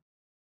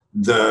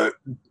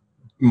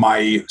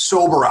my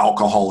sober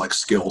alcoholic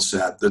skill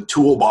set, the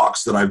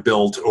toolbox that I've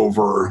built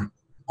over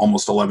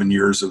almost 11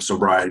 years of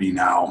sobriety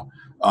now,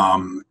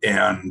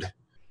 and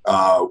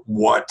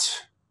what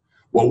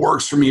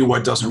works for me,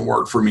 what doesn't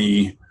work for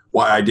me,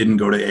 why I didn't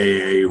go to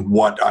AA,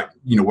 what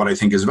I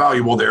think is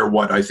valuable there,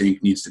 what I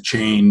think needs to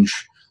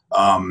change.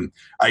 I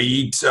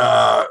eat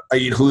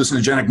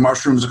hallucinogenic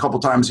mushrooms a couple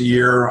times a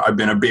year. I've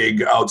been a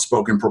big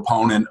outspoken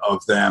proponent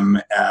of them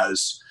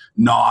as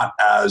not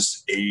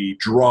as a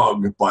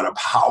drug, but a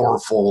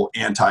powerful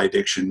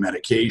anti-addiction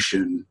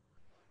medication.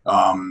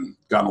 Gotten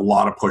a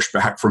lot of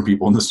pushback from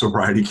people in the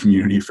sobriety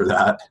community for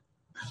that.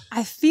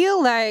 I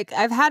feel like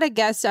I've had a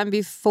guest on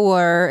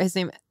before. His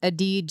name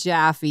Adi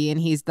Jaffe, and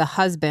he's the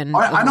husband.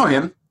 I know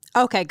him.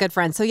 Okay, good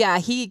friend. So yeah,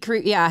 he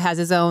has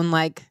his own,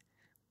 like,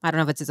 I don't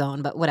know if it's his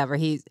own, but whatever.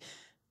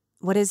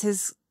 What is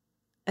his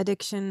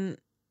addiction?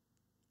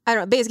 I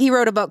don't know. Basically, he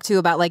wrote a book too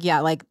about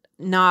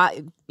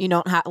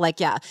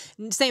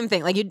same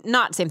thing. Like, you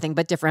not same thing,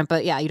 but different.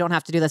 But yeah, you don't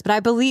have to do this. But I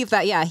believe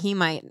that he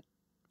might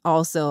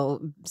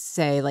also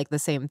say like the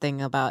same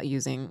thing about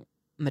using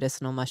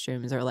medicinal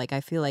mushrooms, or like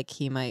I feel like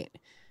he might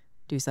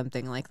do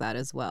something like that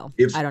as well.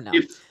 I don't know.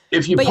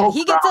 He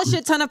gets a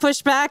shit ton of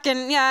pushback,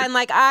 and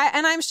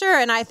I'm sure,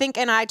 and I think,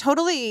 and I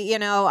totally,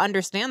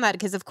 understand that,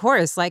 because of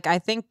course, like, I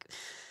think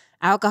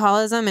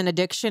alcoholism and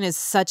addiction is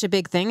such a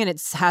big thing, and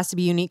it has to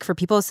be unique for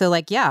people. So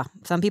like, yeah,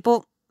 some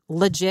people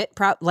legit,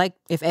 like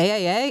if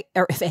AAA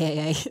or if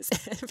AAA,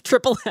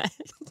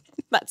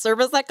 that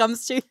service that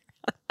comes to you.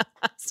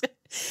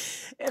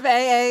 If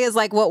AA is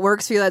like what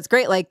works for you, that's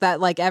great. Like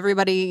that, like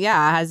everybody,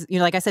 has,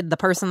 like I said, the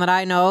person that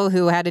I know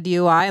who had a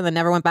DUI and then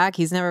never went back,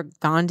 he's never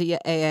gone to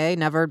AA,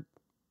 never,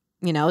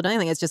 done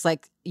anything. It's just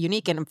like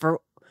unique. And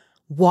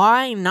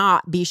why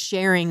not be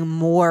sharing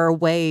more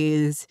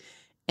ways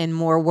and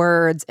more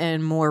words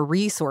and more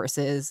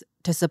resources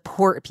to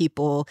support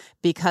people?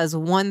 Because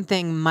one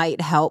thing might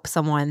help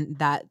someone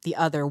that the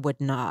other would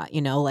not,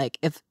 like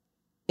if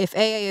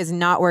AA is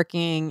not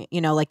working,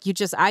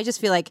 I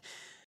just feel like,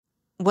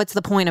 what's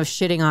the point of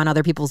shitting on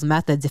other people's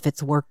methods if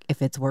it's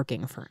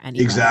working for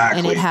anybody? Exactly.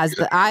 And it has.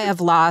 Exactly. I have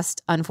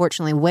lost,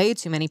 unfortunately, way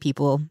too many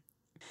people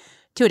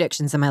to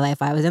addictions in my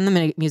life. I was in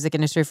the music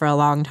industry for a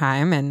long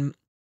time, and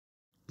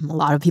a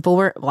lot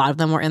of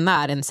them were in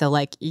that. And so,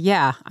 like,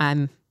 yeah,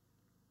 I'm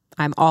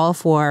all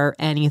for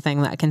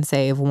anything that can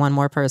save one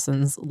more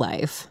person's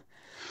life.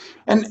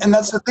 And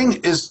that's the thing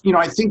is,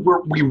 I think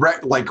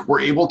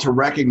we're able to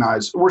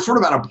recognize, we're sort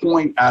of at a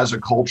point as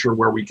a culture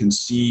where we can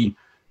see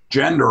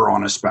gender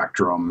on a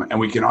spectrum, and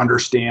we can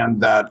understand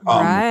that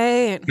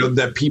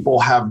that people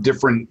have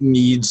different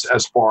needs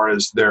as far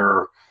as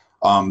their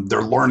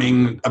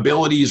learning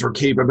abilities or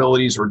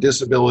capabilities or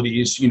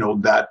disabilities.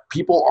 That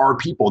people are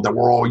people, that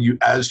we're all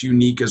as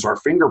unique as our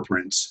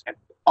fingerprints,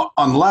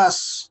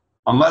 unless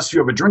you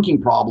have a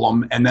drinking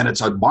problem, and then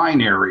it's a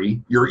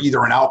binary. You're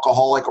either an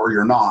alcoholic or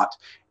you're not.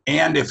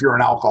 And if you're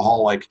an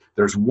alcoholic,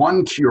 there's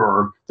one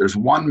cure, there's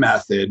one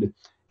method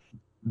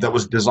that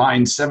was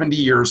designed 70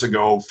 years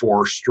ago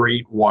for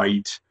straight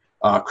white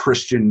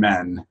Christian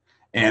men.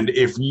 And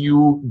if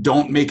you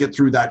don't make it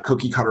through that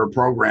cookie cutter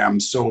program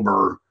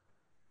sober,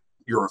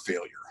 you're a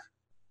failure.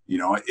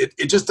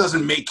 It just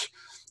doesn't make,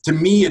 to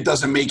me, it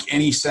doesn't make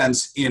any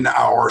sense in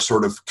our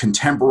sort of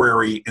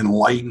contemporary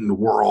enlightened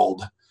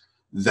world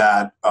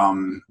that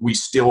we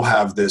still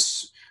have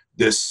this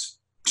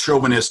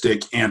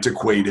chauvinistic,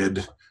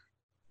 antiquated,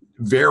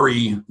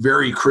 very,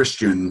 very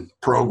Christian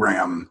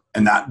program,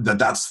 and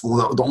that's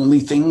the only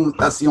thing,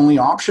 that's the only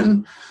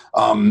option.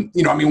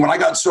 When I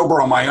got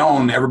sober on my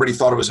own, everybody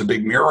thought it was a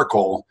big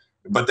miracle,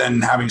 but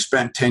then having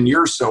spent 10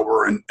 years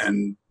sober and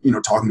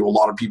talking to a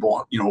lot of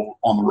people,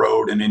 on the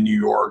road and in New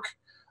York,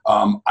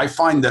 I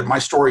find that my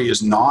story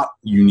is not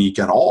unique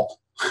at all,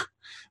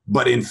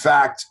 but in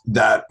fact,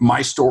 that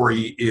my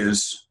story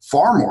is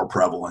far more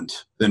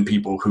prevalent than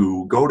people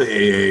who go to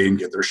AA and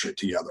get their shit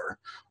together.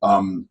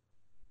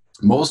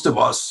 Most of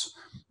us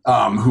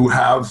who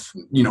have,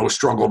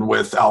 struggled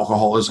with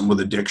alcoholism, with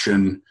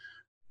addiction,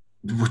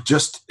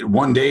 just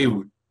one day,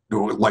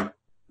 like,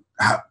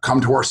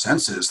 come to our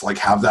senses, like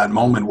have that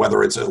moment,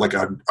 whether it's a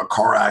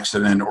car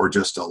accident or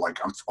just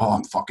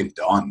I'm fucking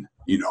done,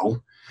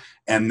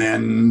 and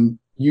then,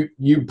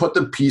 you put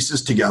the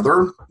pieces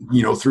together,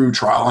 through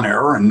trial and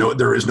error, and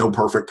there is no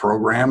perfect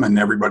program, and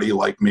everybody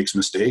like makes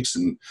mistakes,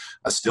 and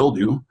I still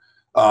do.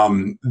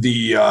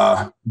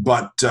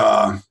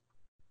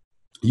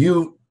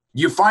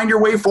 You find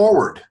your way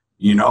forward,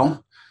 you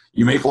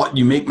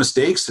make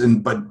mistakes,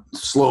 but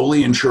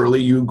slowly and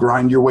surely you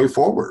grind your way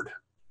forward.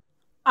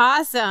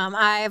 Awesome.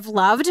 I've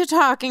loved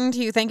talking to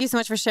you. Thank you so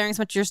much for sharing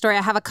so much of your story.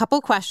 I have a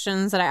couple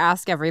questions that I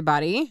ask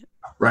everybody.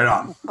 Right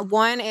on.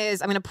 One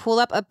is, I'm going to pull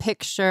up a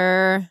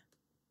picture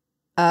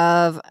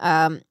of, like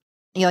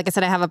I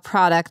said, I have a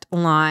product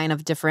line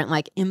of different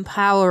like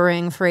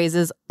empowering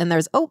phrases, and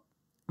there's,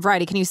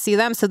 variety. Can you see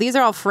them? So these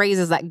are all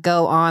phrases that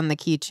go on the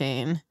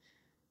keychain.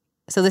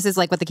 So this is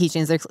like what the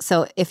keychains are.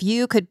 So if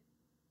you could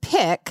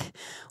pick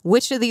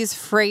which of these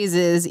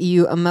phrases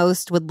you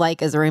most would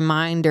like as a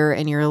reminder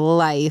in your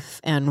life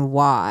and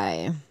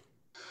why.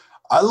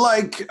 I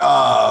like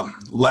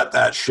let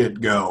that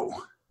shit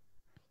go,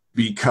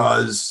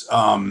 because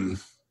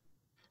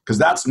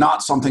that's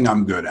not something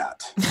I'm good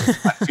at.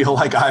 I feel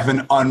like I have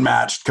an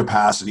unmatched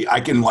capacity.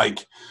 I can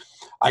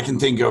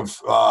think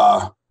of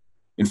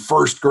in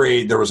first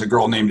grade, there was a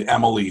girl named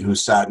Emily who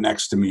sat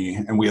next to me,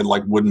 and we had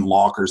like wooden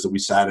lockers that we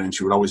sat in, and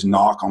she would always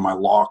knock on my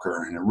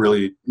locker, and it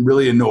really,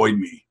 really annoyed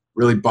me,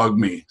 really bugged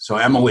me. So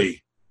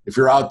Emily, if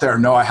you're out there,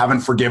 no, I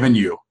haven't forgiven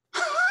you.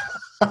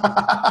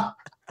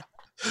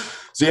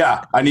 So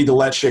yeah, I need to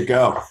let shit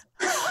go.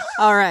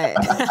 All right.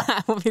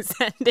 I will be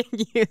sending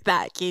you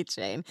that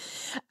keychain.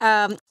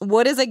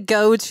 What is a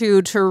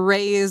go-to to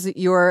raise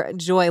your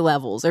joy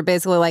levels? Or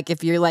basically like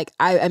if you're like,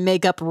 I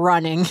make up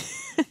running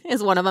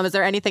is one of them. Is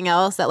there anything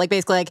else that like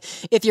basically like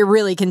if you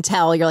really can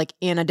tell you're like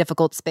in a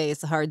difficult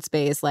space, a hard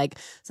space, like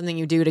something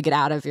you do to get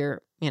out of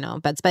your,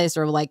 bed space,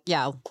 or like,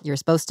 yeah, you're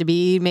supposed to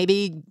be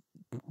maybe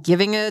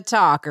giving a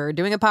talk or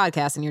doing a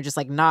podcast and you're just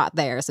like not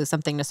there. So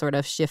something to sort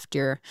of shift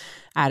your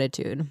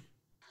attitude.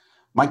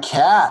 My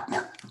cat,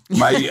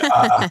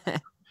 I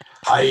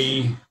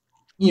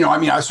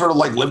sort of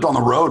like lived on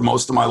the road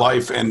most of my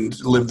life and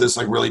lived this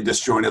like really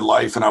disjointed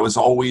life. And I was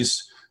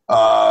always,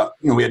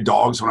 we had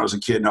dogs when I was a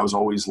kid, and I was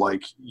always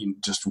like,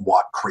 just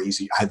what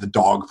crazy. I had the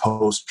dog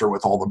poster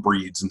with all the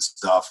breeds and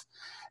stuff.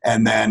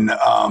 And then,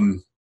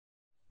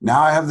 now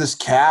I have this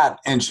cat,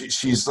 and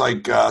she's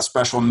like,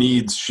 special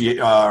needs.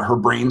 Her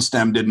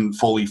brainstem didn't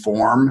fully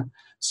form,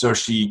 so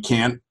she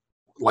can't,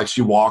 like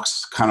she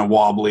walks kind of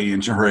wobbly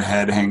and her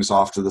head hangs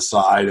off to the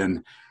side.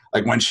 And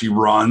like when she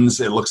runs,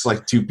 it looks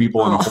like two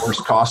people in a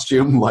horse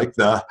costume. Like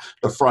the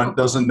front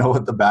doesn't know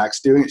what the back's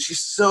doing.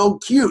 She's so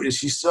cute. And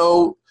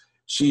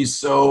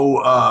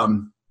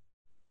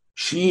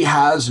she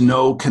has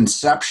no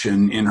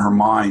conception in her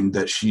mind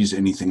that she's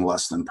anything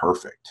less than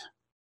perfect.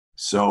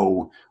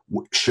 So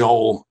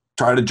she'll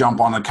try to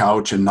jump on the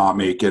couch and not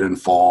make it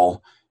and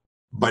fall,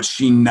 but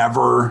she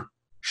never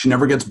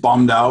gets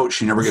bummed out.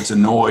 She never gets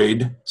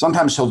annoyed.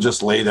 Sometimes she'll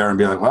just lay there and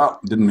be like, well,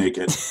 didn't make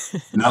it.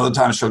 And other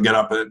times she'll get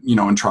up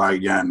and try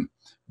again.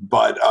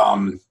 But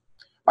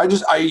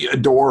I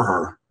adore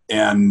her,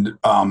 and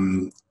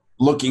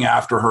looking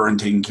after her and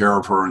taking care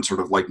of her and sort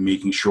of like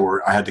making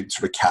sure I had to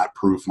sort of cat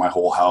proof my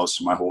whole house,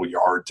 my whole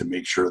yard, to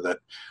make sure that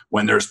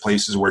when there's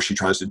places where she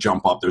tries to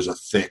jump up, there's a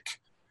thick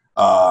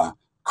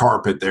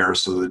carpet there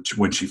so that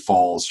when she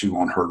falls, she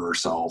won't hurt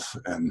herself.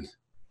 And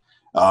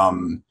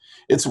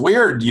it's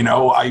weird,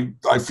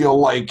 I feel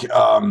like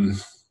I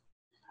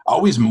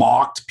always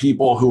mocked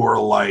people who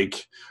are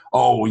like,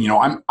 oh,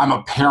 I'm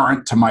a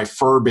parent to my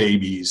fur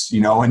babies,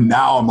 and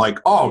now I'm like,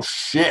 oh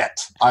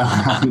shit,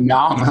 I'm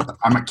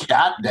a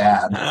cat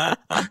dad.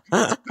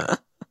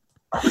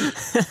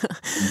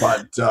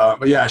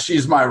 But yeah,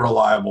 she's my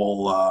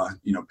reliable,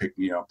 pick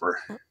me upper.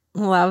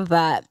 Love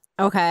that.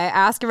 Okay.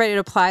 Ask everybody to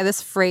apply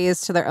this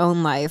phrase to their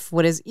own life.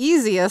 What is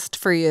easiest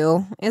for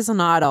you is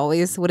not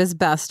always what is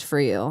best for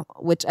you,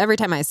 which every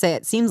time I say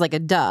it seems like a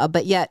duh,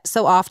 but yet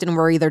so often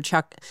we're either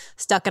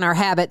stuck in our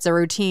habits or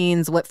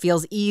routines. What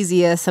feels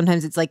easiest,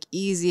 sometimes it's like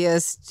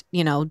easiest,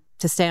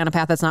 to stay on a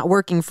path that's not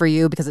working for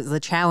you because it's the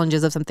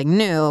challenges of something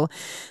new.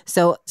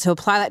 So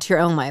apply that to your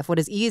own life. What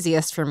is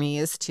easiest for me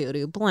is to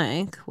do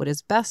blank. What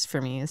is best for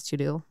me is to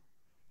do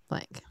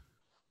blank.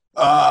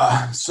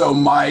 So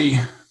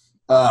my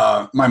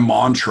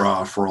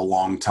mantra for a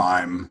long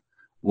time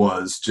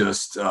was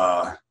just,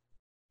 well,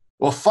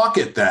 fuck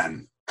it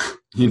then.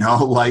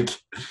 Like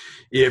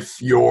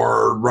if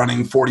you're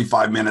running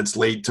 45 minutes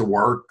late to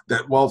work,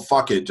 well,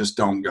 fuck it, just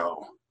don't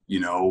go,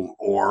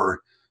 or,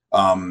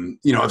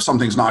 if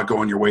something's not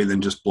going your way, then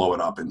just blow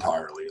it up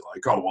entirely.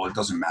 Like, oh, well, it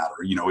doesn't matter.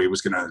 It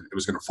was going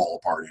to fall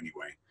apart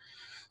anyway.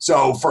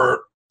 So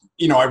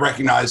I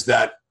recognize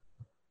that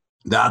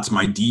that's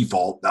my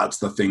default. That's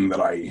the thing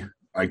that I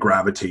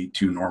gravitate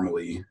to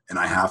normally, and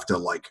I have to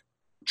like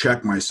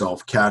check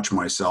myself, catch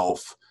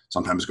myself,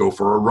 sometimes go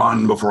for a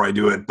run before I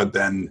do it, but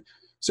then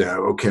say,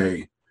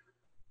 okay,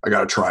 I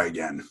got to try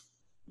again.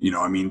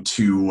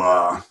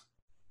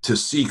 To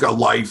seek a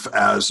life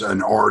as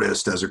an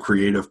artist, as a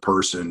creative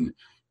person,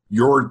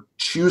 you're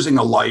choosing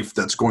a life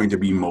that's going to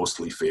be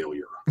mostly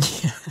failure.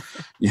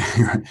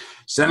 Yeah,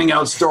 sending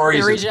out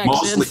stories is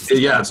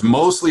mostly, it's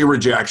mostly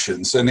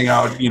rejection. Sending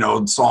out,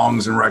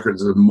 songs and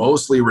records is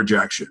mostly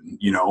rejection,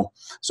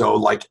 So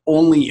like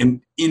only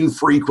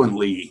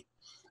infrequently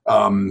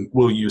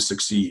will you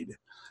succeed.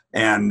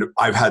 And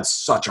I've had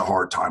such a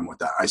hard time with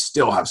that. I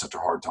still have such a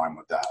hard time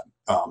with that.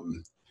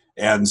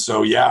 And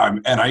so,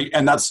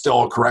 and that's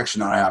still a correction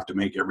that I have to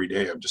make every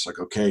day. I'm just like,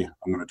 okay,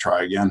 I'm going to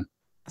try again.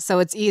 So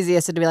it's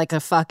easiest to be like,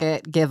 fuck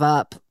it, give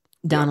up.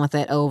 Done with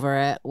it, over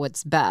it.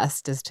 What's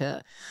best is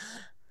to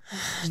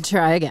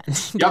try again.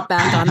 Get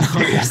back on the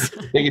horse.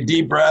 Take a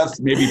deep breath,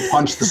 maybe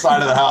punch the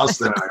side of the house.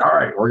 Then, all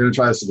right, we're going to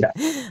try this again.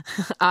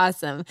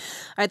 Awesome.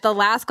 All right, the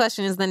last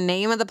question is, the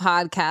name of the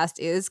podcast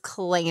is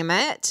Claim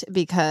It,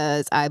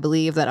 because I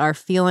believe that our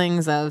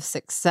feelings of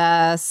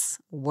success,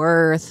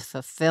 worth,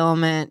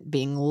 fulfillment,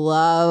 being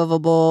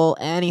lovable,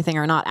 anything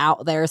are not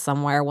out there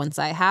somewhere. Once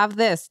I have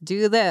this,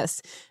 do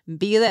this,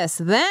 be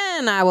this,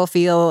 then I will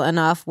feel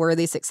enough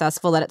worthy,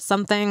 successful, that it's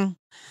something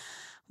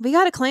we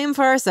got to claim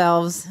for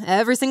ourselves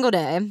every single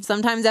day,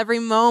 sometimes every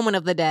moment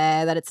of the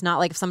day, that it's not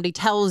like if somebody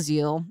tells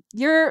you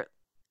you're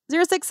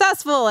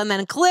successful and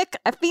then click,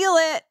 I feel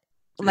it.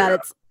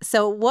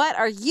 So what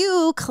are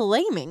you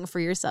claiming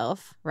for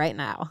yourself right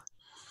now?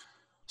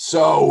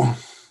 So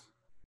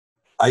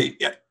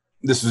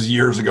this was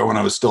years ago when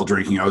I was still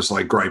drinking. I was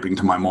like griping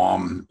to my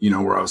mom,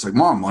 where I was like,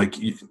 Mom, like,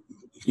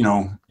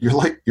 your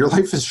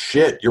life is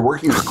shit. You're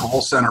working in a call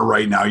center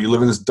right now. You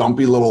live in this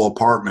dumpy little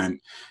apartment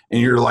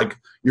and you're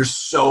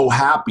so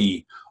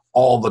happy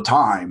all the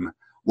time.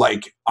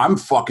 Like, I'm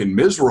fucking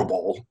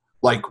miserable.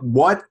 Like,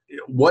 what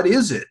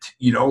is it?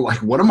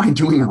 Like, what am I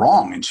doing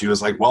wrong? And she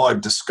was like, well,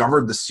 I've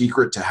discovered the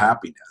secret to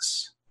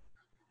happiness.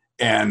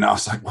 And I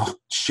was like, well,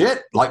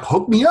 shit, like,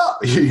 hook me up,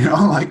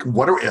 like,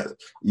 what are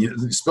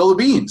we, spill the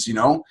beans,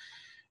 And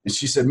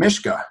she said,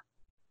 Mishka,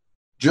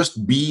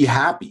 just be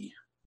happy.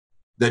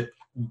 That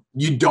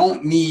you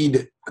don't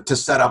need to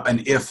set up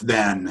an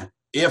if-then.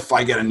 If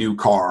I get a new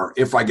car,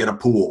 if I get a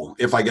pool,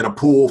 if I get a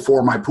pool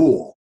for my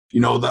pool,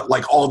 that,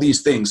 like, all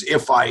these things.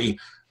 If this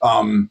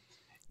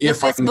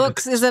book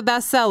is a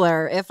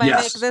bestseller, if I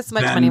make this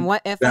much money,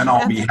 what if? Then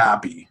I'll be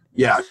happy.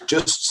 Yeah,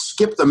 just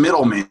skip the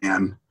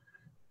middleman.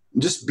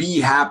 Just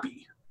be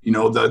happy.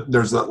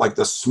 There's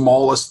the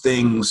smallest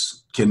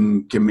things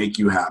can make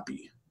you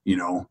happy.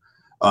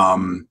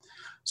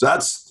 So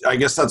I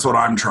guess that's what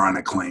I'm trying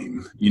to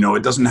claim.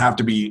 It doesn't have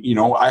to be,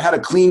 I had a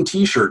clean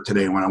t-shirt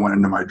today when I went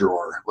into my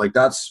drawer. Like,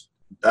 that's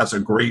a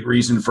great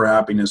reason for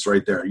happiness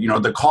right there.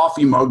 The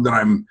coffee mug that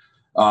I'm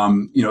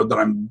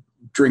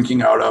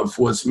drinking out of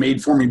was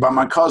made for me by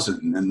my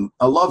cousin, and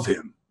I love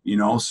him,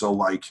 so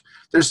like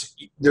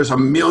there's a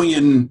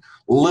million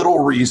little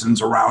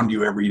reasons around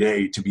you every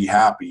day to be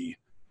happy.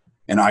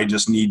 And I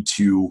just need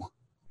to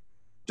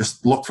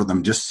just look for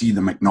them, just see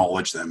them,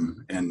 acknowledge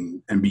them,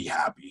 and be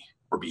happy.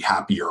 Or be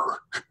happier,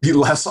 be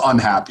less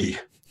unhappy.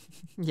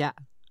 Yeah.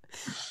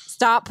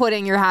 Stop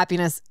putting your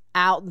happiness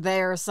out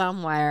there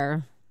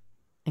somewhere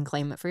and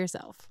claim it for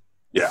yourself.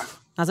 Yeah.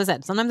 As I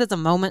said, sometimes it's a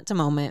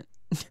moment-to-moment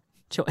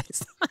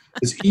choice.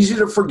 It's easy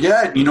to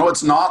forget.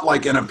 It's not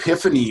like an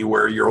epiphany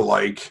where you're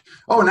like,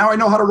 oh, now I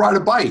know how to ride a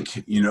bike.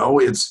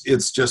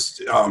 It's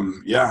just,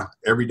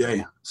 every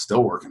day,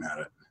 still working at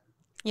it.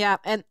 Yeah.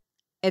 And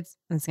it's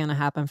going to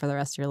happen for the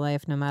rest of your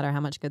life, no matter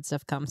how much good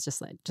stuff comes.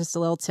 Just a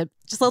little tip,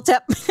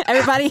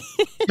 everybody.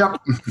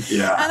 Yep.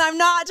 Yeah. And I'm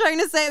not trying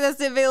to say this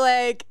to be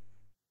like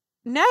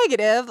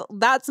negative.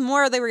 That's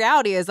more the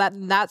reality, is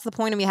that's the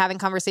point of me having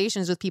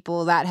conversations with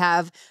people that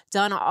have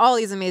done all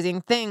these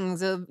amazing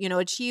things,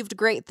 achieved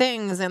great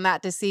things, and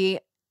that to see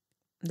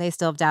they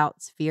still have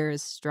doubts,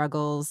 fears,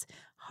 struggles,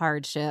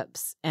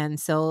 hardships. And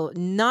so,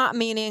 not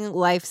meaning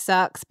life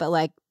sucks, but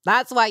like,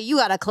 that's why you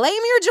got to claim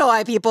your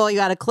joy, people. You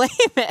got to claim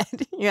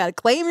it. You got to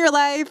claim your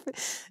life,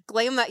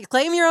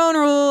 claim your own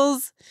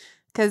rules,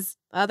 because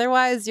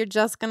otherwise you're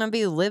just going to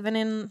be living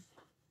in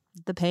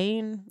the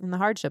pain and the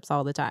hardships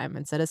all the time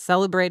instead of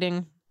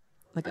celebrating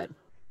the good.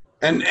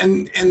 And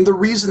the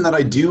reason that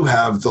I do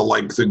have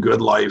the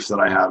good life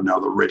that I have now,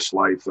 the rich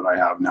life that I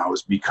have now,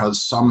 is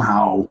because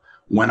somehow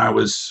when I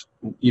was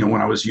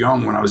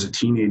young, when I was a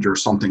teenager,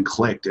 something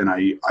clicked, and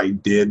I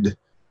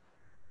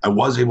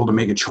was able to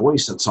make a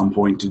choice at some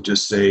point to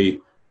just say,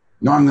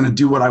 no, I'm going to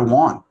do what I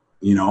want.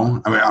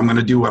 I'm going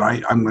to do what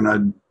I'm going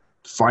to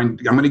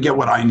get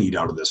what I need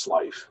out of this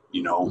life,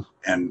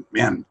 and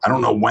man, I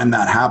don't know when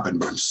that happened,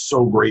 but I'm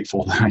so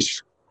grateful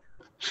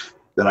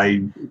that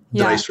I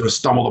sort of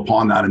stumbled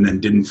upon that and then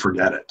didn't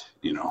forget it,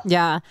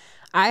 Yeah.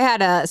 I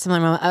had a similar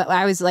moment.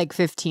 I was like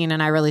 15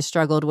 and I really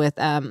struggled with,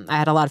 I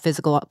had a lot of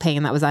physical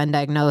pain that was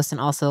undiagnosed,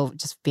 and also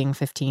just being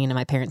 15 and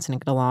my parents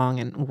didn't get along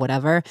and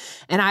whatever.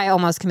 And I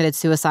almost committed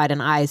suicide,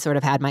 and I sort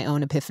of had my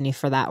own epiphany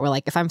for that, where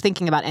like, if I'm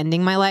thinking about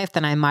ending my life,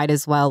 then I might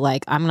as well,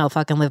 like, I'm going to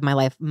fucking live my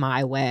life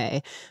my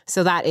way.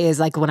 So that is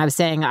like when I was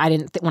saying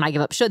when I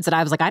give up shoulds, that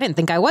I was like, I didn't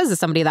think I was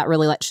somebody that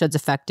really let shoulds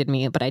affected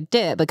me, but I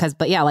did but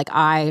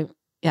I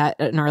at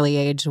an early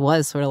age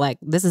was sort of like,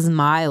 this is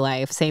my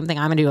life. Same thing.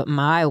 I'm going to do it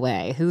my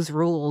way. Whose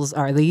rules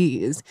are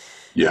these?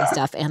 Yeah. And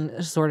stuff.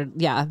 And sort of,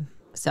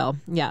 So,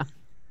 yeah.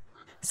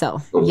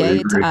 So, Totally yay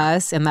agree. to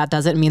us. And that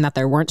doesn't mean that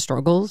there weren't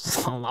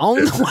struggles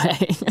along the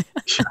way.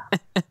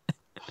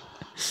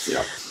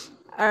 Yeah.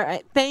 All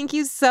right. Thank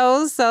you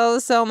so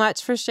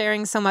much for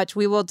sharing so much.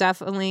 We will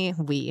definitely,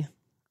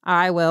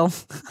 I will.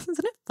 Isn't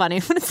it funny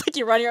when it's like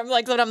you're running? I'm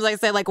like, sometimes I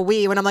say like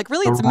we, when I'm like,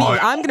 really, it's me.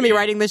 I'm going to be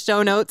writing the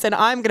show notes and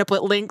I'm going to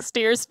put links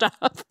to your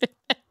stuff.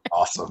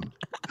 Awesome.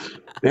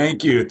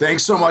 Thank you.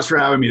 Thanks so much for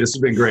having me. This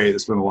has been great.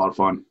 It's been a lot of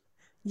fun.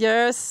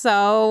 You're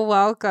so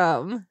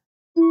welcome.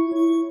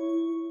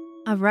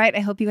 All right. I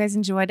hope you guys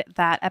enjoyed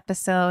that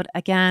episode.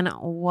 Again,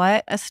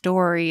 what a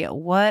story.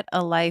 What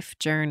a life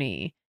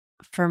journey.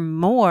 For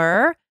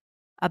more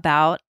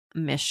about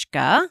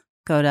Mishka,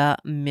 go to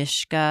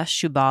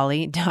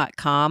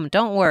mishkashubali.com.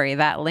 Don't worry,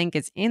 that link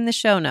is in the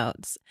show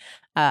notes.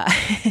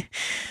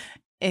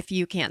 If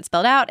you can't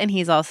spell it out, and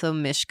he's also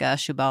Mishka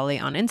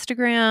Shubali on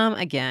Instagram,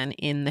 again,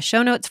 in the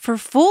show notes. For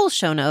full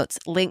show notes,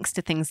 links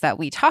to things that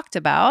we talked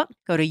about,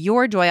 go to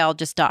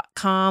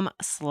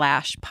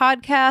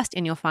yourjoyologist.com/podcast,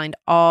 and you'll find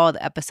all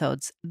the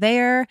episodes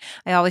there.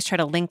 I always try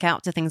to link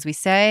out to things we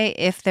say.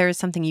 If there's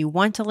something you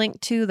want to link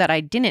to that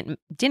I didn't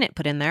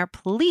put in there,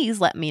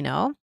 please let me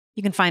know.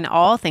 You can find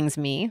all things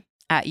me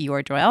at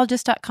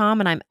yourjoyologist.com,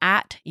 and I'm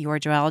at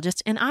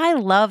yourjoyologist, and I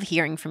love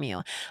hearing from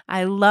you.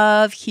 I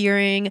love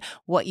hearing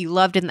what you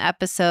loved in the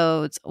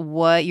episodes,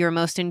 what you're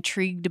most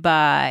intrigued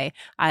by.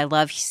 I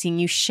love seeing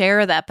you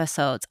share the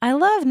episodes. I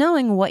love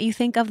knowing what you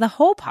think of the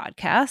whole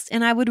podcast,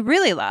 and I would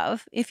really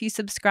love if you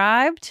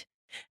subscribed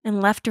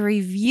and left a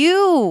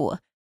review.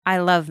 I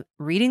love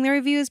reading the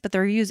reviews, but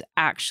the reviews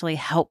actually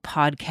help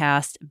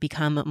podcasts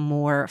become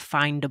more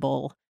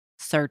findable,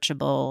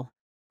 searchable,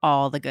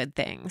 all the good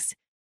things.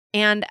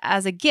 And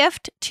as a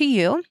gift to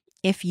you,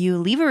 if you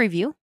leave a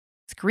review,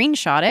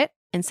 screenshot it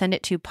and send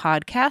it to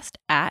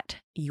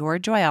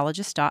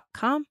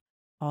podcast@yourjoyologist.com,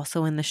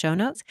 also in the show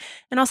notes.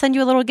 And I'll send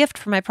you a little gift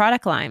for my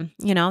product line.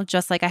 You know,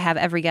 just like I have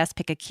every guest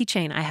pick a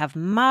keychain. I have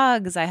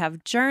mugs, I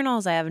have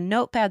journals, I have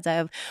notepads, I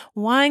have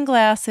wine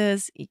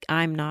glasses.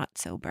 I'm not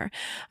sober.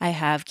 I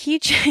have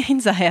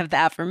keychains, I have the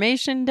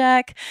affirmation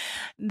deck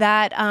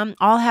that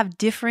all have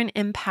different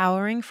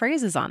empowering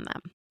phrases on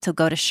them. So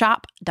go to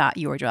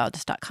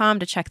shop.yourjoyologist.com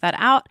to check that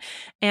out.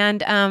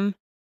 And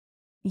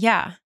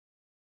yeah,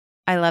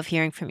 I love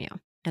hearing from you.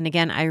 And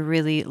again, I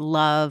really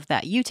love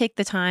that you take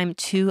the time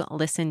to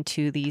listen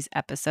to these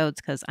episodes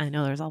because I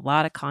know there's a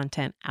lot of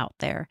content out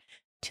there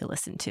to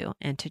listen to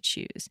and to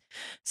choose.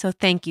 So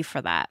thank you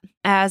for that.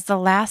 As the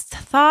last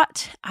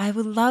thought, I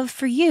would love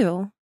for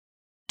you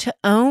to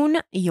own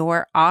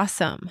your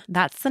awesome.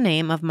 That's the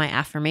name of my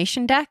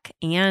affirmation deck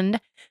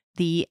and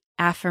the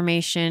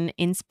affirmation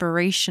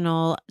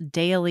inspirational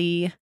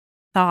daily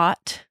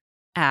thought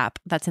app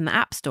that's in the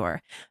App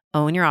Store.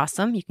 Own Your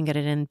Awesome. You can get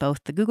it in both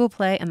the Google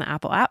Play and the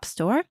Apple App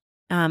Store.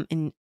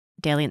 In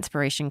Daily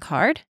Inspiration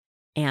Card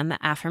and the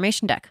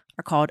affirmation deck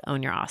are called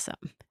Own Your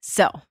Awesome.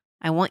 So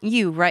I want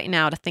you right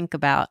now to think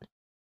about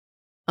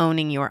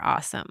owning your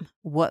awesome.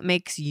 What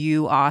makes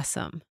you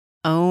awesome?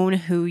 Own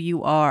who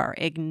you are.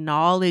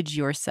 Acknowledge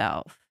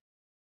yourself.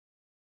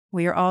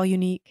 We are all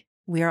unique.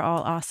 We are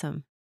all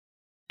awesome.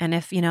 And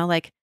if,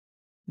 like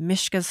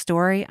Mishka's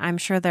story, I'm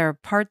sure there are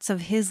parts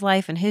of his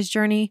life and his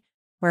journey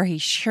where he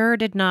sure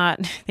did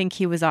not think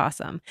he was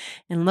awesome.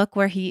 And look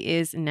where he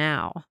is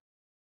now.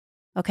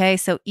 Okay,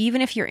 so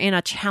even if you're in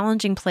a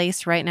challenging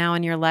place right now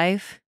in your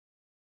life,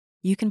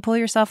 you can pull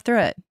yourself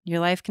through it.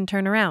 Your life can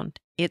turn around.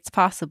 It's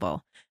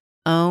possible.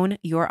 Own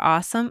your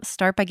awesome.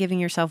 Start by giving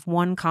yourself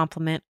one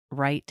compliment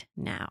right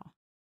now.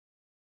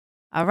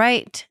 All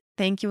right.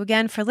 Thank you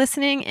again for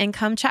listening, and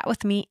come chat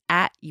with me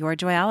at Your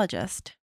Joyologist.